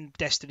app in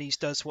Destinies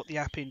does what the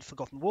app in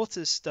Forgotten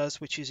Waters does,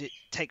 which is it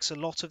takes a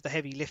lot of the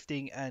heavy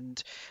lifting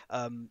and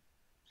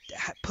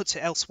puts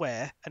it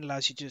elsewhere and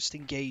allows you to just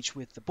engage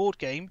with the board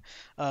game.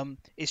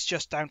 It's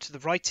just down to the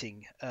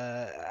writing.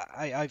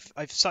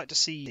 I've started to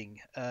see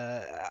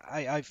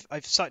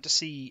I've started to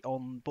see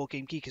on Board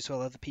Game Geek as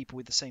well other people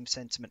with the same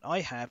sentiment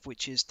I have,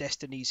 which is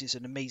Destinies is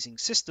an amazing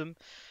system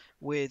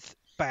with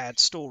bad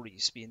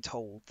stories being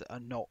told that are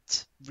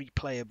not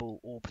replayable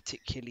or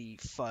particularly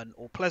fun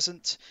or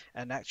pleasant,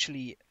 and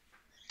actually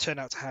turn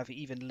out to have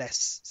even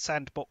less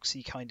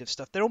sandboxy kind of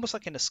stuff. They're almost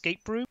like an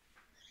escape room.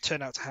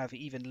 Turn out to have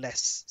even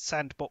less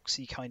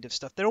sandboxy kind of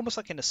stuff. They're almost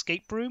like an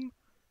escape room,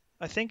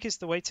 I think, is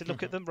the way to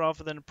look at them,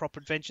 rather than a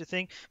proper adventure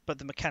thing. But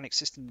the mechanic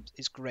system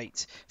is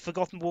great.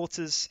 Forgotten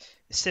Waters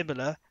is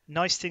similar.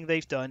 Nice thing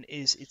they've done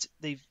is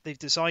they've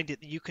designed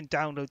it that you can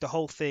download the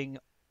whole thing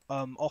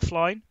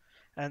offline.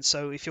 And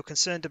so if you're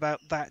concerned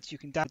about that, you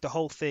can download the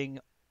whole thing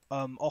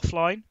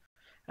offline.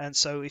 And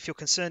so if you're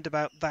concerned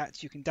about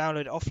that, you can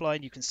download it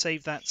offline. You can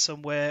save that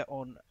somewhere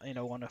on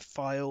on a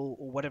file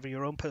or whatever,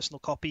 your own personal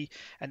copy,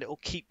 and it will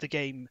keep the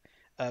game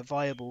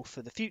viable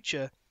for the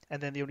future.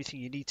 And then the only thing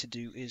you need to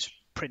do is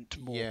print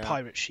more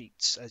pirate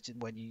sheets as in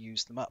when you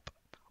use them up,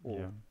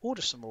 or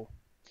order some more.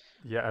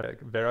 Yeah,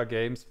 there are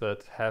games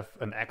that have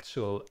an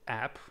actual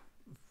app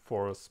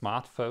for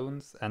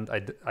smartphones, and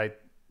I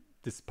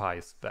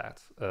despise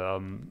that,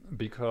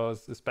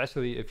 because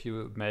especially if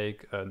you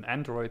make an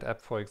Android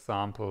app, for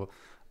example,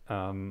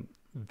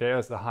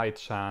 there's a high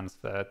chance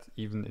that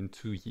even in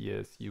 2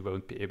 years you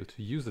won't be able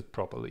to use it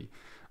properly.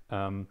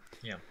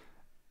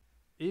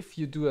 If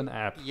you do an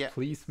app,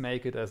 please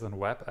make it as a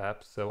web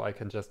app, so I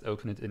can just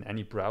open it in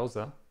any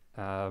browser,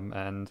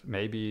 and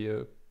maybe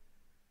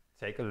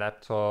take a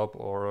laptop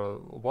or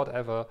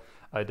whatever.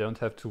 I don't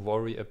have to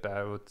worry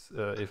about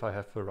if I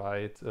have the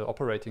right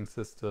operating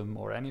system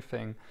or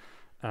anything.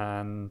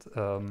 And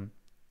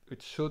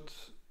it should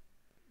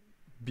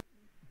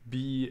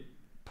be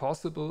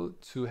possible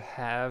to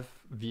have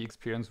the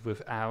experience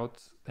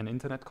without an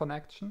internet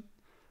connection.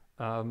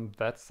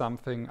 That's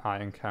something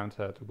I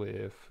encountered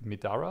with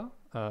Midara.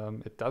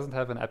 It doesn't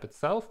have an app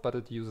itself, but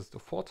it uses the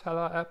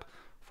Foreteller app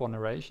for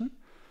narration,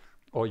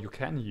 or you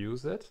can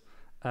use it.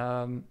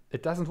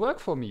 It doesn't work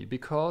for me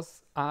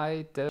because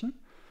I don't,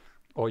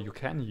 or you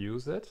can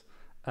use it.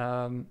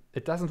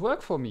 It doesn't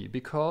work for me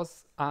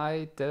because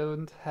I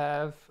don't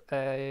have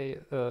a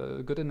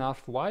good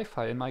enough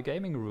Wi-Fi in my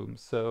gaming room.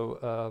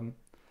 So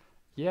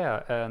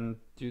and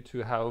due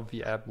to how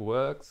the app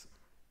works,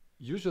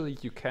 usually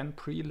you can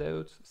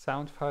preload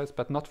sound files,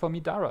 but not for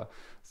Midara,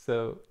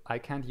 so I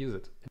can't use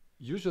it.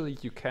 Usually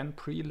you can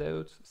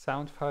preload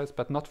sound files,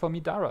 but not for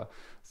Midara,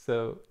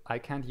 so I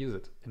can't use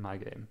it in my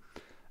game.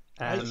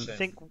 And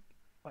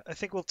I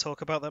think we'll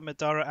talk about that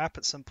Madara app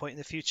at some point in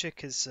the future,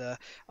 because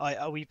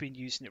we've been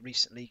using it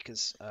recently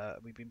because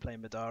we've been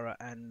playing Madara,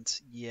 and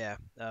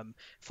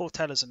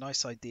Foreteller's a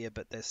nice idea,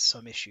 but there's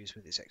some issues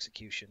with its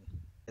execution.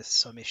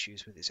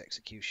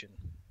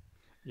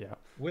 Yeah.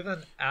 With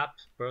an app,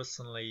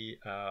 personally,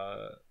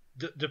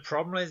 the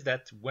problem is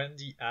that when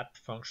the app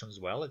functions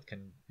well, it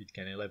can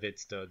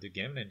elevate the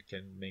game and it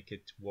can make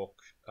it work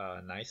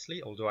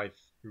nicely. Although I've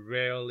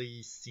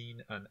rarely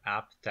seen an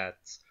app that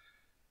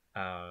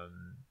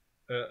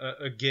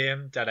a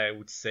game that I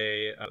would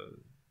say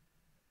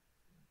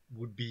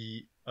would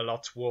be a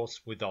lot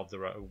worse without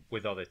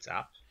its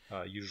app.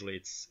 Usually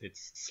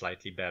it's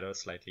slightly better,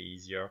 slightly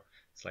easier,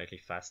 slightly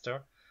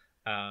faster.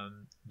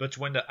 But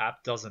when the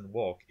app doesn't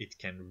work, it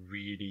can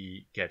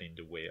really get in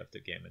the way of the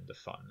game and the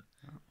fun.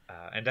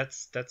 And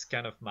that's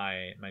kind of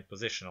my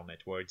position on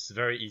it, where it's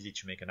very easy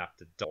to make an app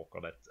that doesn't work,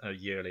 or that a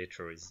year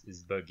later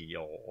is buggy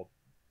or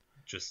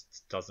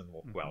just doesn't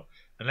work well.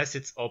 Unless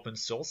it's open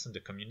source and the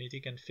community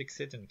can fix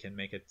it and can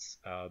make it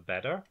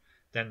better,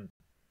 then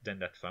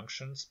that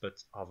functions.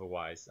 But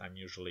otherwise, I'm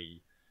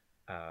usually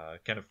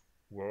kind of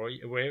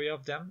wary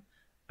of them.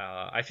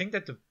 I think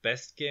that the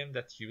best game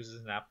that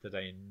uses an app that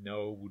I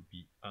know would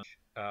be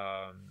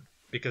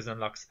because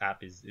Unlock's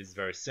app is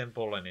very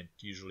simple and it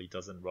usually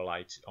doesn't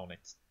rely on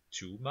it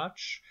too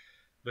much.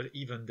 But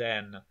even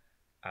then,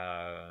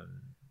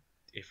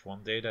 if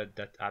one day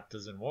that app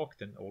doesn't work,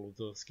 then all of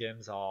those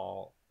games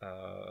are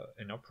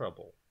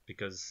inoperable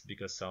because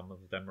some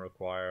of them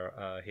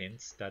require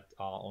hints that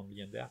are only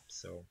in the app.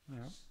 So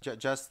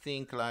just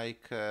think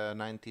like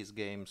 90s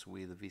games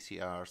with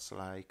VCRs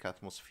like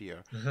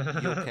Atmosphere.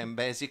 You can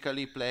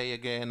basically play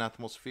again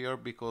Atmosphere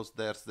because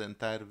there's the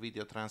entire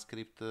video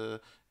transcript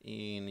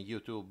in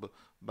YouTube,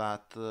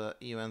 but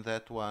even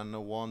that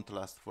one won't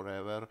last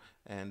forever,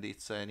 and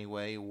it's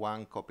anyway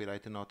one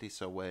copyright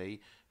notice away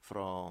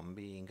from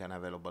being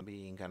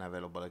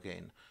unavailable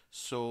again.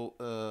 So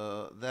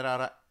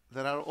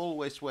there are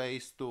always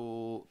ways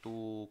to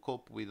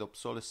cope with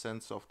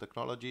obsolescence of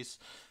technologies,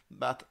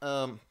 but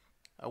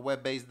a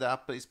web-based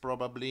app is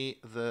probably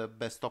the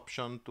best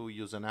option to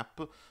use an app.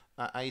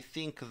 I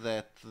think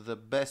that the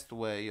best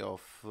way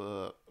of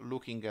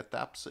looking at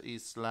apps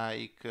is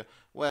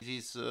it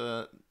is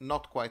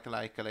not quite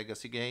like a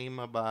legacy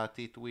game, but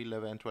it will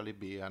eventually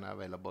be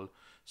unavailable.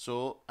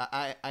 So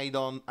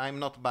I'm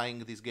not buying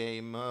this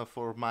game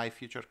for my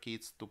future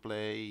kids to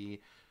play.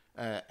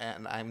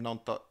 And I'm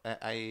not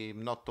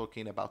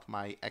talking about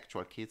my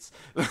actual kids.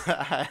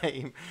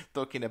 I'm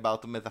talking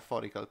about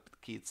metaphorical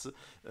kids.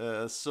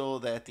 So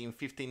that in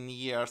 15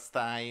 years'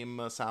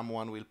 time,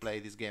 someone will play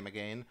this game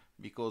again,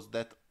 because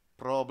that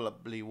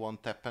probably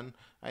won't happen.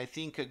 I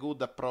think a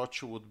good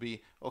approach would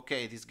be,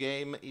 okay, this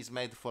game is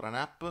made for an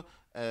app.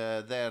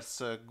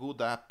 There's a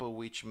good app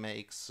which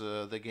makes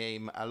the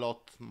game a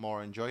lot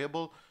more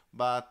enjoyable.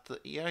 But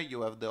here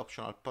you have the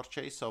optional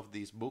purchase of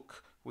this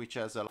book, which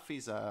is a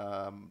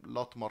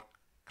lot more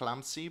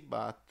clumsy,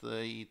 but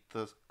it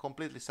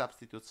completely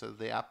substitutes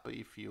the app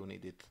if you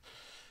need it.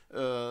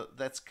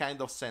 That's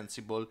kind of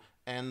sensible.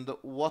 And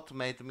what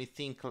made me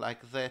think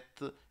like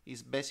that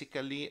is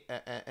basically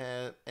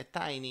a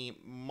tiny,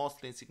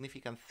 mostly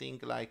insignificant thing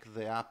like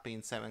the app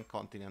in Seven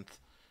Continents.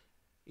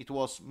 It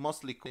was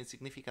mostly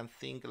insignificant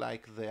thing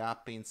like the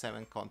app in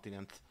Seven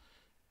Continents.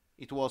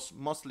 It was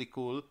mostly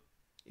cool.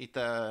 It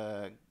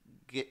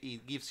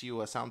gives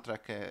you a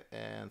soundtrack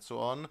and so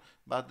on,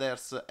 but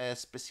there's a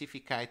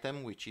specific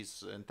item which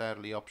is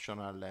entirely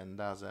optional and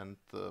doesn't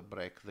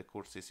break the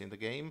courses in the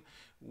game,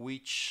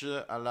 which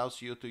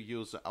allows you to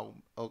use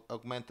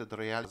augmented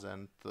reality.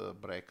 Doesn't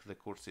break the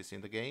courses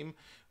in the game,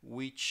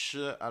 which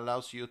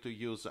allows you to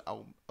use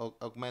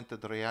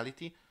augmented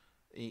reality.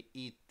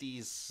 It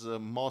is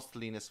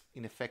mostly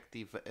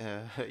ineffective.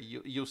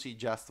 You see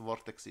just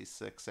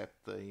vortexes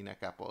except in a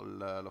couple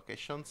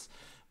locations,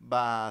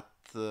 but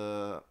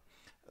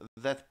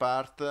that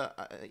part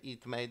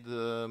it made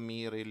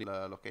me really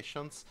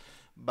locations,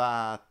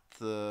 but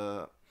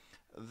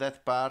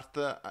that part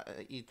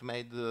it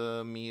made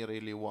me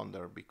really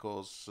wonder,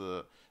 because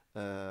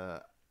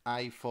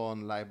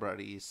iPhone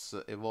libraries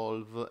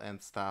evolve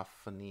and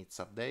stuff needs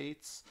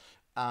updates.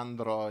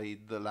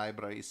 Android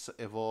libraries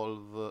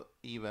evolve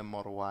even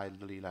more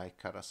wildly,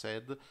 like Kara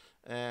said,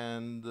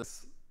 and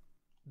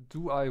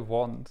do I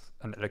want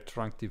an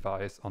electronic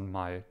device on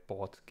my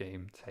board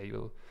game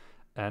table?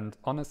 And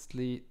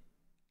honestly,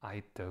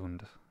 I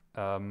don't.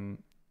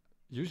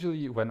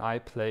 Usually when I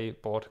play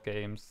board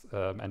games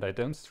and I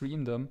don't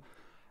stream them,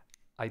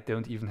 I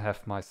don't even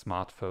have my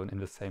smartphone in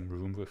the same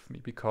room with me,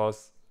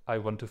 because I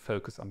want to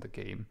focus on the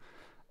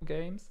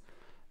games.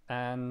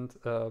 And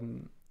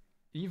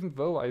even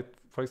though I,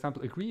 for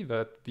example, agree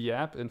that the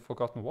app in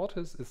Forgotten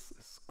Waters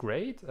is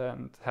great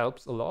and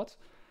helps a lot,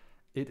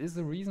 it is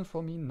a reason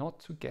for me not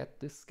to get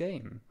this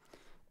game.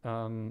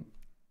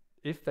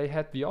 If they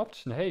had the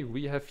option, hey,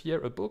 we have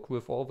here a book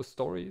with all the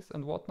stories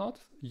and whatnot,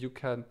 you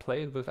can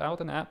play it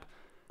without an app.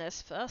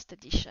 As first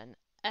edition,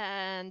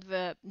 and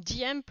the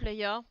DM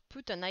player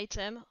put an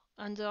item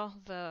under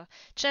the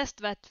chest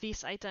that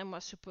this item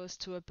was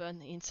supposed to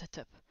open in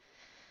setup.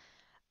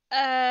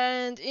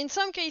 And in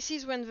some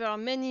cases, when there are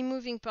many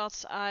moving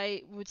parts,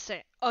 I would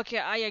say, okay,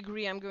 I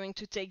agree, I'm going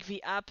to take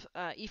the app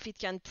if it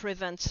can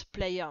prevent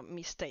player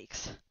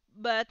mistakes.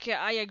 But okay,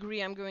 I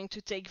agree, I'm going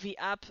to take the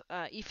app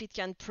if it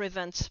can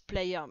prevent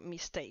player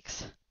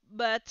mistakes.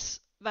 But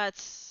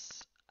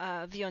that's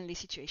the only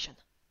situation.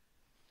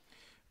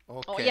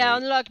 okay. Oh yeah,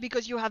 unlock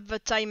because you have the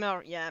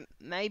timer. Yeah,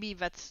 maybe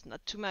that's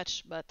not too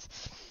much, but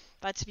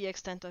that's the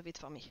extent of it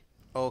for me.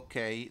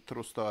 Okay,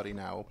 true story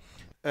now.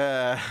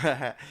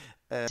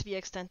 That's the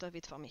extent of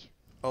it for me.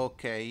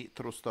 Okay,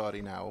 true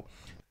story now.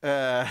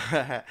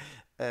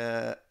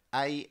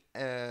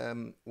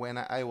 When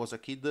I was a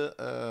kid,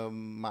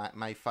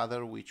 my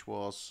father, which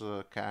was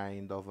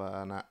kind of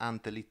an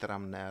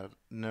anti-literam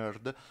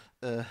nerd,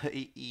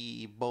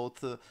 he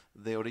bought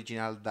the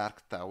original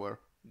Dark Tower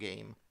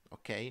game.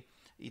 Okay,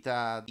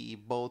 he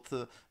bought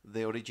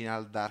the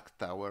original Dark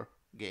Tower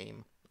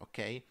game.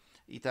 Okay,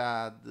 it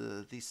had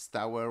this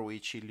tower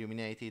which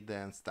illuminated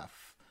and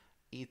stuff.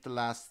 It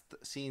lasts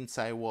since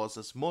I was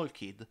a small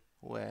kid.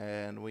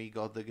 When we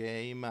got the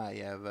game, I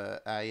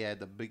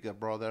had a bigger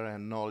brother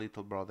and no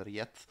little brother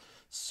yet.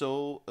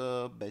 So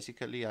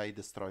basically, I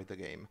destroyed the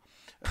game.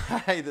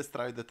 I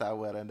destroyed the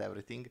tower and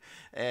everything,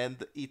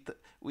 and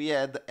we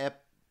had a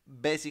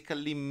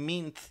basically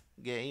mint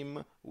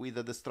game with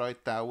a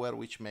destroyed tower,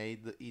 which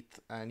made it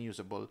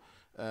unusable.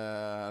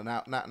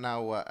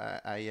 Now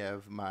I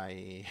have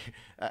my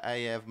I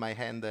have my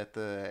hand at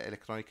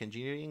electronic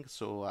engineering,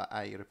 so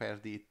I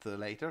repaired it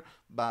later.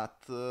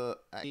 But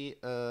we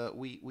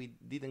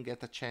didn't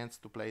get a chance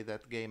to play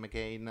that game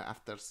again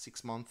after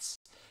 6 months.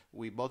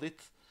 We bought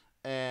it,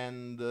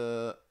 and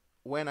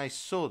when I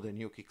saw the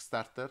new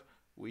Kickstarter,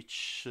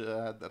 which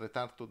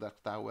Return to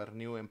Dark Tower,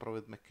 new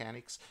improved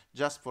mechanics,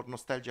 just for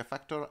nostalgia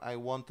factor, I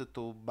wanted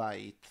to buy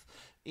it.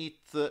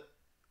 It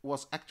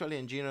was actually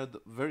engineered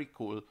very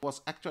cool.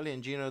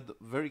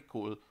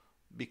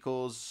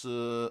 Because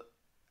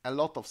a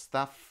lot of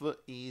stuff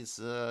is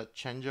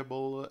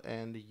changeable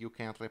and you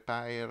can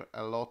repair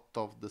a lot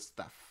of the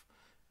stuff.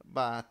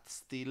 But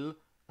still,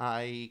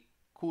 I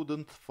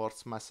couldn't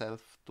force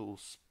myself to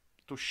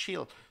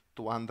shill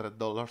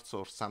 $200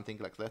 or something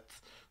like that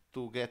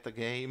to get a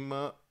game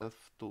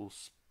to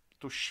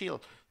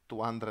shill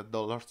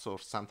 $200 or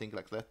something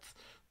like that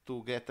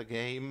to get a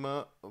game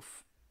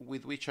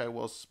with which I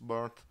was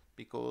burnt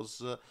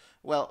because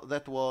well,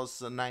 that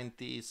was a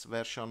 90s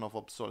version of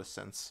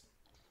obsolescence.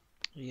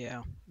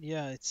 Yeah,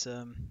 yeah. It's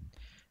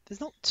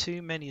there's not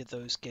too many of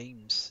those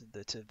games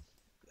that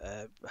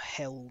have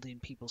held in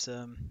people's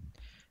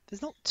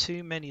there's not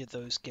too many of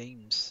those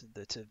games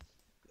that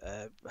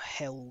have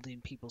held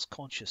in people's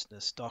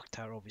consciousness. Dark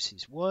Tower obviously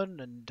is one,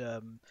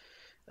 and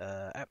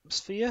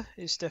Atmosphere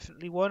is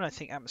definitely one. I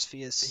think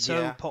Atmosphere is so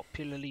Yeah,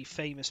 popularly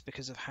famous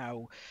because of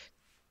how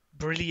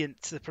brilliant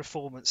the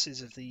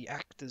performances of the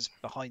actors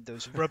behind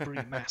those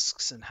rubbery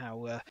masks and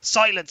how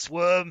silence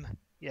worm.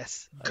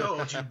 Yes.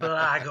 Go to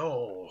black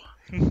hole.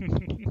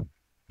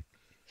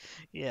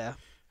 Yeah.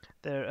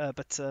 There,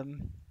 but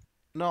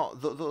no,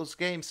 those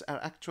games are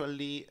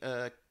actually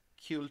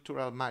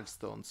cultural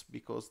milestones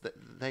because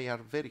they are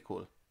very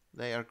cool.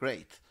 They are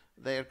great.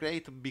 They are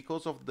great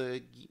because of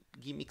the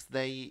gimmicks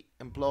they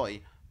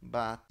employ.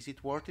 But is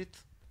it worth it?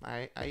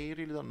 I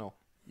really don't know.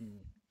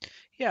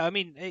 yeah, I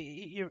mean,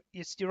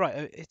 you're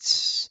right.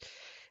 It's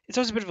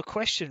always a bit of a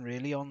question,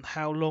 really, on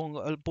how long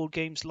a board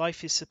game's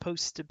life is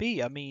supposed to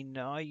be. I mean,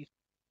 I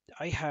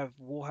have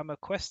Warhammer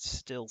Quest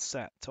still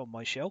sat on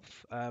my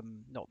shelf.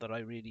 Not that I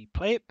really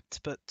play it,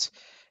 but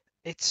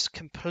it's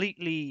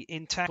completely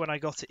intact when I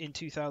got it in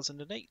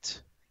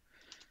 2008.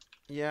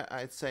 Yeah,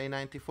 I'd say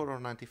 94 or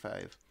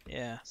 95.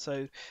 Yeah,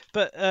 so,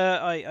 but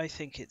I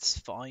think it's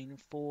fine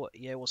for,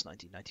 yeah, it was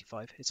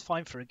 1995. It's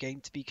fine for a game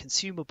to be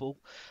consumable,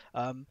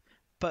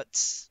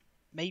 but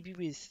maybe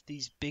with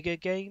these bigger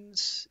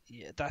games,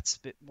 yeah, that's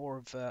a bit more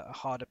of a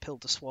harder pill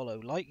to swallow.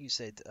 Like you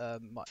said, a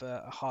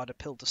harder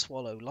pill to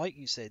swallow. Like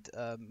you said,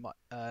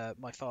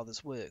 my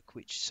father's work,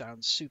 which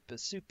sounds super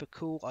super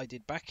cool. I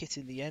did back it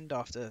in the end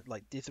after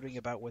like dithering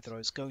about whether I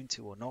was going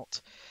to or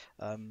not.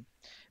 Um,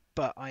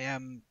 but I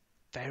am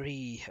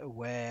very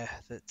aware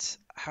that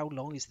how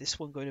long is this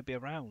one going to be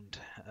around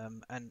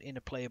and in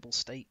a playable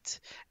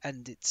state,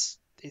 and it's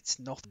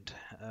not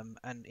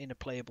and in a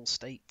playable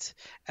state,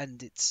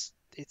 and it's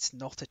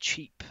not a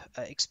cheap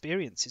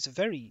experience. It's a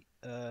very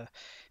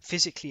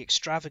physically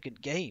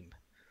extravagant game.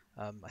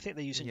 I think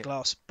they're using Yeah,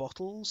 glass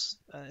bottles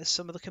as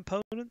some of the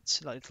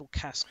components, like little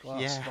cast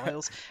glass yeah.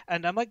 vials.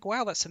 And I'm like,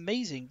 wow, that's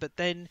amazing. But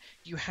then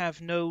you have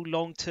no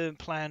long-term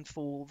plan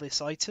for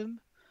this item.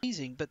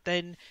 But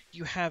then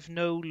you have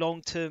no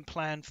long-term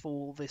plan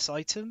for this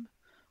item.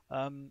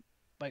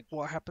 Like,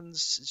 what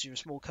happens as you're a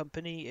small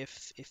company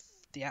if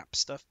the app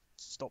stuff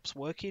stops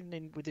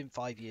working within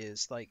 5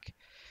 years? Like,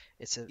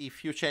 it's a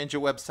If you change a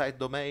website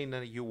domain,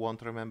 you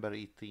won't remember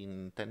it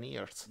in 10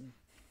 years.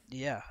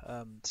 Yeah,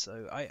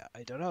 so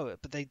I don't know,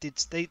 but they did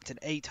state an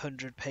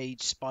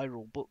 800-page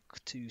spiral book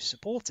to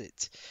support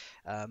it.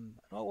 Oh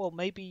well,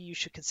 maybe you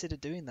should consider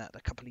doing that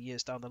a couple of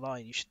years down the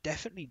line. You should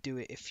definitely do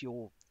it if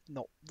you're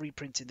not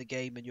reprinting the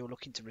game and you're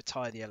looking to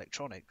retire the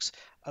electronics.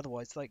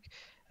 Otherwise, like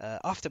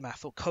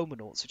Aftermath or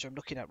Comanauts, which I'm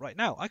looking at right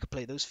now, I could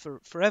play those for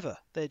forever.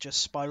 They're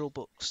just spiral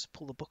books.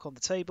 Pull the book on the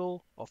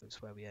table. Often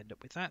is where we end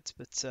up with that.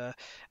 But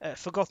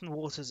Forgotten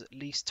Waters at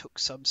least took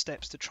some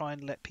steps to try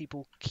and let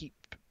people keep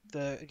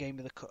the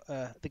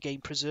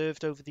game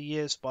preserved over the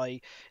years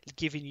by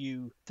giving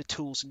you the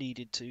tools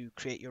needed to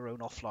create your own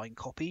offline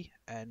copy,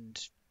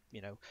 and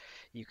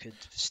you could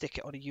stick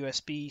it on a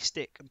USB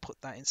stick and put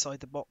that inside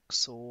the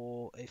box,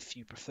 or if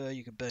you prefer,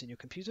 you can burn it in your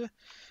computer.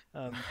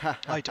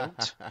 I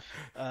don't.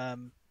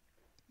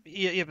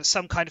 Yeah, but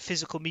some kind of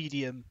physical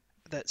medium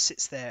that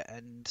sits there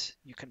and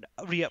you can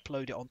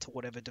re-upload it onto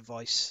whatever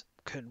device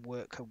can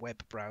work a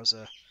web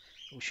browser.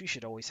 Which we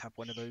should always have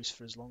one of those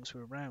for as long as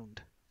we're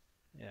around.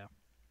 Yeah.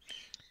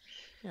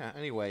 Yeah,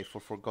 anyway, for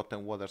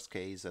Forgotten Waters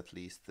case at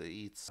least,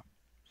 it's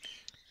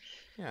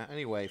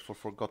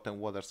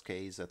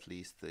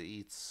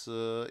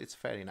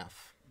fair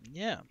enough.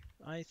 Yeah,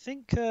 I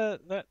think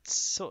that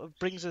sort of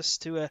brings us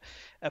to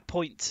a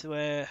point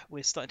where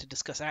we're starting to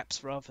discuss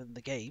apps rather than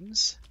the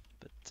games.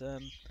 But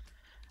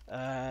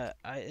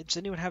does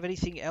anyone have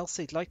anything else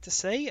they'd like to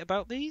say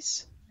about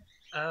these?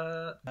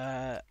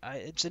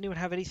 Does anyone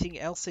have anything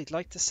else they'd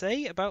like to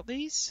say about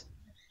these?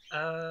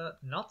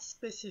 Not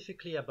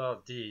specifically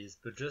about these,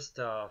 but just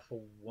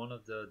for one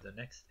of the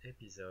next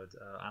episode,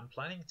 I'm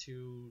planning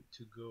to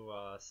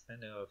go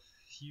spend a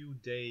few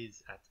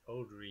days at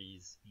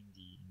Audrey's in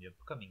the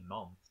upcoming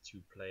month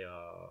to play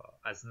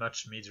as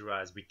much Midra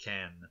as we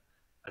can,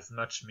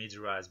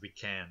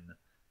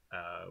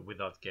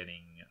 without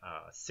getting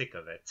sick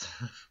of it.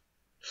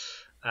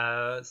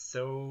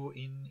 So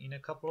in a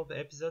couple of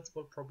episodes,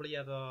 we'll probably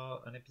have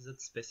an episode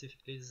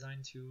specifically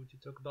designed to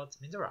talk about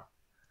Midra.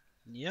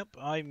 Yep,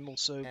 I'm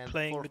also And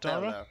playing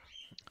Midara. Forteller.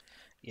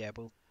 Yeah,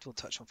 we'll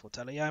touch on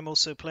Forteller. Yeah, I'm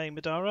also playing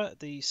Midara.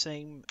 The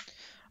same.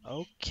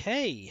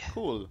 Okay.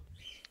 Cool.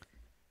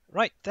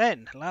 Right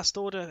then, last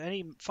order.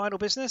 Any final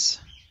business?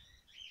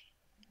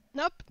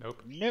 Nope.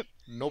 Nope. Nope.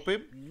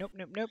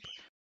 Nope. Nope.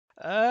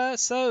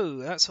 So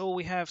that's all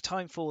we have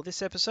time for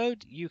this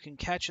episode. You can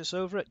catch us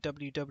over at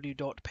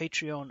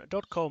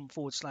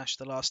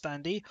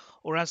www.patreon.com/thelaststandee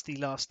or as The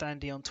Last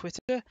Standee on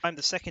Twitter. I'm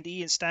the second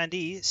E in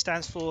Standee. It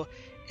stands for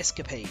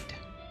Escapade.